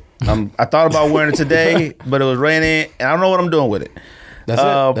do with it. I thought about wearing it today, but it was raining, and I don't know what I'm doing with it. That's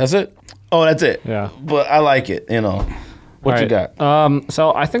it? That's it? Oh, that's it. Yeah. But I like it, you know. What you got?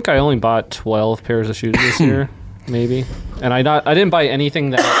 So I think I only bought 12 pairs of shoes this year, maybe. And I didn't buy anything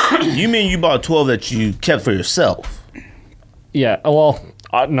that... You mean you bought 12 that you kept for yourself? Yeah. Well,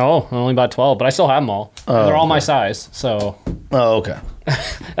 no, I only bought 12, but I still have them all. And they're all my size, so... Oh, okay.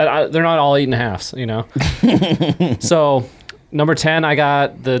 They're not all 8.5s, you know? So, number 10, I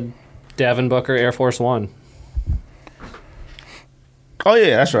got the Devin Booker Air Force One. Oh,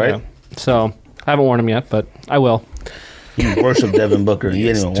 yeah, that's right. Yeah. So, I haven't worn them yet, but I will. You worship Devin Booker. And you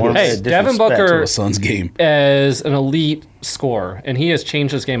didn't even want Hey, Devin Booker to a Suns game is an elite scorer, and he has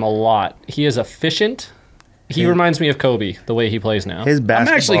changed his game a lot. He is efficient. He reminds me of Kobe, the way he plays now. His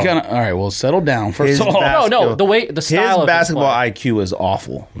basketball. I'm actually kind of... All right, well, settle down first of all. No, the style his of basketball his play. IQ is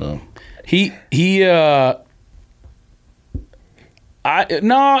awful. No. He could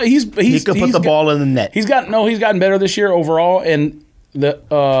put the ball in the net. He's gotten better this year overall, and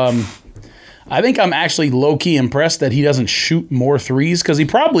I think I'm actually low-key impressed that he doesn't shoot more threes, because he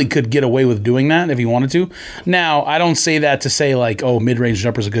probably could get away with doing that if he wanted to. Now, I don't say that to say, like, oh, mid-range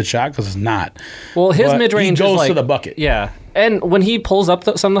jumper's a good shot, because it's not. Well, his mid-range he goes is like, to the bucket. Yeah. And when he pulls up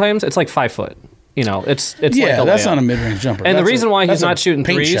sometimes, it's like 5 foot. You know, it's yeah, like that's not a mid-range jumper. And that's the reason why he's not shooting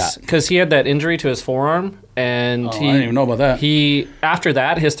paint threes, because he had that injury to his forearm, and I didn't even know about that. After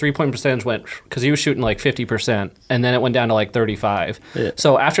that, his 3-point percentage went, because he was shooting like 50%, and then it went down to like 35. Yeah.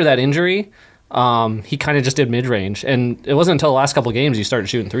 So after that injury, he kind of just did mid-range, and it wasn't until the last couple of games he started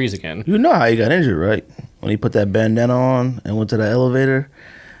shooting threes again. You know how he got injured, right? When he put that bandana on and went to the elevator.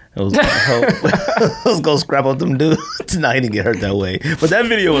 It was let's go scrap up them dudes. Nah, he didn't get hurt that way. But that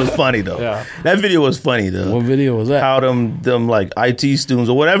video was funny though. Yeah. That video was funny though. What video was that? How them like IT students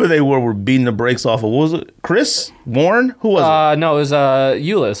or whatever they were beating the brakes off of. What was it? Chris? Warren? Who was it? No, it was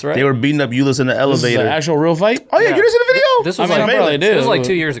Ulyss, right? They were beating up Ulyss in the This is elevator. an actual real fight? Oh yeah, you didn't see the video? This was I probably did. It was like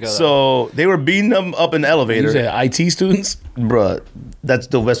 2 years ago. So they were beating them up in the elevator. You said IT students? Bruh, that's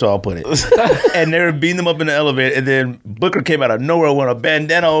the best way I'll put it. And they were beating them up in the elevator, and then Booker came out of nowhere with a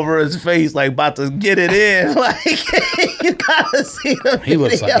bandana over his face, like about to get it in. Like, you gotta see him. He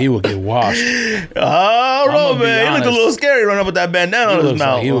looks like he would get washed. Oh, no, man. He looked a honest. little scary running up with that bandana on his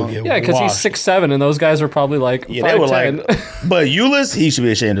mouth. Like he would get Yeah, because he's washed. 6'7", and those guys were probably like 5'10". They were like, but Ulyss, he should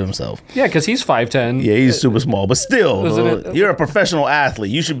be ashamed of himself. Yeah, because he's 5'10". Yeah, he's super small, but still, Isn't it- you're a professional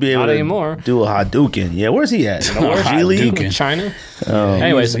athlete. You should be able Not to anymore. do a Hadouken. Yeah, where's he at? G League? Hadouken. China. Oh.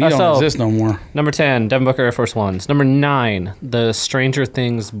 Anyways, He don't so exist no more. number 10, Devin Booker Air Force Ones. Number 9, the Stranger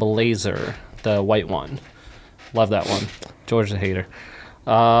Things blazer, the white one. Love that one. George's a hater.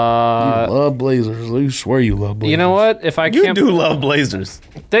 You love Blazers. You swear you love Blazers. You know what? If I You can't, do love Blazers.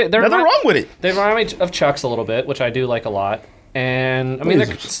 they're Nothing wrong with it. They remind me of Chuck's a little bit, which I do like a lot. And I mean, they're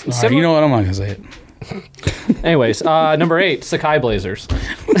Blazers. All right, similar. you know what? I'm not gonna say it. Anyways, number 8, Sakai Blazers.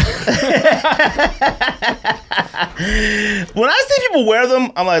 When I see people wear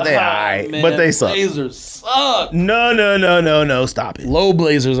them, I'm like, they all right, but they suck. Blazers suck. No, stop it. Low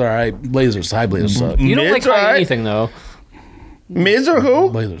Blazers, all right. Blazers, high Blazers suck. You don't like It's all high right. anything though. Mids are cool.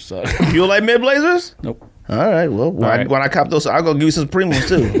 Blazers suck. You don't like mid blazers? Nope. All right. Well, when I cop those, I'll go give you some Supreme ones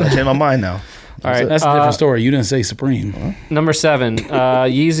too. I changed my mind now. All right, That's a different story. You didn't say Supreme. Number 7,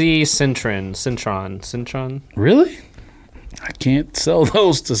 Yeezy Syntron. Really? I can't sell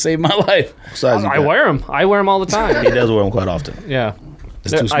those to save my life. I wear them. I wear them all the time. He does wear them quite often. Yeah.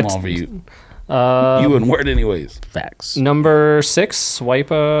 It's too small for you. You wouldn't wear it anyways. Facts. Number 6,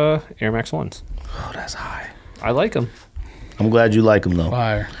 Swipe Air Max 1s. Oh, that's high. I like them. I'm glad you like them, though.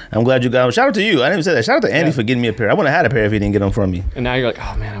 Fire. I'm glad you got them. Shout out to you. I didn't even say that. Shout out to Andy for getting me a pair. I wouldn't have had a pair if he didn't get them from me. And now you're like,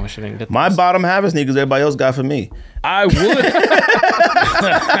 oh, man, I wish I didn't get My those. bottom half of sneakers everybody else got for me. I would.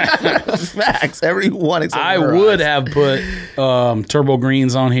 Facts. Everyone except I for would eyes. have put turbo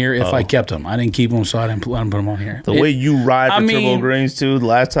greens on here if I kept them. I didn't keep them, so I didn't put them on here. The way you ride for turbo greens, too, the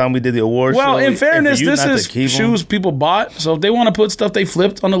last time we did the award show. Well, in fairness, and for you this not is to keep shoes people bought. So if they want to put stuff they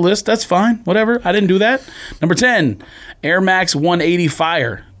flipped on the list, that's fine. Whatever. I didn't do that. Number 10, Air Max 180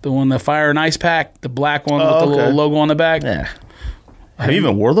 Fire. The one, the Fire and Ice Pack, the black one with the little logo on the back. Yeah. Have you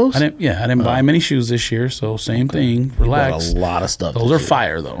even wore those? I didn't buy many shoes this year, so same thing. Relax. You bought a lot of stuff. Those are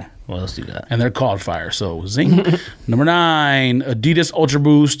fire, though. What else do you got? And they're called fire, so zing. Number 9, Adidas Ultra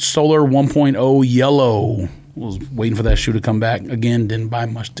Boost Solar 1.0 Yellow. Was waiting for that shoe to come back. Again, didn't buy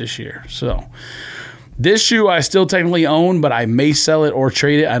much this year. So this shoe I still technically own, but I may sell it or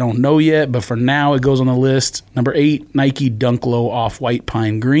trade it. I don't know yet, but for now it goes on the list. Number 8, Nike Dunk Low Off-White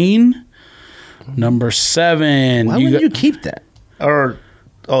Pine Green. Number 7. Why wouldn't you keep that? Or,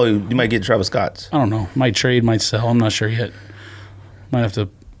 you might get Travis Scott's. I don't know. Might trade, might sell. I'm not sure yet. Might have to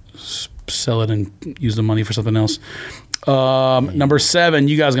sell it and use the money for something else. Number 7,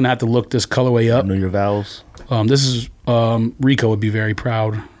 you guys are going to have to look this colorway up. Know your vowels. This is, Rico would be very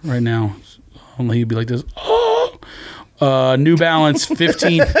proud right now. Only he'd be like this. Oh! New Balance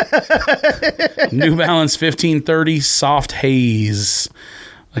 1530 Soft Haze.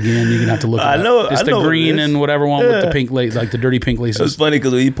 Again, you're gonna have to look at it. It's the green and whatever one with the pink lace, like the dirty pink laces. It's funny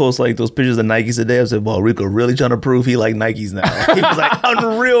because when he posts like those pictures of Nikes today, I said, "Well, Rico really trying to prove he like Nikes now." He was like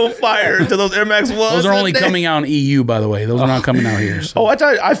unreal fire to those Air Max 1s. Those are only coming out in EU, by the way. Those are not coming out here. So.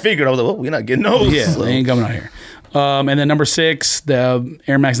 I figured. I was like, well, we're not getting those. Yeah, they ain't coming out here. And then number 6, the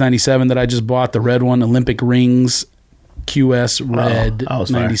Air Max 97 that I just bought, the red one, Olympic Rings QS Red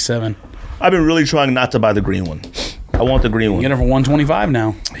 97. I've been really trying not to buy the green one. I want the green one. Get it for $125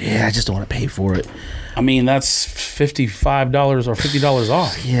 now. Yeah, I just don't want to pay for it. I mean, that's $55 or $50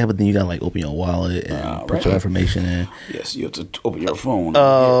 off. Yeah, but then you got to like open your wallet and put your information in. Yes, you have to open your phone.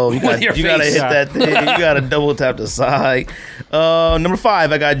 Oh, you got to hit that thing. You got to double tap the side. Number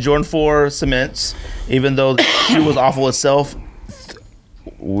 5, I got Jordan 4 Cements. Even though the shoe was awful itself,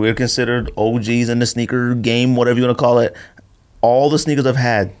 we're considered OGs in the sneaker game, whatever you want to call it. All the sneakers I've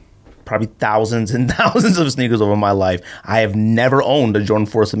had, probably thousands and thousands of sneakers over my life, I have never owned a Jordan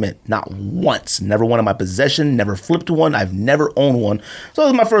 4 Cement. Not once. Never one in my possession. Never flipped one. I've never owned one. So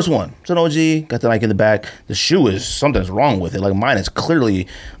this is my first one. It's an OG. Got the Nike in the back. The shoe is, something's wrong with it. Like mine is clearly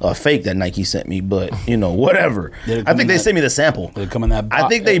fake that Nike sent me, but whatever. I think they sent me the sample. Did it come in that I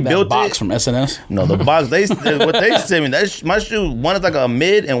think they built box it from SNS? No, the box, what they sent me, my shoe, one is like a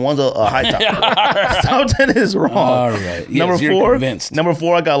mid and one's a high top. Right. Something is wrong. All right. Yes, Number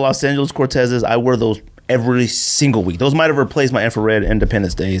 4, I got Los Angeles Cortezes. I wear those every single week. Those might have replaced my infrared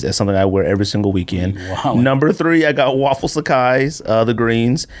Independence Days as something I wear every single weekend. Wow. Number 3, I got Waffle Sakai's, the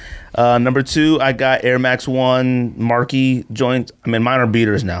greens. Number 2, I got Air Max 1 Marquee joints. I mean, mine are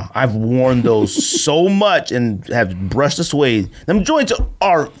beaters now. I've worn those so much and have brushed the suede. Them joints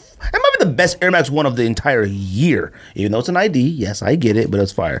are... That might be the best Air Max 1 of the entire year. Even though it's an ID. Yes, I get it, but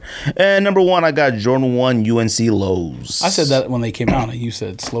it's fire. And number 1, I got Jordan 1 UNC Lows. I said that when they came out, and you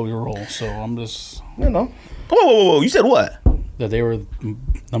said slow your roll. So I'm just... Whoa. You said what? That they were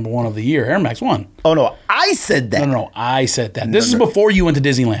number 1 of the year, Air Max 1. Oh, no. I said that. No, I said that. This is before you went to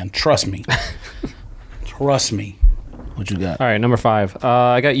Disneyland. Trust me. Trust me. What you got? All right, number 5.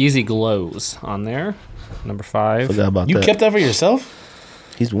 I got Yeezy Glows on there. Number 5. Forgot about that. You kept that for yourself?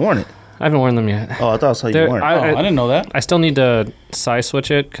 He's worn it. I haven't worn them yet. Oh, I thought I saw you worn it. I didn't know that. I still need to size switch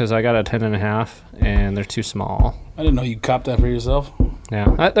it because I got a 10.5 and they're too small. I didn't know you copped that for yourself.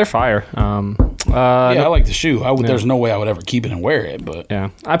 Yeah, they're fire. I like the shoe. There's no way I would ever keep it and wear it, but yeah,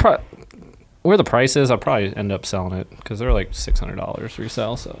 where the price is, I'll probably end up selling it because they're like $600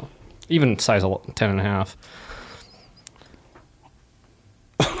 resale. So even size 10.5.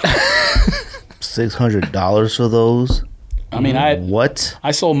 $600 for those. I mean,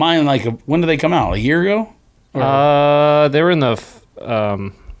 I sold mine when did they come out? A year ago? They were in the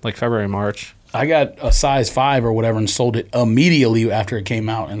like February, March. I got a size 5 or whatever and sold it immediately after it came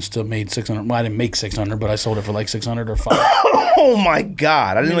out and still made 600. Well, I didn't make 600, but I sold it for like 600 or 5. Oh my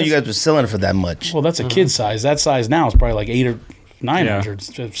God! I didn't know you guys were selling it for that much. Well, that's a kid size. That size now is probably like 800 or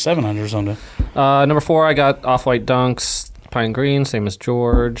 900, 700 or something. Number 4, I got Off-White Dunks, Pine Green, same as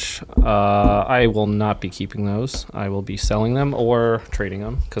George. I will not be keeping those. I will be selling them or trading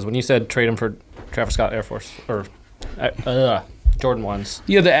them. Because when you said trade them for Travis Scott Air Force or Jordan 1s.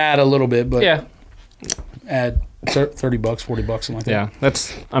 You have to add a little bit, but yeah, add $30, $40, something like that.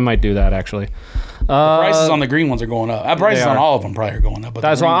 Yeah, I might do that actually. The prices on the green ones are going up. Prices on all of them probably are going up. But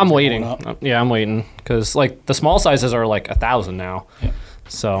that's why I'm waiting. Yeah, I'm waiting because like the small sizes are like 1,000 now. Yeah.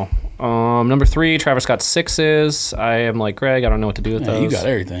 So number 3, Travis Scott 6s. I am like Greg. I don't know what to do with those. You got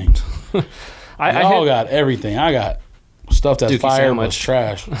everything. I got everything. I got stuff that's fire but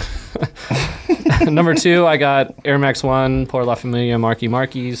trash. Number 2, I got Air Max 1, Por La Familia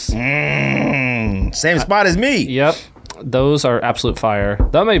Marquis. Same spot as me. Yep. Those are absolute fire.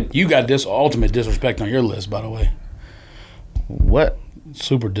 You got this ultimate disrespect on your list, by the way. What?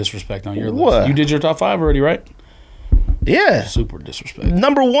 Super disrespect on your list. What? You did your top 5 already, right? Yeah. Super disrespect.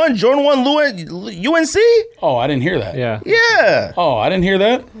 Number 1, Jordan 1 UNC? Oh, I didn't hear that. Yeah. Oh, I didn't hear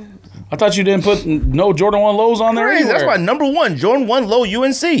that? I thought you didn't put no Jordan 1 lows on there anywhere. That's my number 1, Jordan 1 low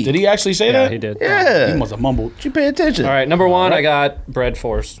UNC. Did he actually say that? Yeah, he did. Yeah. He must have mumbled. Did you pay attention? All right, number 1, I got Bread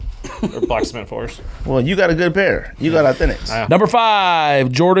Force. Or Black Cement Force. Well, you got a good pair. You got Authentics. Number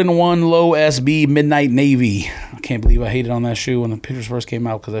 5, Jordan 1 Low SB Midnight Navy. I can't believe I hated on that shoe when the pictures first came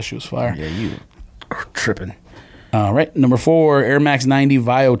out because that shoe was fire. Yeah, you tripping. All right. Number 4, Air Max 90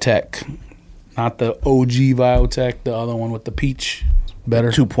 Viotech. Not the OG Viotech, the other one with the peach.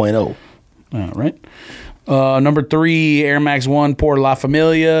 Better. 2.0. All right. Number 3, Air Max 1 Por La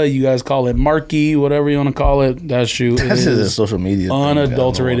Familia. You guys call it Marquee, whatever you want to call it. That shoe is a social media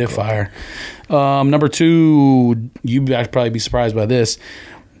unadulterated fire. Number 2, you guys probably be surprised by this.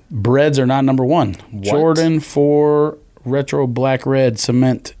 Breads are not number 1. What? Jordan 4 Retro Black Red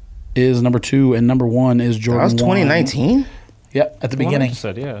Cement is number 2, and number 1 is Jordan 1. That was 2019? Yep, at the beginning.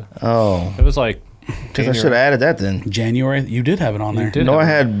 Said, yeah. Oh. It was like Because I should have added that then. January. You did have it on there. No, I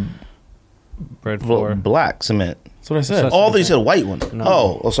had Bread 4. black cement. That's what I said. Oh, you said white one.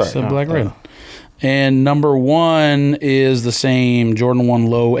 No. Oh, sorry. Said black red. And number 1 is the same Jordan 1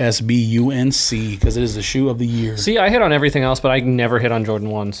 Low SB UNC because it is the shoe of the year. See, I hit on everything else, but I never hit on Jordan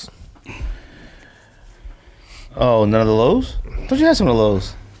 1s. Oh, none of the lows? I thought you had some of the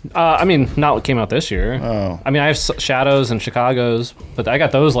lows. I mean, not what came out this year. Oh. I mean, I have Shadows and Chicago's, but I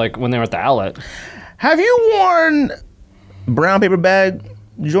got those like when they were at the outlet. Have you worn brown paper bag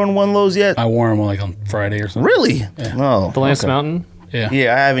Jordan 1 lows yet? I wore them like on Friday or something. Really? Yeah. Oh. The Lance Mountain? Yeah.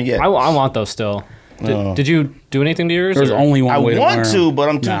 Yeah, I haven't yet. I want those still. Did you do anything to yours? There's only one I way to wear want them. to, but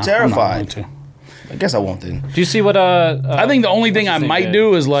I'm too terrified. I'm not going to. I guess I won't then. Do you see what I think the only thing I might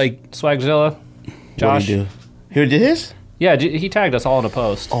do is like Swagzilla? Josh? What do you do? He did his? Yeah, he tagged us all in a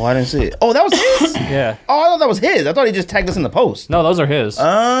post. Oh, I didn't see it. Oh, that was his? Yeah. Oh, I thought that was his. I thought he just tagged us in the post. No, those are his.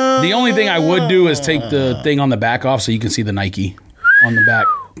 the only thing I would do is take the thing on the back off so you can see the Nike on the back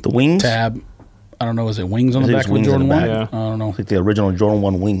The wings? tab. I don't know. Is it wings on I the think back it's of the wings on Jordan the 1? back. I don't know. Like the original Jordan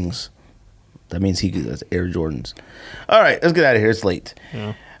 1 wings. That means he has Air Jordans. All right, let's get out of here. It's late.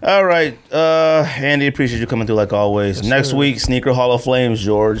 Yeah. All right, Andy, appreciate you coming through like always. Next week, Sneaker Hall of Flames,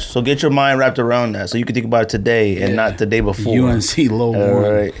 George. So get your mind wrapped around that so you can think about it today and not the day before. UNC low All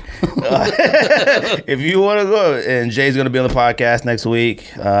one. right. If you want to go, and Jay's going to be on the podcast next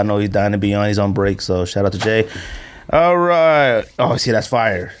week. I know he's dying to be on. He's on break, so shout out to Jay. All right. Oh, see, that's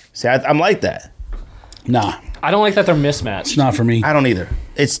fire. See, I'm like that. Nah, I don't like that they're mismatched. it's not for me. I don't either.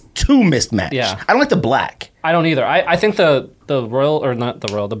 It's too mismatched. Yeah. I don't like the black. I don't either. I think the Royal, or not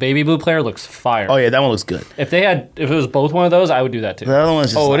the Royal, the baby blue player looks fire. Oh, yeah, that one looks good. If it was both one of those, I would do that too. The other one's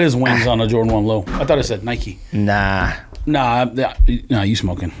just Oh, like, it is wings on a Jordan 1 low. I thought it said Nike. Nah. Nah, you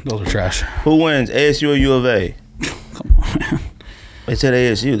smoking. Those are trash. Who wins, ASU or U of A? Come on, man. They said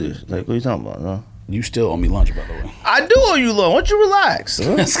ASU. Like, what are you talking about? No? You still owe me lunch, by the way. I do owe you lunch. Why don't you relax?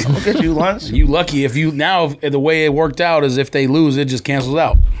 Huh? I'll get you lunch. You lucky if you now the way it worked out is if they lose, it just cancels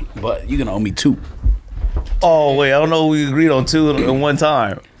out. But you're gonna owe me 2. Oh, wait. I don't know. We agreed on 2 in one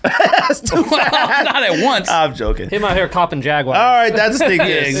time. That's too fast. Not at once. I'm joking. Him out here copping Jaguar. All right. That's the thing. Yeah,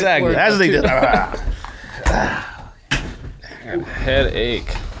 exactly. That's the thing.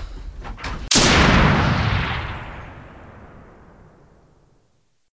 Headache.